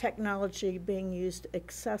technology being used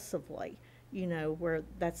excessively, you know, where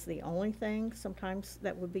that's the only thing sometimes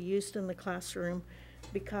that would be used in the classroom,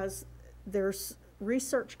 because there's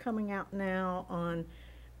research coming out now on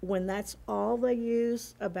when that's all they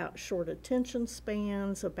use, about short attention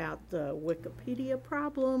spans, about the Wikipedia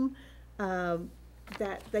problem,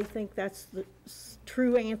 that they think that's the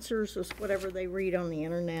true answers is whatever they read on the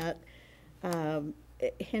internet,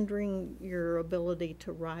 hindering your ability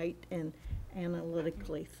to write and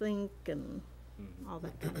analytically think and all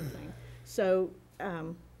that kind of thing. So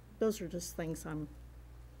those are just things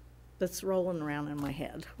that's rolling around in my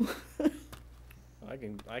head. I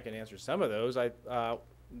can answer some of those.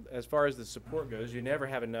 as far as the support goes, you never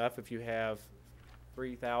have enough if you have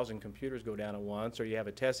 3,000 computers go down at once, or you have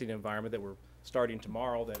a testing environment that we're starting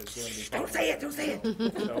tomorrow that is going to be. Don't say it, don't say it.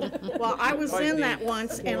 So, Well, I was always in need that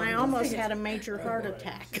once and I almost had a major heart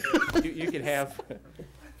attack. You can have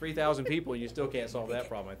 3,000 people, and you still can't solve that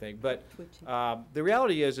problem, I think. But the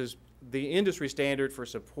reality is the industry standard for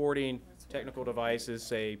supporting technical devices,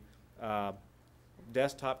 say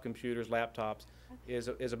desktop computers, laptops,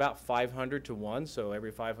 is about 500 to 1. So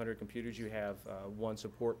every 500 computers, you have one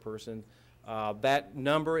support person. That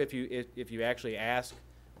number, if you actually ask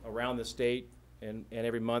around the state, and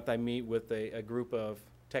every month I meet with a group of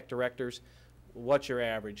tech directors, what's your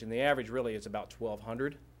average? And the average really is about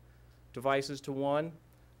 1,200 devices to 1.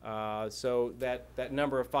 So that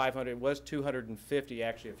number of 500 was 250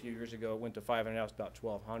 actually a few years ago. It went to 500, now it's about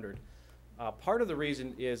 1,200. Part of the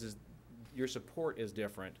reason is your support is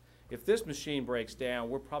different. If this machine breaks down,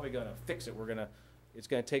 we're probably going to fix it. It's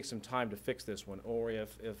going to take some time to fix this one. Or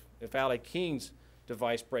if Allie King's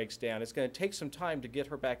device breaks down, it's going to take some time to get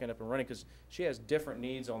her back up and running, because she has different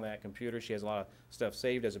needs on that computer. She has a lot of stuff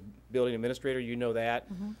saved as a building administrator. You know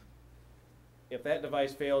that. Mm-hmm. If that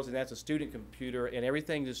device fails and that's a student computer and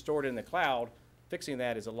everything is stored in the cloud, fixing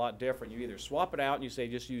that is a lot different. You either swap it out and you say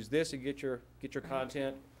just use this and get your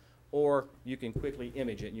content, or you can quickly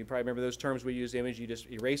image it. And you probably remember those terms we use, image. You just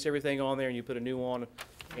erase everything on there and you put a new one,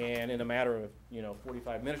 and in a matter of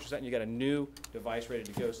 45 minutes or something, you got a new device ready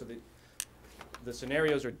to go. So the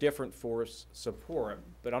scenarios are different for support,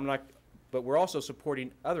 but we're also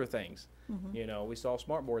supporting other things. Mhm. We saw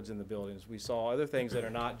smart boards in the buildings. We saw other things that are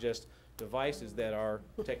not just devices that our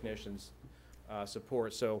technicians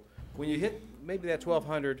support. So when you hit maybe that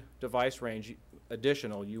 1,200 device range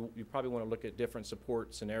additional, you probably want to look at different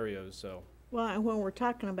support scenarios. So. Well, and when we're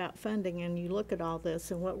talking about funding and you look at all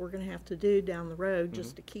this and what we're going to have to do down the road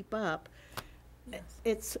just to keep up,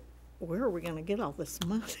 it's, where are we going to get all this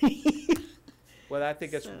money? Well, I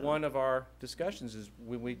think that's one of our discussions is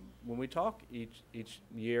when we talk each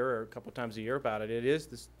year or a couple times a year about it.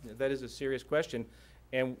 That is a serious question,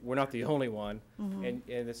 and we're not the only one. Mhm. And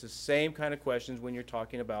it's the same kind of questions when you're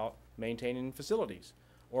talking about maintaining facilities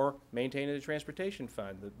or maintaining the transportation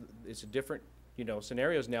fund. It's a different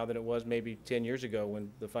scenarios now than it was maybe 10 years ago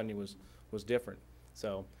when the funding was different.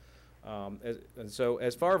 So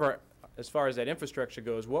as far as that infrastructure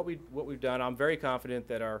goes, what we've done, I'm very confident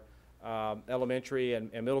that our elementary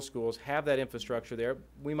and middle schools have that infrastructure there.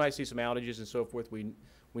 We might see some outages and so forth. We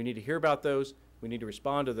need to hear about those. We need to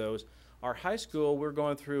respond to those. Our high school, we're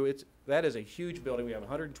going through, that is a huge building. We have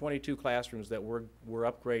 122 classrooms that we're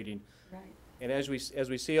upgrading. Right. And as we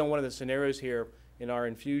see on one of the scenarios here in our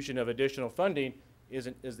infusion of additional funding is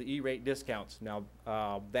the E-rate discounts. Now,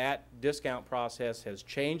 that discount process has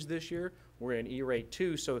changed this year. We're in E-rate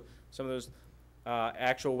 2, so some of those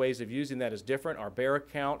actual ways of using that is different. Our bear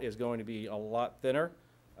account is going to be a lot thinner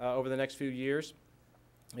over the next few years.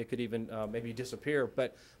 It could even maybe disappear.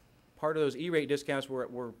 But part of those E-rate discounts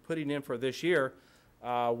we're putting in for this year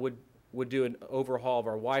would do an overhaul of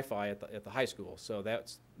our Wi-Fi at the high school. So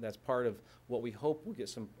that's part of what we hope we'll get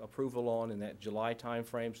some approval on in that July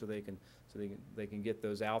timeframe, so they can get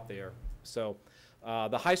those out there. So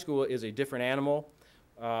the high school is a different animal.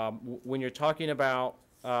 When you're talking about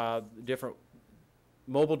different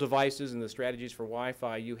mobile devices and the strategies for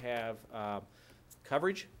Wi-Fi, you have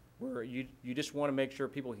coverage where you just want to make sure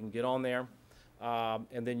people can get on there,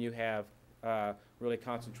 and then you have really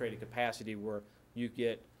concentrated capacity where you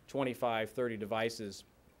get 25, 30 devices,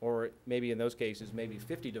 or maybe in those cases, maybe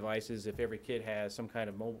 50 devices if every kid has some kind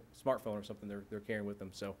of mobile smartphone or something they're carrying with them.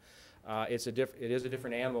 So it is a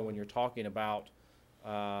different animal when you're talking about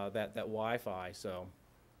that Wi-Fi. So,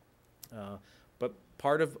 but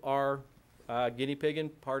part of our guinea pigging,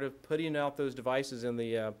 part of putting out those devices in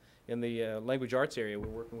the language arts area, we're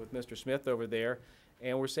working with Mr. Smith over there,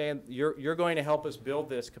 and we're saying you're going to help us build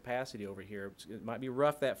this capacity over here. It might be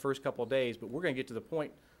rough that first couple of days, but we're going to get to the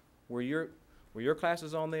point where your class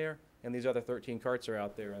is on there and these other 13 carts are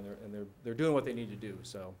out there, and they're doing what they need to do.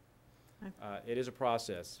 So it is a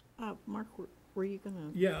process. Mark, were you going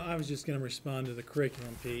to? Yeah, I was just going to respond to the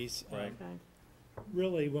curriculum piece. Right. Okay.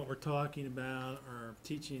 Really, what we're talking about are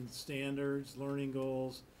teaching standards, learning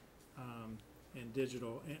goals, and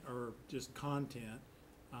digital, or just content.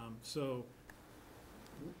 So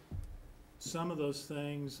some of those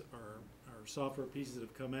things are software pieces that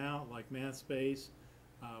have come out, like MathSpace.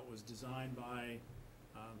 Was designed by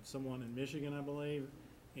someone in Michigan, I believe,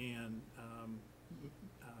 and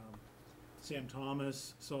Sam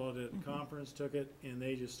Thomas saw it at a conference, took it, and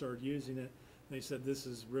they just started using it. They said this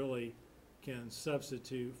is really can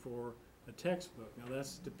substitute for a textbook. Now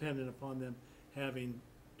that's dependent upon them having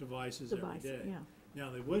devices every Device, day. yeah.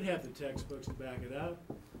 Now, they would have the textbooks to back it up,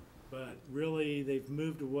 but really, they've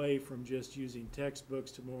moved away from just using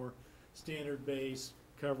textbooks to more standard-based,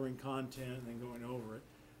 covering content and then going over it.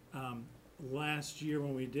 Last year,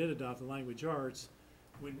 when we did adopt the language arts,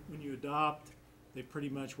 when you adopt, they pretty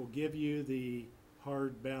much will give you the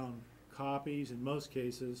hardbound copies in most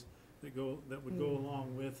cases that would go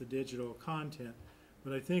along with the digital content.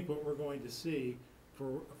 But I think what we're going to see,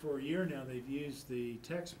 for a year now, they've used the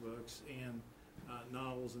textbooks and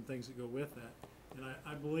novels and things that go with that. And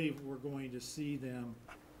I believe we're going to see them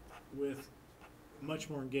with much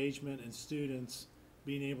more engagement and students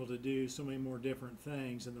being able to do so many more different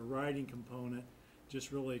things, and the writing component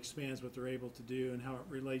just really expands what they're able to do and how it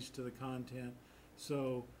relates to the content.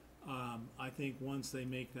 So I think once they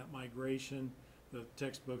make that migration, the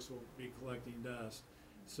textbooks will be collecting dust.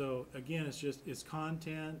 So again, it's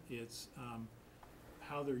content, it's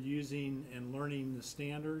how they're using and learning the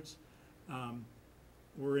standards.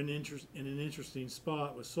 We're in an interesting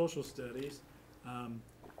spot with social studies.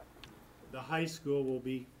 The high school will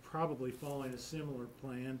be probably following a similar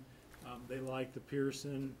plan. They like the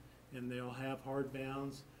Pearson, and they'll have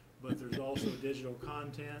hardbounds, but there's also digital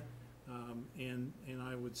content, and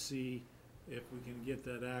I would see if we can get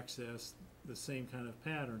that access, the same kind of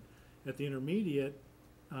pattern. At the intermediate,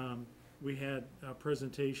 we had a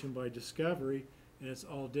presentation by Discovery, and it's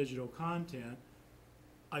all digital content.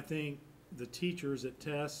 I think the teachers at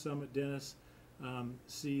Test, some at Dennis,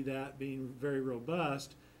 see that being very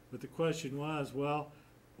robust, but the question was, well,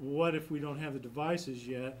 what if we don't have the devices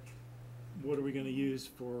yet? What are we going to use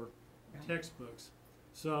for textbooks?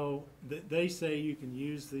 So they say you can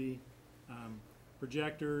use the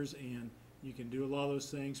projectors, and you can do a lot of those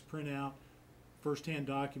things, print out first-hand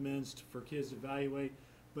documents for kids to evaluate,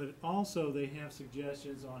 but also they have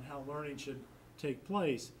suggestions on how learning should take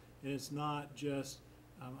place. And it's not just,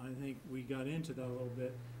 I think we got into that a little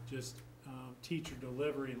bit, just teacher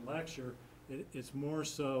delivery and lecture. It's more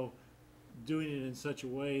so doing it in such a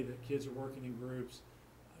way that kids are working in groups,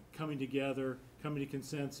 coming together, coming to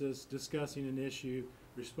consensus, discussing an issue,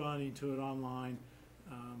 responding to it online,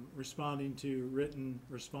 responding to written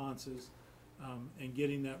responses, and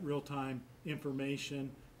getting that real-time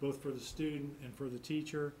information both for the student and for the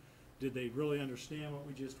teacher. Did they really understand what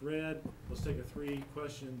we just read? Let's take a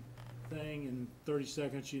 3-question thing. In 30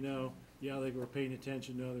 seconds, you know, yeah, they were paying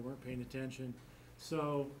attention, no, they weren't paying attention.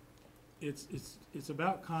 So it's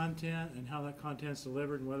about content and how that content's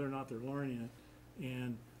delivered and whether or not they're learning it.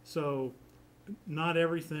 And so not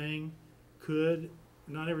everything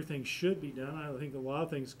should be done. I think a lot of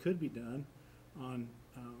things could be done on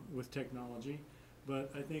with technology,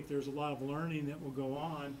 but I think there's a lot of learning that will go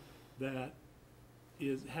on that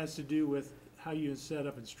has to do with how you set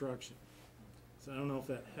up instruction. So I don't know if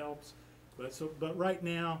that helps, but right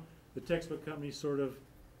now the textbook companies sort of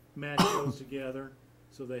match those together.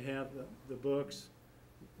 So they have the books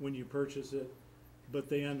when you purchase it, but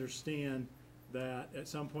they understand that at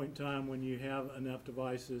some point in time when you have enough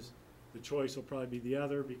devices, the choice will probably be the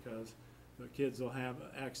other, because the kids will have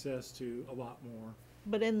access to a lot more.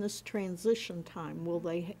 But in this transition time, will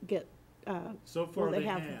they get, So far will they they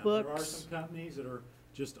have have. books? There are some companies that are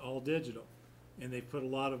just all digital, and they've put a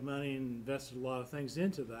lot of money and invested a lot of things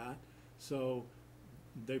into that, so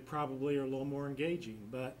they probably are a little more engaging.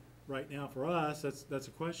 But right now for us, that's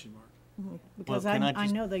a question mark. Mhm. Because Well, can I I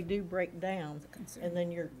just- know they do break down, and then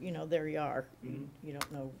there you are. Mhm. You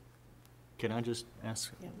don't know. Can I just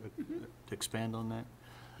ask, Yeah. to expand on that?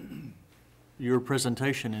 Your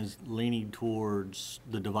presentation is leaning towards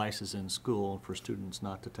the devices in school for students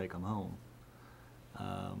not to take them home.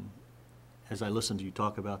 As I listen to you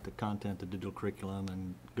talk about the content, the digital curriculum,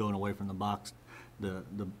 and going away from the box,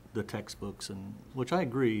 the textbooks, and which I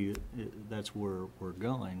agree, that's where we're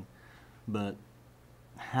going, but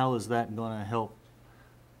how is that going to help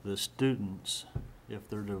the students if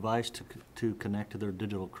their device to connect to their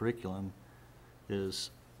digital curriculum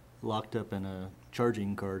is locked up in a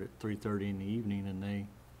charging card at 3:30 in the evening and they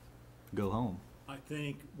go home? I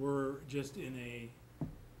think we're just in a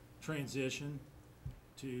transition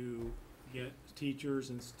to get teachers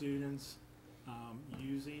and students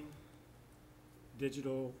using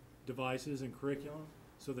digital devices and curriculum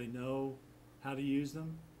so they know how to use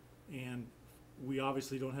them. And we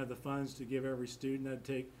obviously don't have the funds to give every student. That'd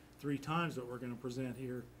take 3 times what we're going to present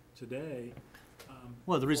here today.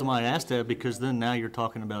 Well, the reason why I asked that, because then now you're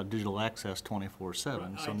talking about digital access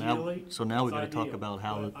 24/7. So Ideally, now we've it's got to talk ideal, about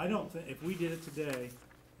how. but I don't think, if we did it today,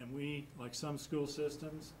 and we, like some school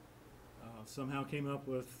systems, somehow came up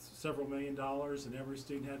with several $1 million and every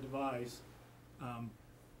student had a device,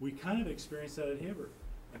 we kind of experienced that at Hibbert.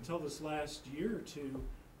 Until this last year or two,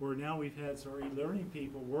 where now we've had some e-learning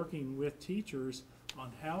people working with teachers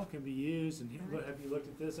on how it can be used, and have you looked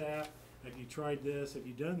at this app? Have you tried this? Have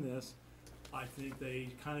you done this? I think they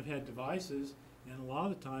kind of had devices, and a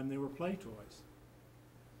lot of the time they were play toys.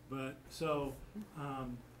 But so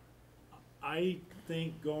I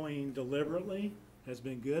think going deliberately has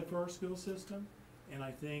been good for our school system, and I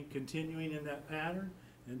think continuing in that pattern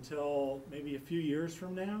until maybe a few years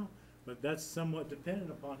from now, but that's somewhat dependent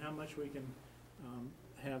upon how much we can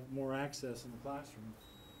have more access in the classroom.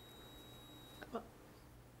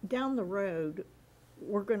 Down the road,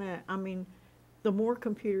 we're gonna, I mean, the more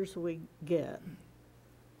computers we get,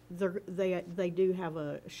 they do have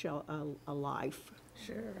a life.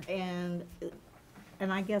 Sure. And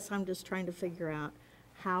I guess I'm just trying to figure out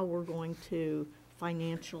how we're going to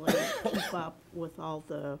financially keep up with all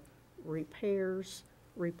the repairs,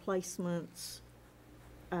 replacements,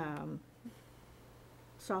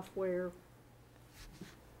 software,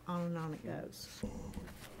 on and on it goes.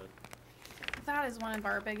 That is one of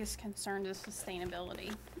our biggest concerns, is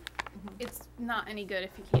sustainability. It's not any good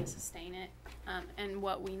if you can't sustain it. And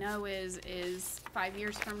what we know is 5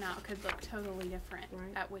 years from now it could look totally different.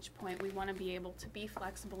 Right. At which point we want to be able to be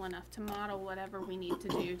flexible enough to model whatever we need to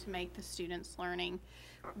do to make the students' learning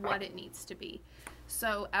what it needs to be.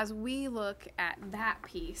 So as we look at that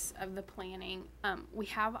piece of the planning, we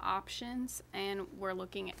have options, and we're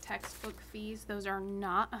looking at textbook fees. Those are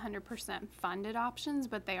not 100% funded options,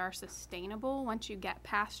 but they are sustainable once you get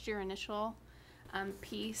past your initial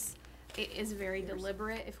piece. It is very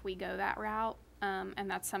deliberate if we go that route, and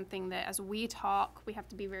that's something that as we talk, we have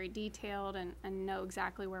to be very detailed and know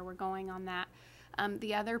exactly where we're going on that.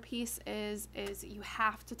 The other piece is you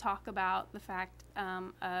have to talk about the fact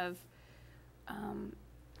of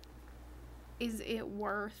is it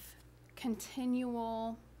worth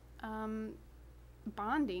continual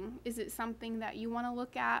bonding? Is it something that you want to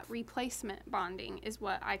look at? Replacement bonding is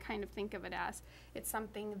what I kind of think of it as. It's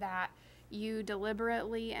something that you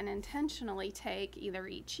deliberately and intentionally take either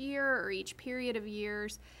each year or each period of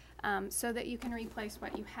years, so that you can replace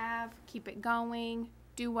what you have, keep it going,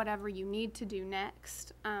 do whatever you need to do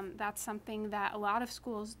next. That's something that a lot of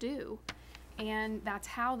schools do, and that's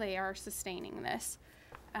how they are sustaining this.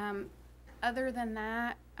 Other than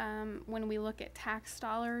that, when we look at tax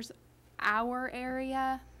dollars, our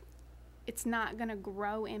area, it's not going to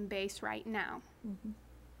grow in base right now. Mm-hmm.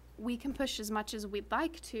 We can push as much as we'd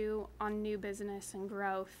like to on new business and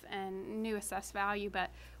growth and new assessed value,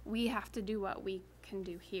 but we have to do what we can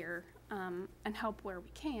do here, and help where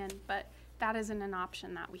we can, but that isn't an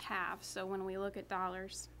option that we have. So when we look at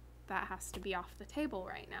dollars, that has to be off the table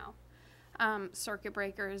right now. Circuit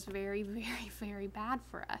breaker is very, very, very bad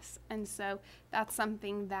for us. And so that's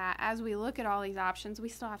something that as we look at all these options, we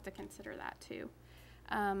still have to consider that too.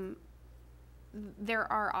 There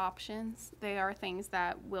are options. They are things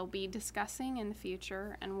that we'll be discussing in the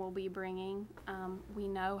future and we'll be bringing. We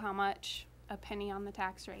know how much a penny on the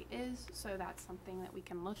tax rate is, so that's something that we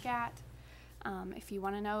can look at. If you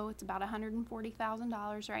want to know, it's about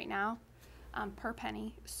 $140,000 right now per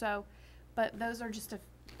penny. So, but those are just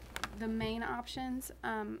the main options.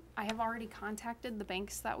 I have already contacted the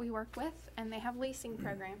banks that we work with, and they have leasing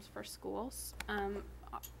programs for schools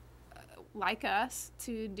like us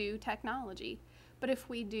to do technology. But if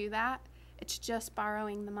we do that, it's just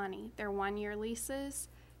borrowing the money. They're 1-year leases.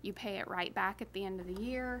 You pay it right back at the end of the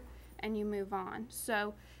year, and you move on.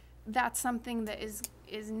 So that's something that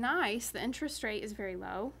is nice. The interest rate is very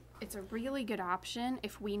low. It's a really good option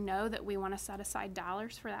if we know that we want to set aside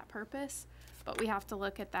dollars for that purpose. But we have to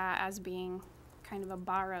look at that as being kind of a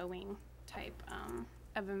borrowing type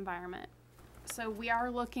of environment. So we are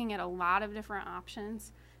looking at a lot of different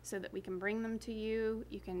options so that we can bring them to you.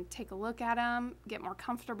 You can take a look at them, get more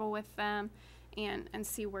comfortable with them, and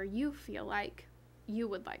see where you feel like you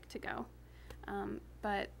would like to go.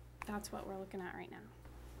 But that's what we're looking at right now.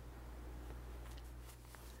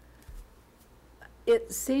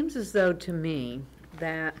 It seems as though to me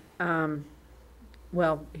that,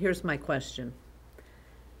 well, here's my question.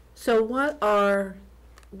 So what are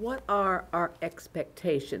our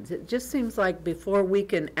expectations? It just seems like before we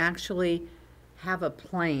can actually have a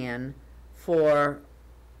plan for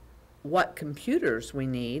what computers we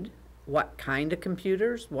need, what kind of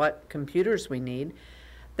computers, what computers we need,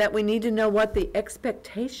 that we need to know what the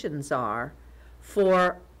expectations are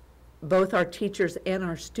for both our teachers and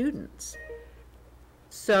our students.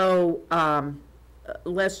 So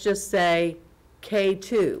let's just say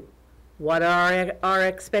K2. What are our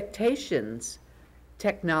expectations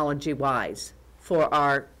technology-wise for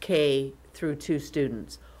our K through 2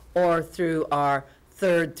 students, or through our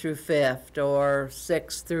 3rd through 5th, or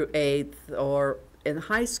 6th through 8th, or in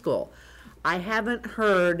high school. I haven't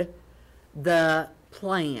heard the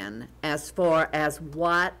plan as far as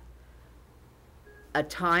what a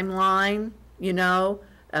timeline,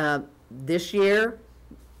 this year,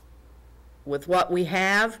 with what we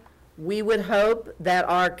have, we would hope that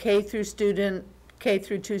our K through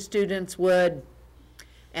 2 students would,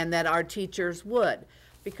 and that our teachers would.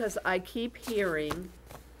 Because I keep hearing,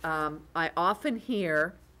 I often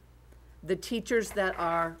hear the teachers that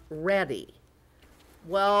are ready.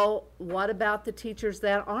 Well, what about the teachers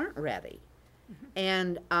that aren't ready?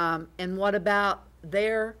 And what about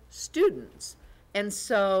their students? And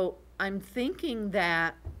so I'm thinking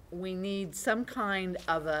that we need some kind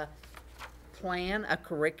of a plan, a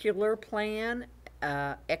curricular plan,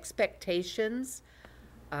 expectations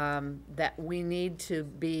that we need to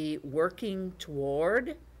be working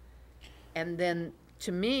toward. And then,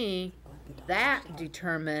 to me, that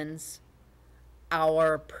determines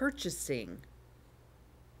our purchasing.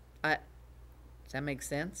 Does that make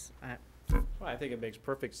sense? Well, I think it makes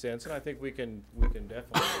perfect sense, and I think we can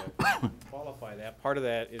definitely qualify that. Part of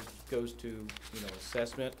that goes to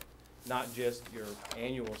assessment, not just your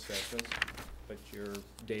annual assessments, but your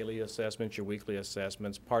daily assessments, your weekly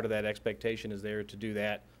assessments. Part of that expectation is there to do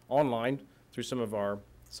that online through some of our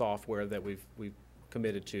software that we've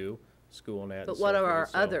committed to, SchoolNet. But what are our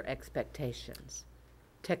other expectations,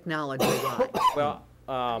 technology-wise? Well,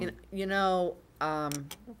 I'm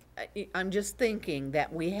just thinking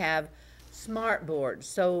that we have smart boards.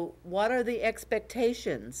 So what are the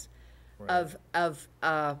expectations of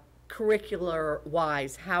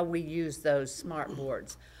curricular-wise, how we use those smart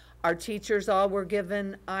boards? Our teachers all were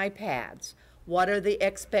given iPads. What are the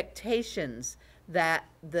expectations that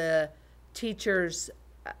the teachers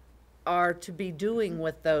are to be doing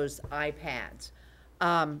with those iPads?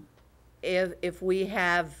 If we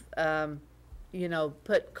have,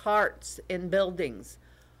 put carts in buildings,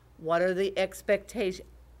 what are the expectations?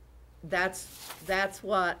 That's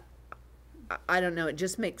what, I don't know, it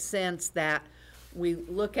just makes sense that we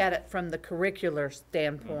look at it from the curricular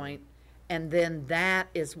standpoint, and then that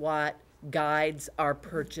is what guides our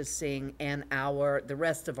purchasing and the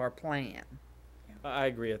rest of our plan. I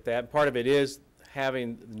agree with that. Part of it is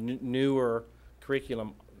having newer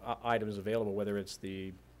curriculum items available, whether it's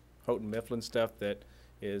the Houghton Mifflin stuff that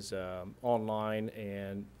is online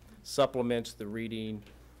and supplements the reading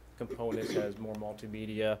components, has more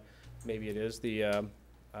multimedia. Maybe it is the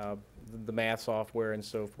math software and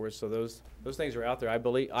so forth. So those things are out there. I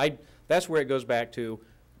believe that's where it goes back to.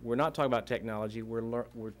 We're not talking about technology. We're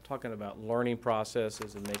talking about learning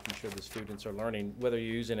processes and making sure the students are learning, whether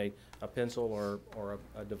you're using a pencil or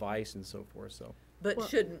a device and so forth. So. But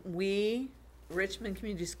shouldn't we, Richmond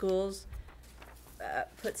Community Schools,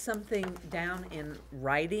 put something down in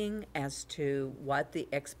writing as to what the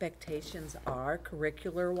expectations are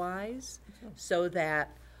curricular-wise, so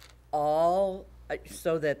that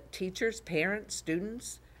teachers, parents,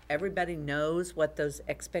 students, everybody knows what those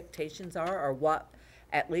expectations are, or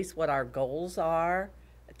at least what our goals are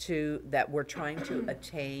that we're trying to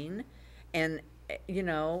attain. And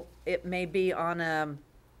it may be on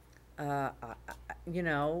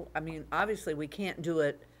obviously we can't do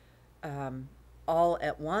it all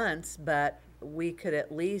at once, but we could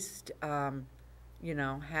at least, have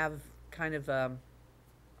kind of a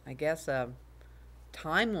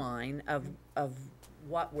timeline of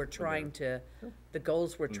what we're trying to, the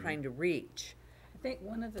goals we're trying to reach. I think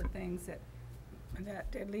one of the things that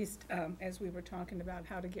at least as we were talking about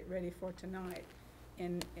how to get ready for tonight,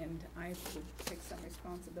 and I would take some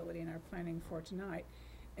responsibility in our planning for tonight,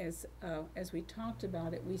 as we talked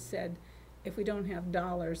about it, we said if we don't have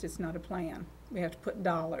dollars, it's not a plan. We have to put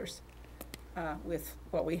dollars with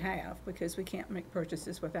what we have, because we can't make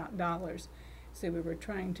purchases without dollars. So we were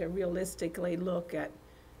trying to realistically look at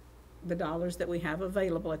the dollars that we have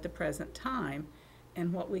available at the present time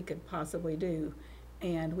and what we could possibly do.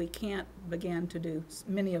 And we can't begin to do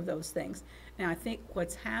many of those things. Now, I think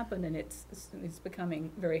what's happened, and it's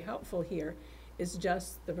becoming very helpful here, is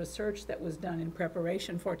just the research that was done in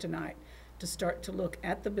preparation for tonight to start to look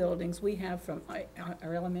at the buildings we have from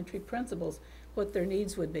our elementary principals, what their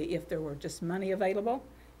needs would be if there were just money available.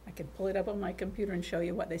 I could pull it up on my computer and show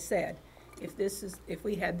you what they said. If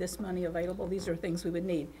we had this money available, these are things we would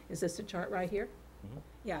need. Is this the chart right here? Mm-hmm.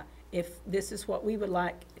 Yeah. If this is what we would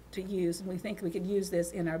like to use, and we think we could use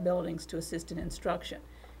this in our buildings to assist in instruction,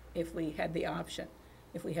 if we had the option,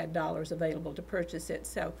 if we had dollars available to purchase it.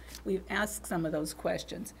 So we've asked some of those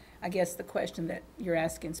questions. I guess the question that you're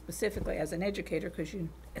asking specifically as an educator, because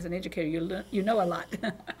as an educator you know a lot,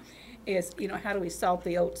 is how do we salt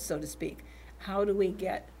the oats, so to speak? How do we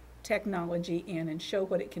get technology in and show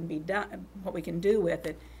what it can be done, what we can do with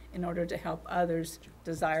it in order to help others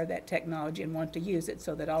desire that technology and want to use it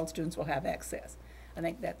so that all students will have access. I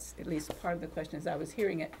think that's at least part of the question as I was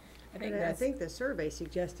hearing it. I think the survey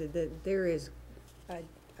suggested that there is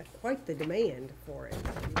quite the demand for it.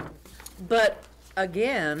 But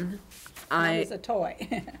again, not as a toy,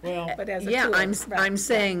 Well, but as a yeah, tool. I'm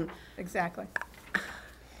saying, Exactly.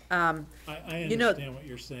 I you know, understand what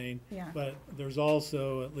you're saying, Yeah. but there's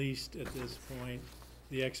also, at least at this point,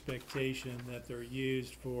 the expectation that they're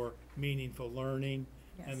used for meaningful learning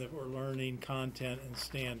and Yes. that we're learning content and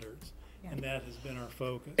standards. Yeah. And that has been our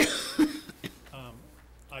focus.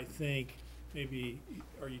 I think maybe,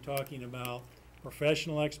 are you talking about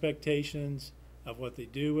professional expectations of what they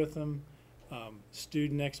do with them,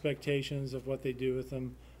 student expectations of what they do with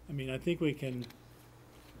them? I mean, I think we can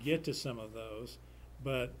get to some of those,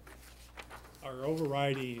 but our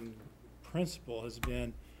overriding principle has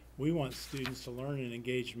been we want students to learn in an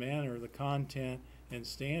engaged manner the content and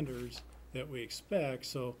standards that we expect.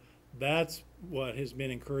 So that's what has been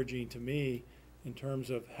encouraging to me in terms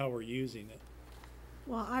of how we're using it.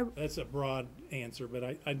 Well, That's a broad answer, but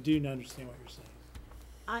I do understand what you're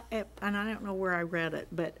saying. and I don't know where I read it,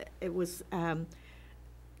 but it was,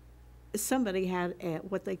 somebody had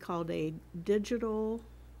what they called a digital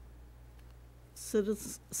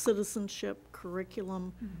citizenship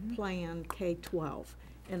curriculum plan K-12,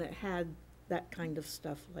 and it had that kind of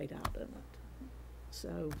stuff laid out in it.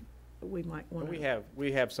 So we might want to.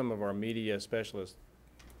 We have some of our media specialists,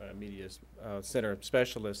 center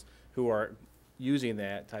specialists who are using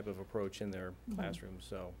that type of approach in their classrooms,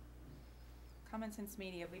 so. Common Sense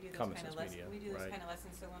Media, we do those Common kind of Sense lessons. Media, We do those right. kind of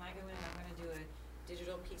lessons, so when I go in, I'm gonna do a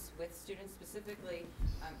digital piece with students specifically.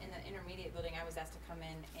 In the intermediate building, I was asked to come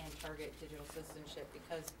in and target digital citizenship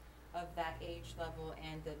because of that age level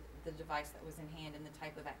and the device that was in hand and the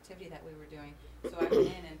type of activity that we were doing. So I went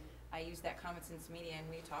in and I used that Common Sense Media, and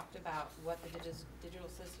we talked about what the digital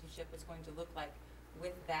citizenship was going to look like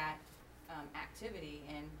with that activity,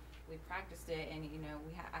 and we practiced it, and you know,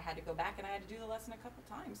 I had to go back and I had to do the lesson a couple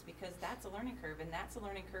times because that's a learning curve, and that's a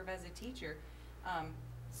learning curve as a teacher.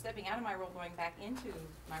 Stepping out of my role, going back into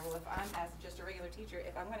my role, if I'm as just a regular teacher,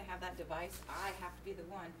 if I'm gonna have that device, I have to be the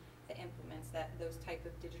one that implements those type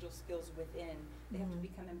of digital skills within. They have to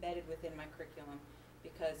become embedded within my curriculum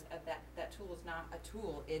because of that tool is not a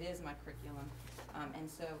tool, it is my curriculum. And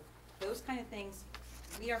so those kind of things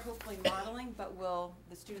we are hopefully modeling, but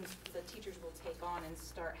the teachers will take on and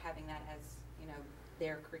start having that as, you know,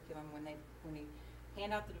 their curriculum when we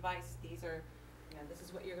hand out the device. These are, you know, this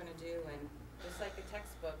is what you're going to do, and just like a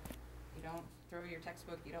textbook, you don't throw your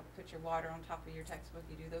textbook, you don't put your water on top of your textbook.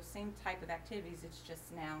 You do those same type of activities. It's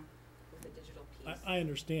just now with a digital piece. I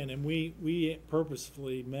understand, and we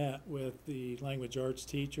purposefully met with the language arts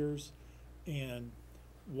teachers and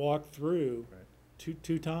walked through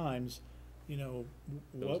two times, you know,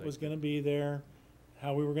 what was going to be there,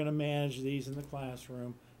 how we were going to manage these in the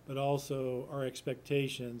classroom, but also our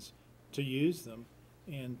expectations to use them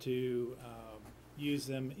and to use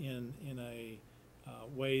them in a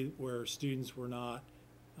way where students were not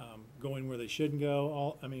going where they shouldn't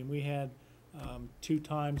go. I mean, we had 2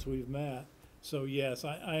 times we've met. So yes,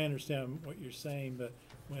 I understand what you're saying, but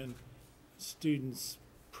when students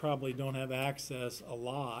probably don't have access a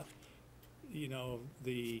lot, you know,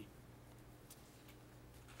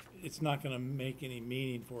 it's not going to make any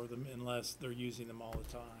meaning for them unless they're using them all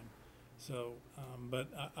the time. So, but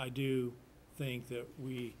I do think that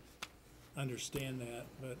we understand that,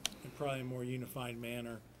 but in probably a more unified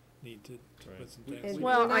manner, need to put some things.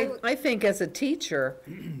 Well, I think as a teacher,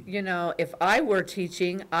 you know, if I were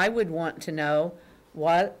teaching, I would want to know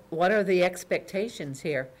what are the expectations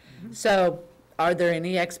here. So are there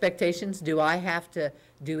any expectations? Do I have to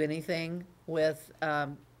do anything with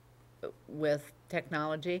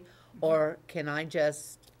technology, or can I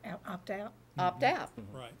just opt out? Opt out.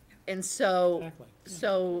 Right. And so, Exactly.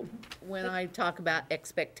 so when I talk about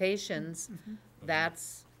expectations,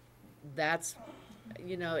 that's,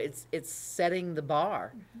 you know, it's setting the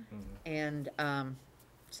bar. And,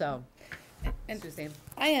 so, And Suzanne?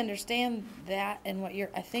 I understand that and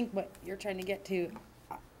I think what you're trying to get to,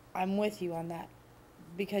 I'm with you on that.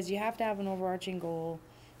 Because you have to have an overarching goal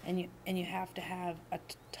and you have to have a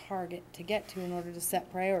target to get to in order to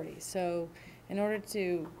set priorities. So in order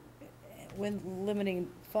to, when limiting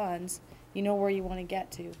funds, you know where you want to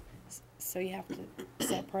get to. So you have to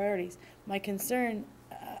set priorities. My concern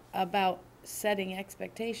about setting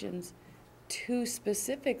expectations too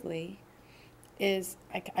specifically is,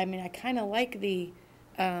 I mean, I kind of like the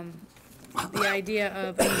idea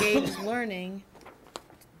of engaged learning,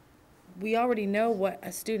 we already know what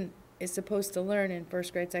a student is supposed to learn in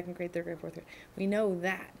first grade, second grade, third grade, fourth grade. We know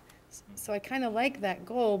that. So I kind of like that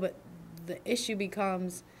goal, but the issue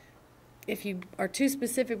becomes if you are too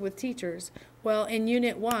specific with teachers, well, in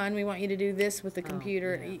unit 1, we want you to do this with the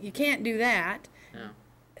computer. You can't do that. No.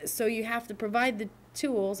 So you have to provide the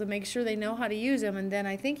tools and make sure they know how to use them, and then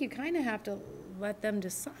I think you kind of have to let them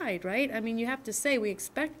decide, right? I mean, you have to say, we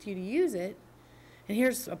expect you to use it, and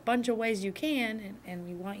here's a bunch of ways you can, and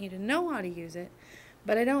we want you to know how to use it.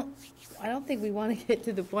 But I don't think we want to get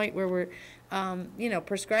to the point where we're,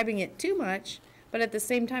 prescribing it too much. But at the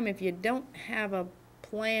same time, if you don't have a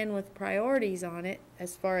plan with priorities on it,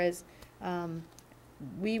 as far as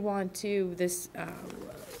we want to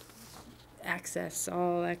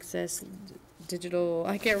all access digital,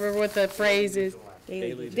 I can't remember what the phrase is.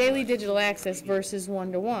 Daily digital access versus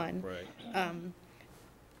one-to-one. Right.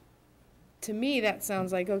 To me, that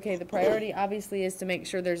sounds like, okay, the priority obviously is to make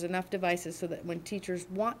sure there's enough devices so that when teachers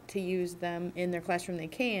want to use them in their classroom, they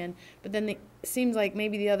can. But then it seems like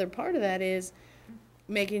maybe the other part of that is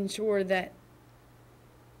making sure that,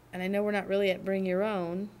 and I know we're not really at bring your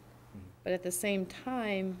own, but at the same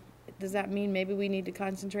time, does that mean maybe we need to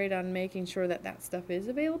concentrate on making sure that that stuff is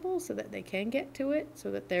available so that they can get to it, so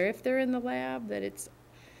that if they're in the lab, that it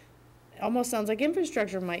almost sounds like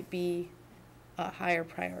infrastructure might be a higher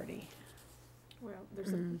priority. Well,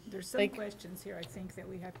 there's some questions here, I think, that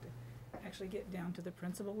we have to actually get down to the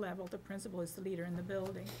principal level. The principal is the leader in the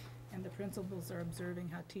building, and the principals are observing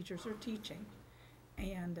how teachers are teaching.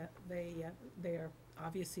 And they are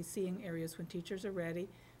obviously seeing areas when teachers are ready.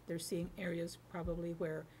 They're seeing areas probably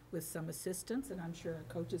where, with some assistance, and I'm sure our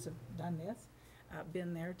coaches have done this,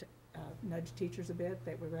 been there to nudge teachers a bit.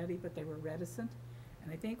 They were ready, but they were reticent.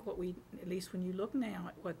 And I think at least when you look now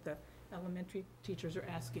at what the elementary teachers are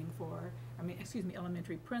asking for,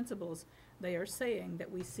 elementary principals, they are saying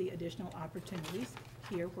that we see additional opportunities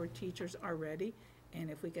here where teachers are ready, and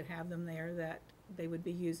if we could have them there, that they would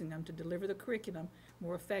be using them to deliver the curriculum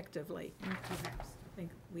more effectively, perhaps. I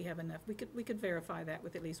think we have enough. We could verify that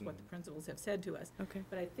with at least what the principals have said to us. Okay.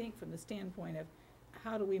 But I think from the standpoint of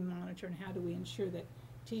how do we monitor and how do we ensure that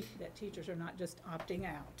teachers are not just opting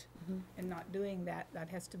out and not doing that, that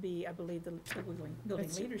has to be, I believe, the building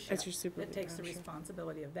leadership that's your that takes the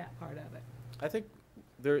responsibility of that part of it. I think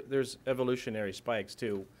there's evolutionary spikes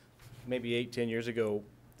too. Maybe 8-10 years ago,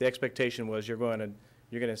 the expectation was you're going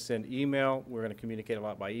to send email. We're going to communicate a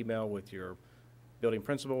lot by email with your building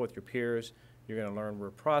principal, with your peers. You're going to learn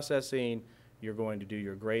word processing. You're going to do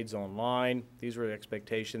your grades online. These were the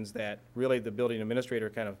expectations that really the building administrator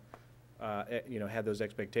kind of had those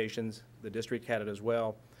expectations. The district had it as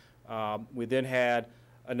well. We then had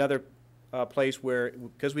another place where,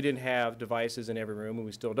 because we didn't have devices in every room, and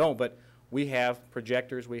we still don't, but we have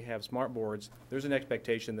projectors, we have smart boards. There's an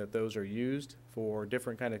expectation that those are used for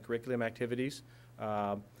different kind of curriculum activities.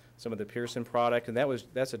 Some of the Pearson product, and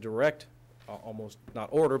that's a direct, almost not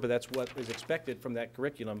order, but that's what is expected from that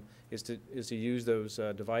curriculum is to use those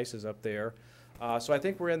devices up there. So I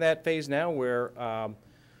think we're in that phase now where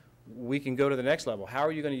we can go to the next level. How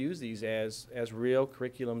are you going to use these as real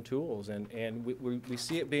curriculum tools? And we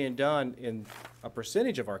see it being done in a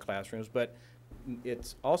percentage of our classrooms, but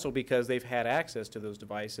it's also because they've had access to those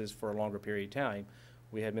devices for a longer period of time.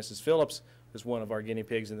 We had Mrs. Phillips as one of our guinea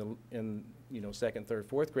pigs in second, third,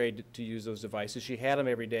 fourth grade to use those devices. She had them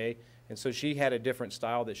every day, and so she had a different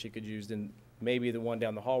style that she could use than maybe the one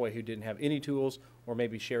down the hallway who didn't have any tools, or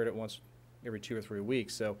maybe shared it once every 2 or 3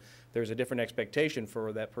 weeks. So there's a different expectation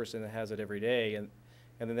for that person that has it every day, and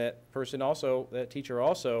then that teacher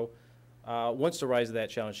also wants to rise to that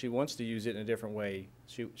challenge. She wants to use it in a different way.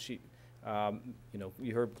 You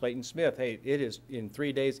heard Clayton Smith. Hey, in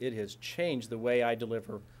 3 days it has changed the way I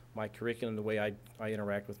deliver my curriculum, the way I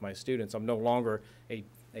interact with my students. I'm no longer a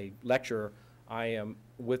lecturer. I am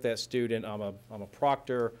with that student. I'm a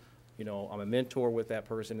proctor. I'm a mentor with that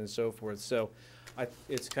person and so forth. So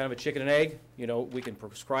it's kind of a chicken and egg. We can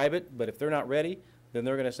prescribe it, but if they're not ready, then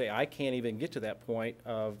they're going to say, I can't even get to that point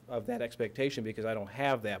of that expectation because I don't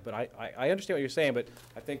have that. But I understand what you're saying, but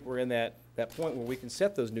I think we're in that point where we can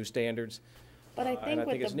set those new standards. But I think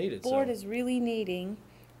what it's the needed, board is really needing,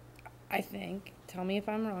 tell me if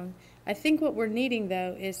I'm wrong, I think what we're needing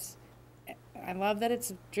though is, I love that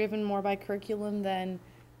it's driven more by curriculum than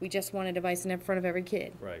we just want a device in front of every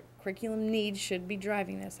kid. Right. Curriculum needs should be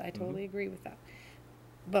driving this. I totally agree with that.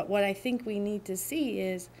 But what I think we need to see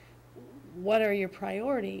is, what are your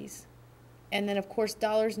priorities? And then, of course,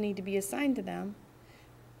 dollars need to be assigned to them.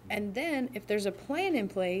 And then, if there's a plan in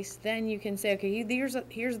place, then you can say, okay,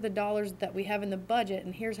 here's the dollars that we have in the budget,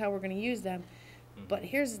 and here's how we're going to use them. But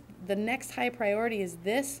here's the next high priority is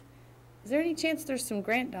this, is there any chance there's some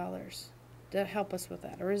grant dollars to help us with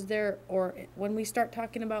that? Or is there, or when we start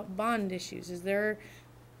talking about bond issues, is there,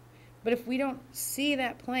 but if we don't see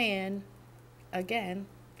that plan, again,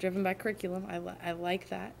 driven by curriculum, I like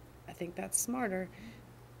that. I think that's smarter.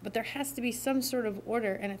 But there has to be some sort of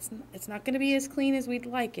order, and it's not going to be as clean as we'd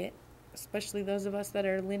like it, especially those of us that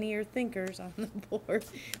are linear thinkers on the board.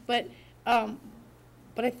 But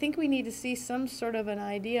I think we need to see some sort of an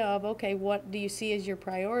idea of, okay, what do you see as your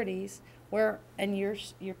priorities? Where, and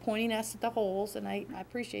you're pointing us at the holes, and I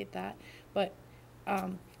appreciate that. But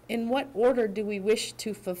in what order do we wish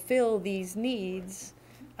to fulfill these needs,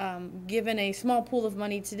 given a small pool of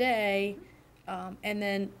money today? And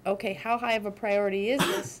then, okay, how high of a priority is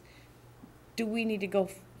this? Do we need to go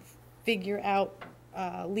figure out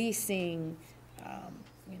leasing?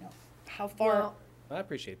 How far? Well, I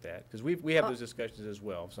appreciate that, because we have those discussions as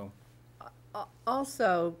well, so.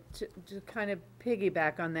 Also, to kind of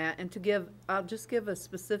piggyback on that, and I'll just give a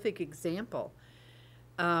specific example.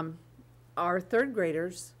 Our third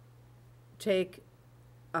graders take,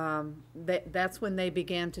 that's when they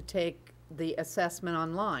began to take the assessment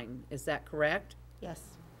online. Is that correct? Yes.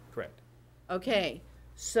 Correct. Okay,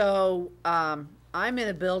 so I'm in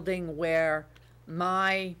a building where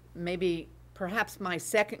perhaps my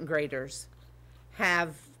second graders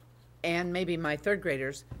have, and maybe my third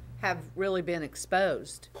graders, have really been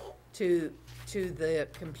exposed to the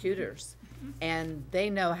computers, and they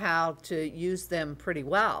know how to use them pretty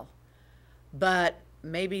well. But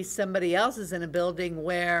maybe somebody else is in a building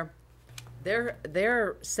where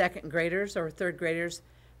their second graders or third graders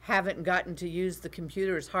haven't gotten to use the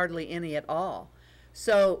computers hardly any at all.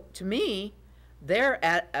 So to me, they're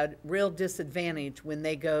at a real disadvantage when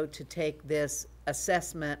they go to take this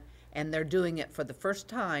assessment and they're doing it for the first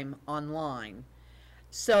time online.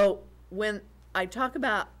 So when I talk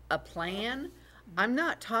about a plan, I'm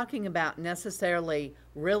not talking about necessarily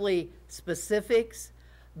really specifics,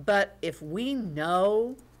 but if we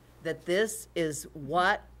know that this is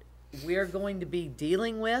what we're going to be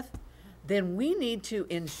dealing with, then we need to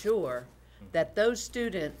ensure that those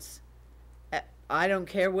students, I don't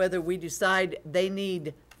care whether we decide they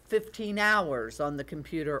need 15 hours on the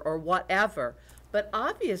computer or whatever, but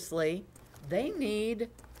obviously they need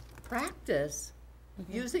practice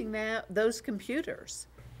using those computers.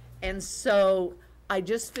 And so I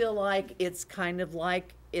just feel like it's kind of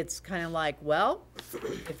like, well,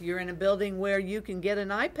 if you're in a building where you can get an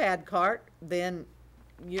iPad cart, then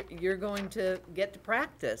you're going to get to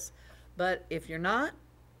practice. But if you're not,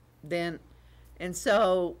 then, and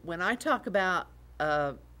so when I talk about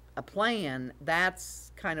a plan,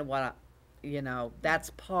 that's kind of what that's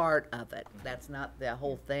part of it. That's not the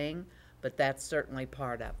whole thing, but that's certainly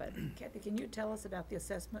part of it. Kathy, can you tell us about the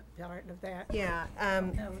assessment part of that? Yeah. I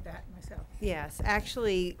don't know that myself. Yes,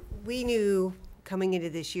 actually, we knew coming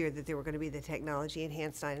into this year that there were going to be the technology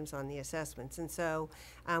enhanced items on the assessments. And so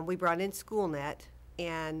we brought in SchoolNet,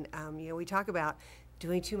 and we talk about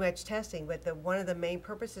doing too much testing, but one of the main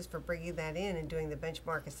purposes for bringing that in and doing the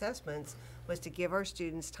benchmark assessments was to give our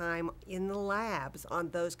students time in the labs on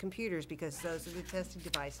those computers, because those are the testing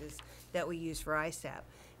devices that we use for ISAP.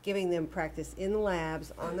 Giving them practice in the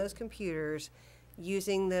labs on those computers,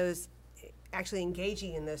 using those, actually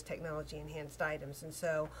engaging in those technology enhanced items. And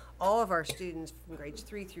so all of our students from grades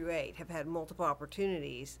 3 through 8 have had multiple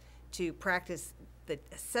opportunities to practice the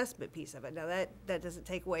assessment piece of it. Now that doesn't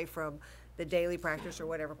take away from the daily practice or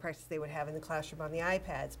whatever practice they would have in the classroom on the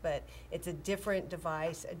iPads, but it's a different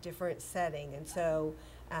device, a different setting. And so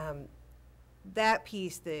that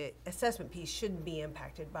piece, the assessment piece, shouldn't be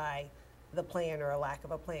impacted by the plan or a lack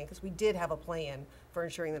of a plan, because we did have a plan for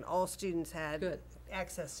ensuring that all students had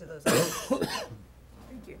access to those items.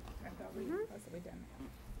 Thank you. I thought we possibly done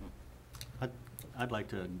that. I'd like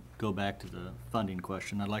to go back to the funding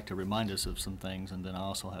question. I'd like to remind us of some things, and then I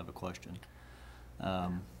also have a question.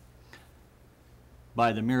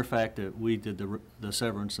 By the mere fact that we did the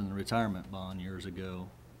severance and the retirement bond years ago,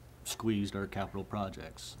 squeezed our capital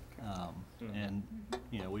projects. And,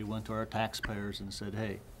 we went to our taxpayers and said,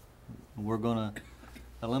 hey, we're going to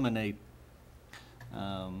eliminate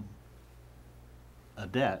a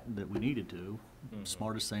debt that we needed to.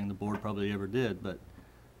 Smartest thing the board probably ever did, but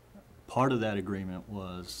part of that agreement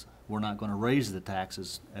was we're not going to raise the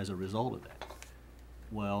taxes as a result of that.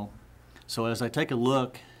 Well, so as I take a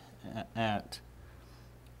look at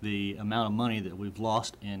the amount of money that we've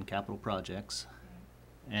lost in capital projects,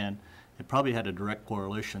 and it probably had a direct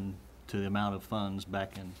correlation to the amount of funds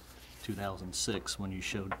back in 2006 when you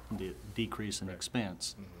showed the decrease in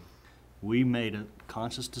expense. We made a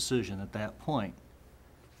conscious decision at that point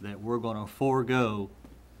that we're going to forego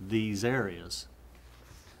these areas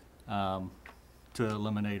to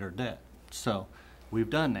eliminate our debt. So we've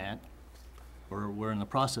done that, or we're in the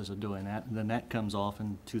process of doing that, and then that comes off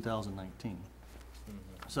in 2019.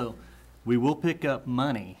 So we will pick up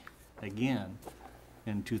money again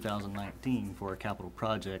in 2019 for our capital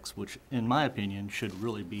projects, which in my opinion should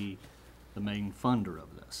really be the main funder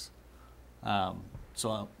of this.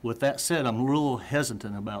 So with that said, I'm a little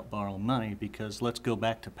hesitant about borrowing money because let's go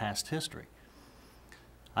back to past history.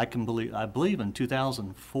 I believe in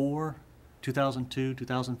 2004, 2002,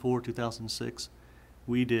 2004, 2006,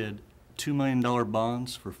 we did $2 million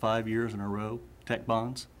bonds for 5 years in a row, tech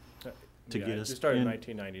bonds, to get us It started in in,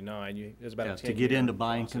 1999. It was about a 10-year to get into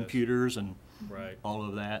buying process. computers and Right. all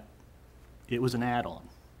of that. It was an add-on.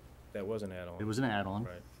 That was an add-on. It was an add-on.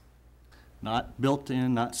 Right. Not built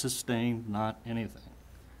in, not sustained, not anything.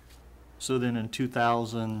 So then in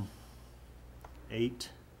 2008,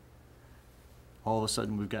 all of a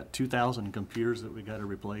sudden we've got 2,000 computers that we got to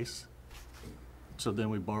replace. So then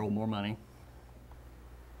we borrow more money,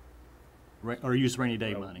 or use rainy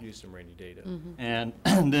day Well, money. use some rainy day to. And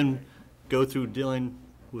then go through dealing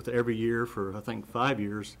with every year for, I think, 5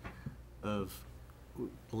 years of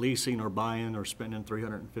leasing or buying or spending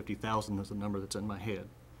 $350,000 is the number that's in my head.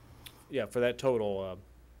 Yeah, for that total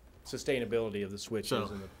sustainability of the switches So,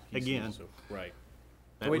 and the PCs. again, So, right.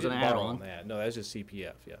 that We was an didn't borrow add-on. on that. No, that's just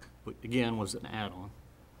CPF, yeah. But again, was an add-on.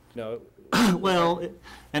 No. Well,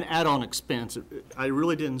 an add-on expense. I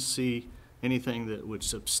really didn't see anything that would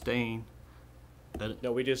sustain that.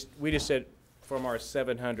 No, we just said from our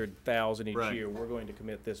 700,000 each Right. year, we're going to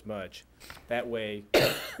commit this much. That way,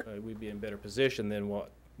 we'd be in better position than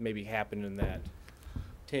what maybe happened in that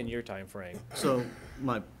 10-year time frame. So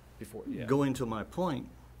Before, yeah. going to my point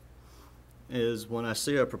is when I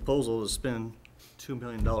see a proposal to spend $2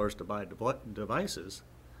 million to buy devices,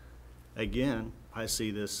 again, I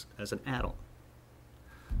see this as an add-on.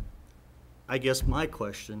 I guess my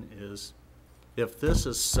question is, if this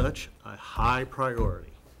is such a high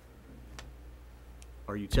priority,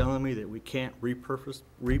 are you telling me that we can't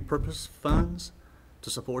repurpose funds to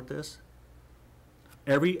support this?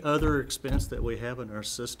 Every other expense that we have in our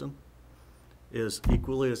system is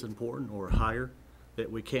equally as important or higher,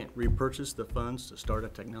 that we can't repurchase the funds to start a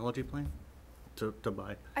technology plan to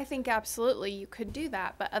buy. I think absolutely you could do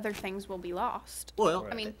that, but other things will be lost. Well,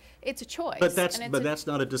 I mean, it's a choice. But that's, and it's but a- that's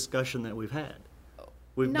not a discussion that we've had.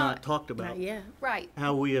 We've not talked about Right.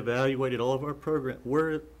 how we evaluated all of our program,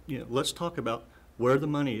 where, let's talk about where the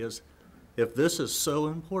money is. If this is so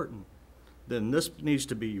important, then this needs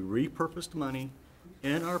to be repurposed money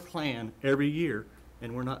in our plan every year,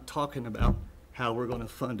 and we're not talking about how we're going to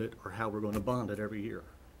fund it or how we're going to bond it every year.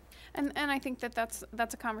 And I think that's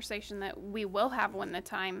a conversation that we will have when the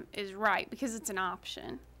time is right, because it's an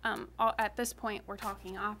option. At this point, we're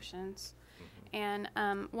talking options. And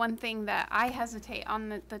one thing that I hesitate on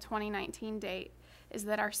the 2019 date is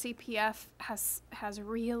that our CPF has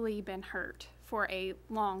really been hurt for a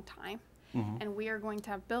long time. And we are going to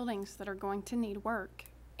have buildings that are going to need work.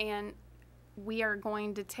 And we are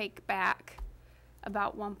going to take back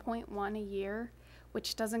about 1.1 a year,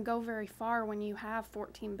 which doesn't go very far when you have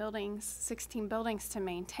 14 buildings, 16 buildings to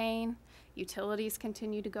maintain. Utilities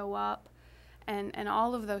continue to go up, and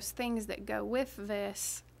all of those things that go with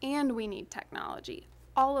this, and we need technology.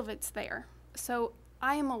 All of it's there. So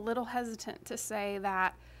I am a little hesitant to say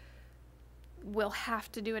that we'll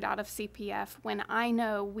have to do it out of CPF when I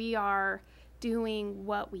know we are doing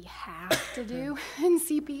what we have to do in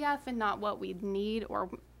CPF and not what we need or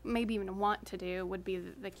maybe even want to do would be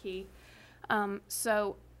the key.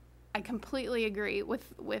 So I completely agree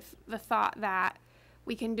with the thought that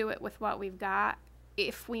we can do it with what we've got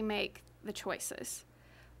if we make the choices.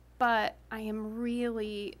 But I am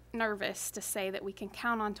really nervous to say that we can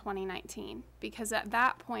count on 2019 because at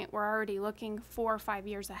that point we're already looking 4 or 5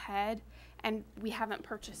 years ahead and we haven't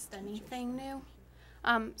purchased anything new.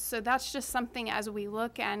 So that's just something as we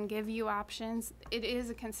look and give you options, it is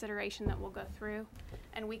a consideration that we'll go through.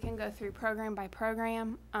 And we can go through program by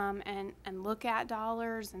program and look at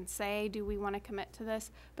dollars and say, do we want to commit to this?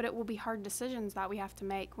 But it will be hard decisions that we have to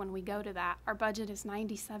make when we go to that. Our budget is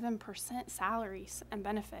 97% salaries and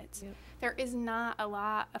benefits. Yep. There is not a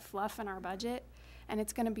lot of fluff in our budget, and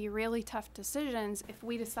it's going to be really tough decisions if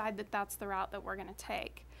we decide that that's the route that we're going to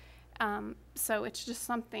take. So it's just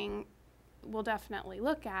something we'll definitely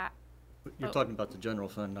look at. You're But- talking about the general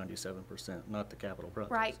fund 97%, not the capital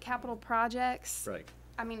projects. Right, capital projects. Right.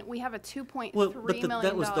 I mean, we have a $2.3 Well, million but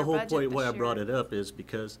that was the whole budget point why this I brought year. it up is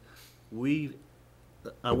because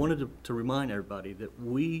I wanted to remind everybody that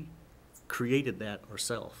we created that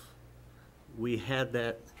ourselves. We had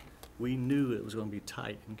that we knew it was going to be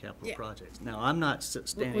tight in capital Yeah. projects. Now, I'm not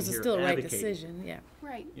standing Was it here still the right advocating. decision? Yeah.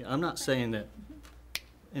 Right. Yeah, I'm not saying that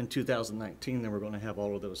in 2019 that we're going to have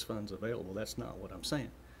all of those funds available. That's not what I'm saying.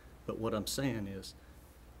 But what I'm saying is,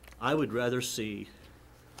 I would rather see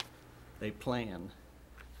a plan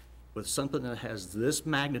with something that has this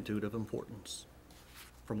magnitude of importance,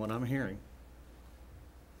 from what I'm hearing,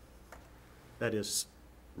 that is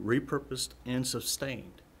repurposed and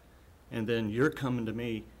sustained. And then you're coming to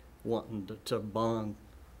me wanting to bond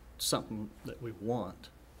something that we want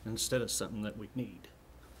instead of something that we need.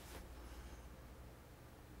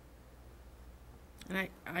 And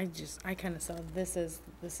I kind of saw this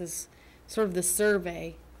is sort of the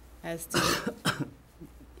survey as to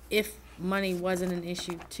if money wasn't an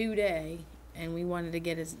issue today and we wanted to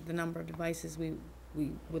get the number of devices we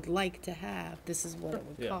would like to have, this is what it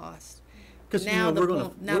would Yeah. cost. Because, you Now know, the we're pl-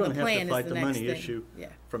 going now the to have plan to is fight the the next money thing. issue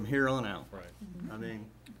Yeah. from here on out. Right. I mean,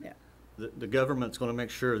 Yeah. the government's going to make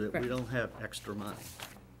sure that we Right. don't have extra money.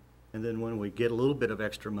 And then when we get a little bit of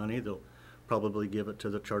extra money, they'll probably give it to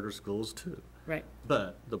the charter schools too. Right.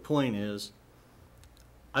 But the point is,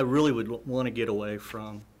 I really would want to get away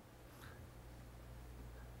from,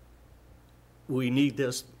 we need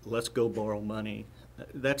this, let's go borrow money.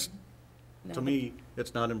 That's, No, to me,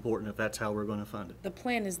 it's not important if that's how we're going to fund it. The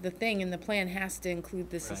plan is the thing, and the plan has to include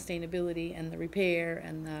the sustainability and the repair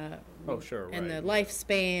and the Oh, sure, and the right.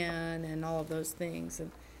 lifespan and all of those things.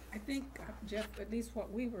 And I think, Jeff, at least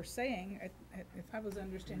what we were saying, if I was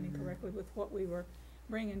understanding correctly with what we were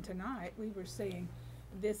bringing tonight, we were saying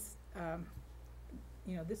this,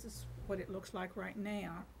 this is what it looks like right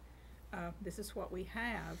now. This is what we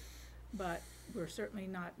have, but we're certainly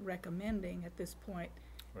not recommending at this point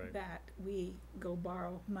Right. that we go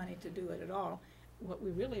borrow money to do it at all. What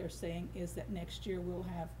we really are saying is that next year we'll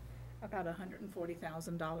have about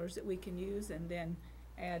 $140,000 that we can use, and then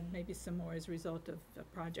add maybe some more as a result of a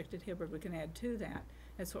project at Hibbard we can add to that.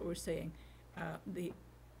 That's what we're saying.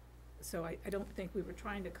 So I don't think we were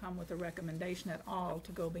trying to come with a recommendation at all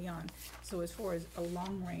to go beyond. So as far as a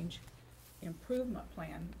long-range improvement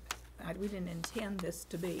plan, we didn't intend this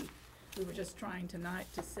to be. We were just trying tonight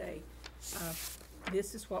to say,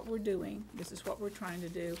 this is what we're doing, this is what we're trying to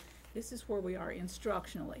do, this is where we are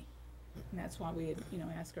instructionally. And that's why we had,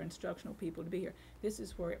 asked our instructional people to be here. This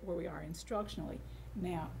is where we are instructionally.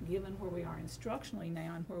 Now, given where we are instructionally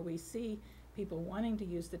now and where we see people wanting to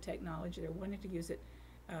use the technology, they're wanting to use it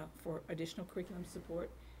for additional curriculum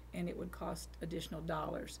support, and it would cost additional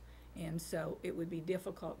dollars. And so it would be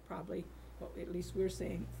difficult probably, well, at least we're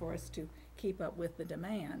saying, for us to keep up with the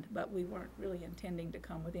demand, but we weren't really intending to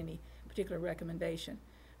come with any particular recommendation.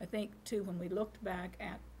 I think too, when we looked back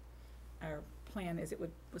at our plan as it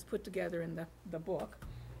was put together in the book,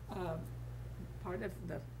 part of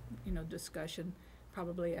the discussion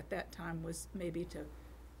probably at that time was maybe to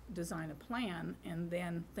design a plan and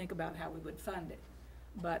then think about how we would fund it.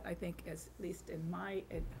 But I think, at least in my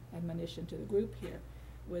admonition to the group here,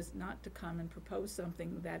 was not to come and propose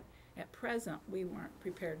something that at present we weren't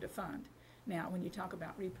prepared to fund. Now, when you talk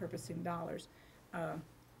about repurposing dollars,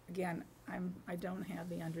 again, I don't have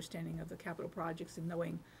the understanding of the capital projects and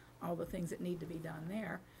knowing all the things that need to be done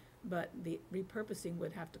there, but the repurposing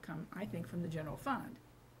would have to come, I think, from the general fund.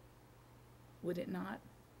 Would it not?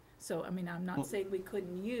 So, I'm not saying we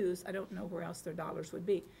couldn't use, I don't know where else their dollars would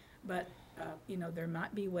be, but, there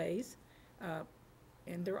might be ways,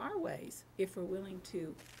 and there are ways, if we're willing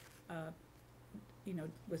to,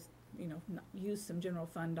 use some general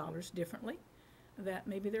fund dollars differently, that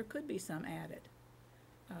maybe there could be some added.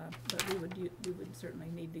 But we would certainly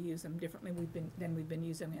need to use them differently than we've been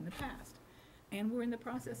using them in the past. And we're in the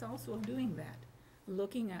process also of doing that,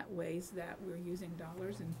 looking at ways that we're using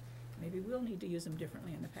dollars, and maybe we'll need to use them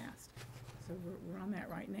differently in the past. So we're on that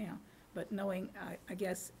right now. But knowing, I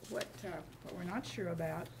guess, what we're not sure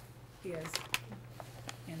about is,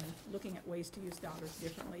 and looking at ways to use dollars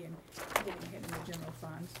differently and getting ahead in the general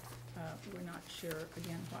funds, we're not sure,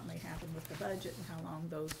 again, what may happen with the budget and how long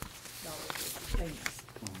those dollars will sustain us.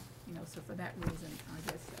 So for that reason,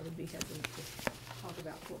 I guess I would be hesitant to talk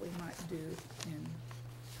about what we might do in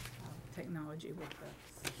technology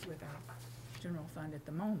with our general fund at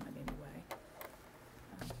the moment, anyway.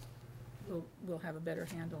 We'll have a better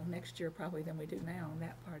handle next year probably than we do now on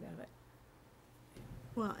that part of it.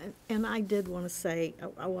 Well, and I did want to say,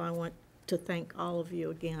 I want to thank all of you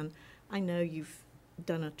again. I know you've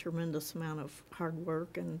done a tremendous amount of hard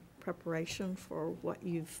work and preparation for what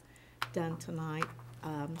you've done tonight.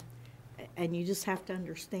 And you just have to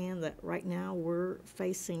understand that right now we're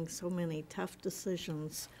facing so many tough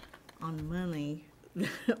decisions on money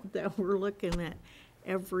that we're looking at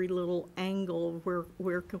every little angle of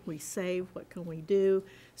where can we save, what can we do,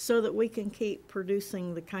 so that we can keep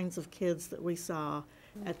producing the kinds of kids that we saw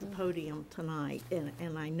at the podium tonight.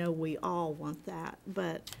 And I know we all want that,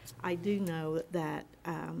 but I do know that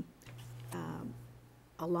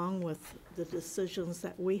along with the decisions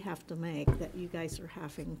that we have to make, that you guys are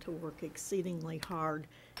having to work exceedingly hard,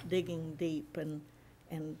 digging deep and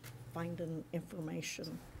finding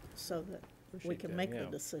information so that we Appreciate can that, make yeah. the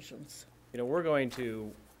decisions. You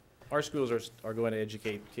know, our schools are going to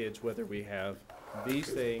educate kids whether we have these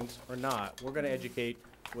things or not. We're going to educate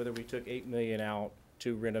whether we took $8 million out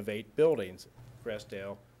to renovate buildings,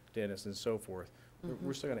 Crestdale, Dennis, and so forth.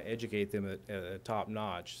 We're still going to educate them at a top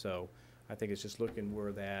notch. So I think it's just looking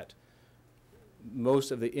where that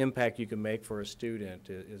most of the impact you can make for a student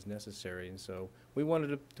is necessary. And so we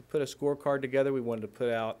wanted to put a scorecard together. We wanted to put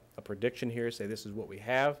out a prediction here, say this is what we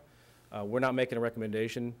have. We're not making a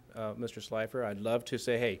recommendation, Mr. Slifer. I'd love to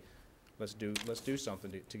say, hey, let's do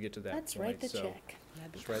something to get to that Let's point. write the So, check.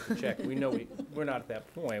 just write the check. We know we're not at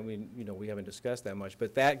that point. We haven't discussed that much,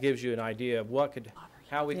 but that gives you an idea of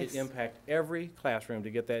how we could Yes. impact every classroom to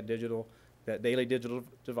get that daily digital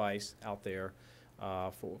device out there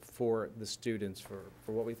for the students, for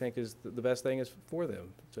what we think is the best thing is for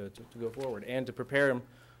them to go forward and to prepare them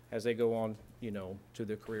as they go on, to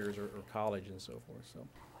their careers or college and so forth. So.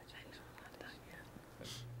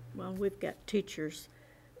 Well, we've got teachers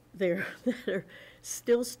there that are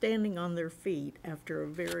still standing on their feet after a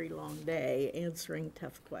very long day answering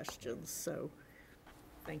tough questions, so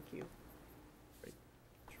thank you.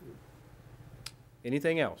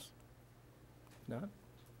 Anything else? No?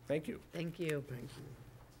 Thank you. Thank you. Thank you.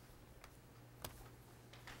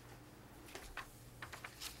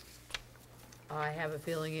 I have a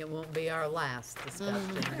feeling it won't be our last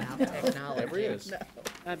discussion about technology. Never is.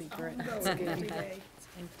 That'd be great. Go, Gary Ray.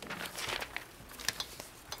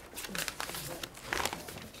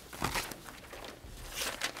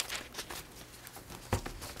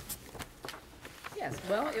 Yes,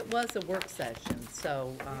 well, it was a work session,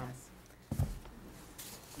 so,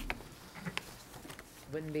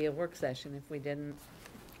 wouldn't be a work session if we didn't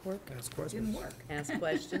Ask questions. ask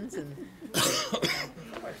questions and.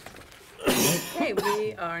 Okay,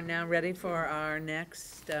 we are now ready for our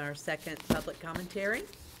second public commentary.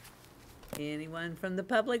 Anyone from the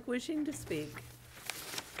public wishing to speak?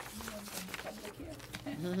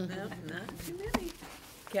 No, not too many.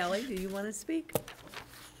 Kelly, do you want to speak?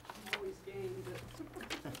 Always game,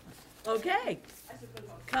 Okay, I suppose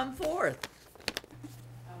come forth.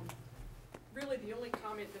 really the only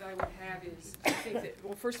comment that I would have is, I think that,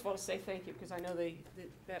 well, first of all, to say thank you, because I know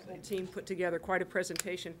that whole team put together quite a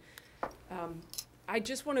presentation. I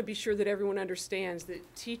just want to be sure that everyone understands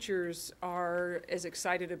that teachers are as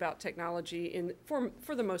excited about technology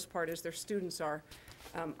for the most part as their students are.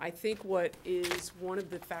 I think what is one of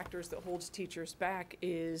the factors that holds teachers back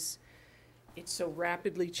is it's so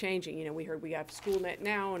rapidly changing. We heard we have SchoolNet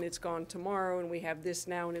now and it's gone tomorrow, and we have this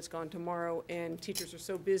now and it's gone tomorrow, and teachers are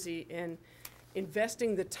so busy, and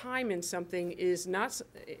investing the time in something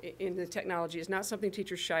in the technology is not something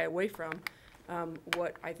teachers shy away from.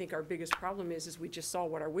 What I think our biggest problem is we just saw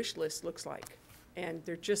what our wish list looks like, and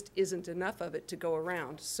there just isn't enough of it to go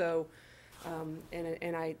around. So,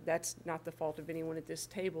 that's not the fault of anyone at this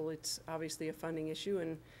table. It's obviously a funding issue,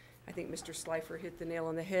 and I think Mr. Slifer hit the nail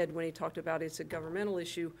on the head when he talked about it's a governmental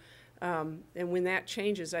issue. And when that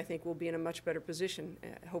changes, I think we'll be in a much better position.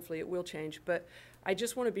 Hopefully it will change. But I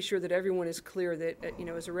just want to be sure that everyone is clear that,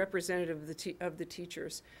 as a representative of the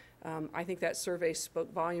teachers, I think that survey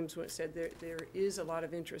spoke volumes when it said there is a lot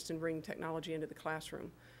of interest in bringing technology into the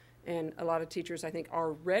classroom. And a lot of teachers, I think,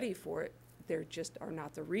 are ready for it. There just are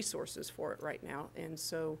not the resources for it right now. And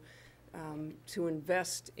so to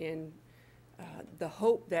invest in the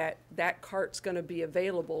hope that that cart's going to be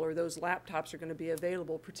available or those laptops are going to be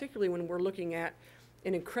available, particularly when we're looking at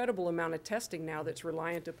an incredible amount of testing now that's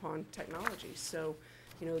reliant upon technology. So,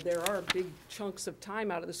 there are big chunks of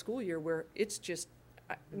time out of the school year where it's just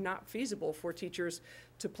not feasible for teachers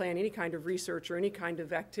to plan any kind of research or any kind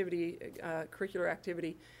of activity, curricular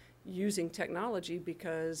activity using technology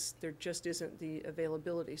because there just isn't the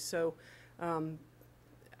availability. So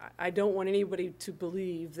I don't want anybody to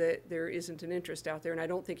believe that there isn't an interest out there, and I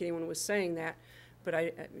don't think anyone was saying that.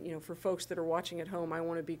 But for folks that are watching at home, I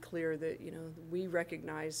want to be clear that, we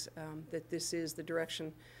recognize that this is the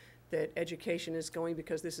direction that education is going,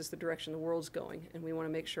 because this is the direction the world's going, and we want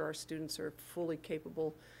to make sure our students are fully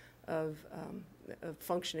capable of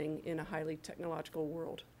functioning in a highly technological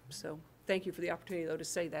world. So thank you for the opportunity, though, to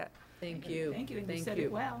say that. Thank you. Thank you, and you said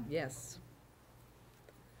it well. Yes. Yes.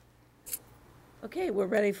 Yes. Thank you. Okay, we're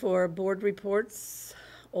ready for board reports,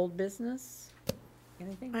 old business.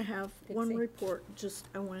 Anything? I have one Dixie? report. Just,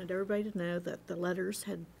 I wanted everybody to know that the letters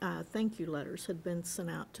had, thank you letters had been sent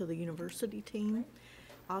out to the university team,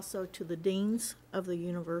 also to the deans of the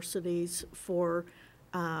universities for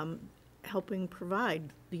helping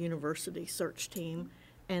provide the university search team,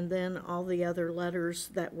 and then all the other letters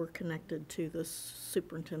that were connected to the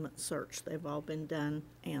superintendent search. They've all been done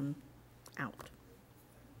and out.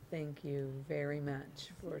 Thank you very much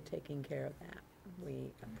for taking care of that.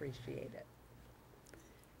 We appreciate it.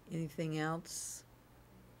 Anything else?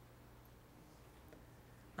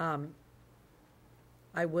 I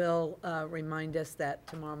will remind us that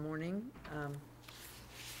tomorrow morning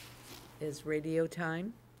is radio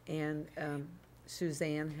time, and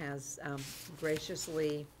Suzanne has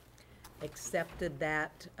graciously accepted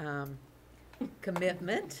that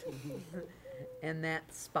commitment and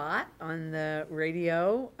that spot on the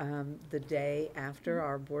radio the day after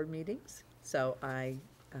our board meetings. So I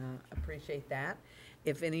appreciate that.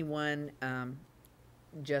 If anyone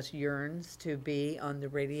just yearns to be on the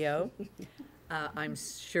radio, I'm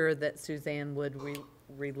sure that Suzanne would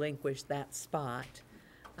relinquish that spot.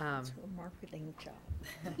 It's a marketing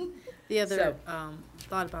job. The other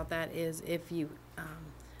thought about that is if you,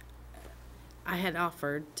 I had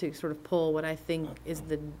offered to sort of pull what I think is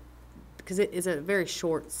because it is a very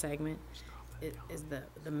short segment. It is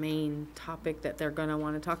the main topic that they're going to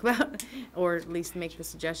want to talk about, or at least make the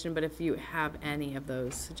suggestion. But if you have any of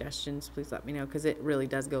those suggestions, please let me know, because it really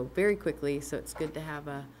does go very quickly. So it's good to have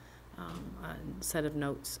a set of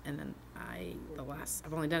notes. And then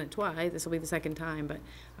I've only done it twice. This will be the second time, but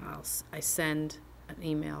I send an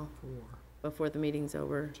email before the meeting's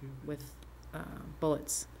over with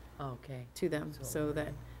bullets to them, so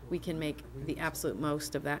that we can make the absolute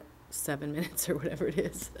most of that 7 minutes or whatever it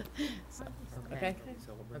is. So, okay?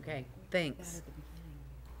 Okay, thanks.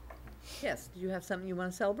 Yes, do you have something you want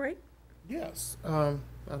to celebrate? Yes. I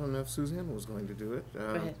don't know if Suzanne was going to do it.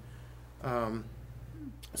 Go ahead.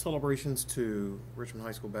 Celebrations to Richmond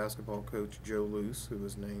High School basketball coach Joe Luce, who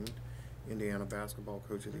was named Indiana Basketball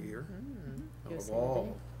Coach of the Year of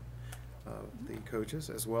all the coaches,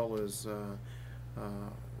 as well as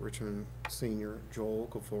Richmond senior Joel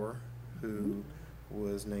Okafor, who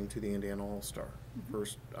was named to the Indiana All-Star.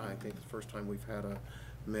 I think the first time we've had a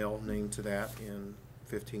male named to that in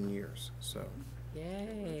 15 years. So, yay!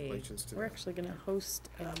 Congratulations to We're them. actually going to host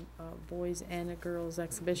a boys and a girls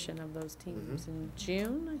exhibition of those teams in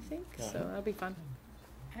June, I think. So that'll be fun.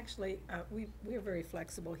 Actually, we're very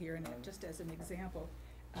flexible here, and just as an example,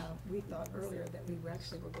 we thought earlier that we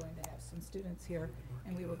were going to have some students here,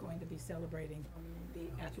 and we were going to be celebrating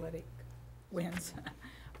the athletic wins.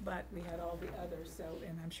 But we had all the others,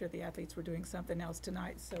 and I'm sure the athletes were doing something else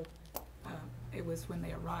tonight, so it was when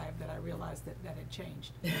they arrived that I realized that had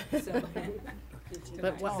changed. So,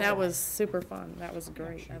 But that was super fun. That was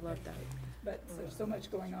great. I loved that. But there's so much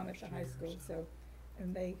going on at the high school,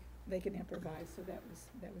 and they can improvise, so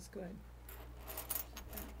that was good.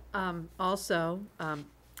 Also,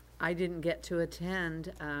 I didn't get to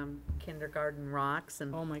attend Kindergarten Rocks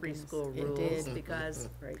and Preschool Rules because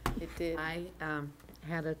it did. I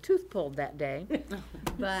had a tooth pulled that day.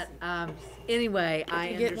 But anyway, I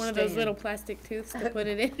understand. Get one of those little plastic tooths to put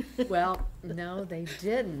it in? Well, no, they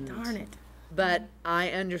didn't. Darn it. But I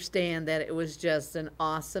understand that it was just an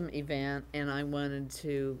awesome event, and I wanted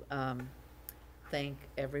to thank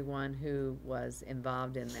everyone who was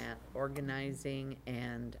involved in that organizing,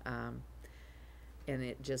 and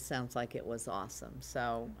it just sounds like it was awesome.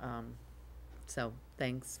 So, so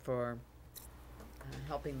thanks for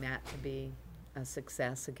helping that to be a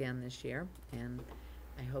success again this year, and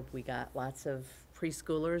I hope we got lots of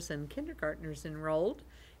preschoolers and kindergartners enrolled.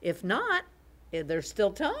 If not, there's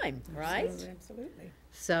still time, right? Absolutely.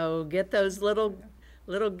 So get those little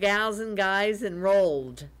gals and guys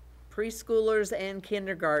enrolled, preschoolers and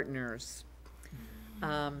kindergartners.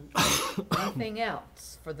 Anything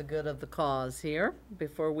else for the good of the cause here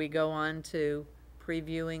before we go on to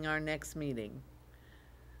previewing our next meeting?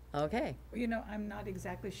 Okay. Well, I'm not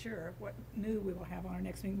exactly sure what new we will have on our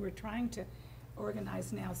next meeting. We're trying to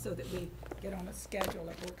organize now so that we get on a schedule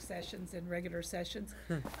of work sessions and regular sessions.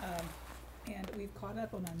 And we've caught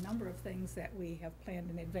up on a number of things that we have planned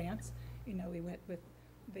in advance. We went with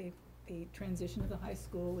the transition of the high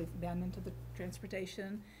school. We've been into the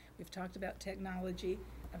transportation. We've talked about technology.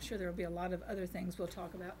 I'm sure there will be a lot of other things we'll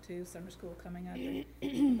talk about too, summer school coming up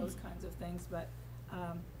and those kinds of things. But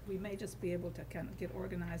we may just be able to kind of get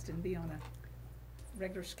organized and be on a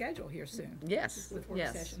regular schedule here soon. Yes, with work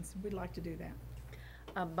yes. sessions. We'd like to do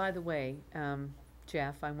that. By the way,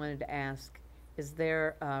 Jeff, I wanted to ask, Is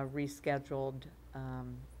there a rescheduled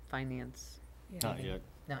finance? Not yet.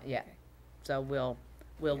 Not yet. So we'll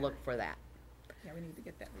look for that. Yeah, we need to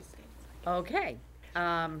get that rescheduled. Okay.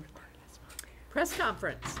 Press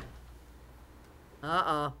conference.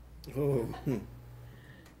 Oh.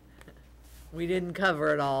 We didn't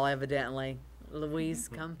cover it all, evidently. Louise,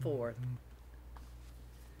 come forth.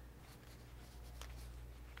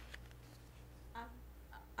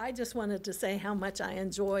 I just wanted to say how much I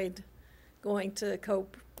enjoyed going to the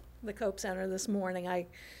Cope Center this morning. I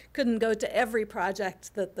couldn't go to every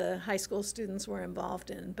project that the high school students were involved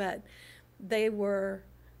in, but they were,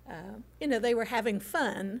 they were having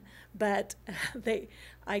fun, but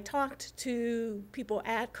I talked to people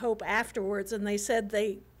at Cope afterwards, and they said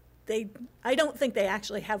I don't think they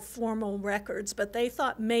actually have formal records, but they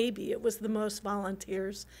thought maybe it was the most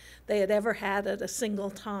volunteers they had ever had at a single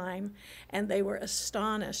time, and they were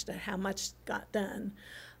astonished at how much got done.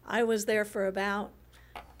 I was there for about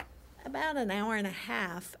an hour and a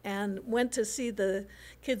half and went to see the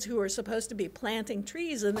kids who were supposed to be planting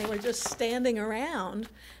trees, and they were just standing around.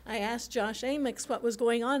 I asked Josh Amix what was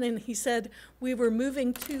going on, and he said, we were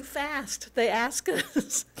moving too fast. They asked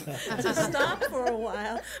us to stop for a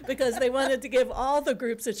while because they wanted to give all the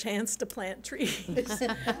groups a chance to plant trees.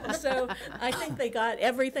 So I think they got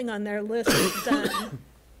everything on their list done,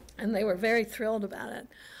 and they were very thrilled about it.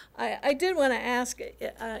 I did want to ask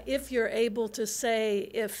if you're able to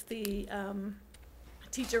say if the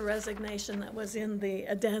teacher resignation that was in the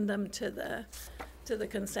addendum to the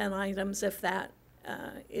consent items, if that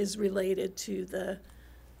is related to the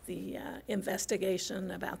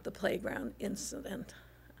investigation about the playground incident.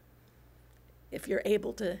 If you're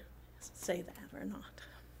able to say that or not.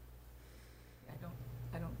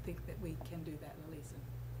 I don't think that we can do that, Elisa.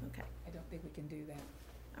 Okay. I don't think we can do that.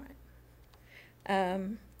 All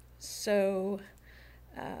right. So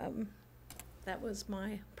that was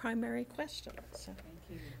my primary question. So,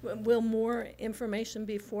 Thank you. will more information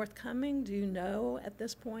be forthcoming? Do you know at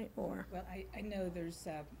this point, or? Well, I know there's,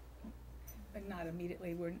 but not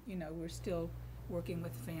immediately. We're still working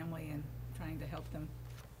with family and trying to help them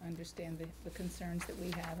understand the concerns that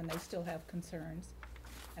we have, and they still have concerns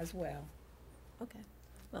as well. Okay.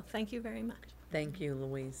 Well, thank you very much. Thank you,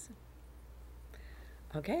 Louise.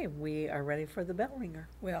 Okay, we are ready for the bell ringer.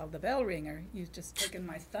 Well, the bell ringer, you've just taken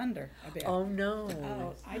my thunder a bit. Oh, no.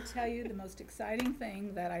 Oh, I tell you, the most exciting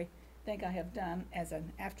thing that I think I have done as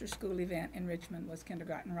an after-school event in Richmond was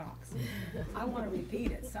Kindergarten Rocks. I want to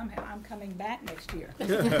repeat it somehow. I'm coming back next year.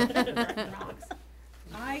 Kindergarten Rocks.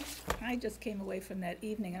 I just came away from that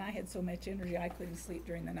evening, and I had so much energy I couldn't sleep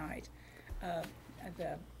during the night.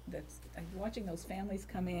 Watching those families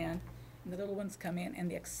come in, and the little ones come in,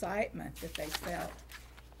 and the excitement that they felt,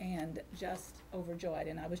 and just overjoyed.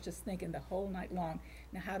 And I was just thinking the whole night long,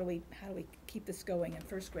 now how do we keep this going in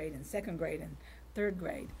first grade and second grade and third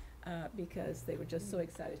grade, because they were just so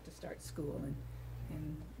excited to start school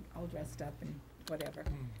and all dressed up and whatever.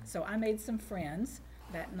 So I made some friends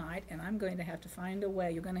that night, and I'm going to have to find a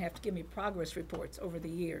way. You're going to have to give me progress reports over the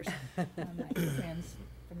years on my friends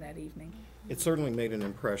from that evening. It certainly made an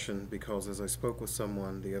impression, because as I spoke with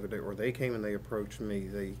someone the other day, or they came and they approached me,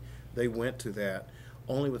 they went to that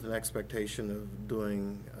only with an expectation of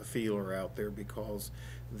doing a feeler out there, because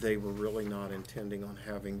they were really not intending on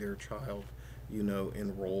having their child,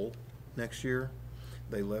 enroll next year.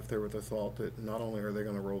 They left there with the thought that not only are they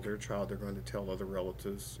going to enroll their child, they're going to tell other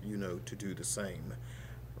relatives, to do the same.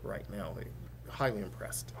 Right now, they're highly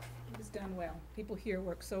impressed. It was done well. People here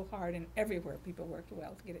work so hard, and everywhere people worked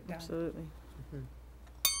well to get it done. Absolutely.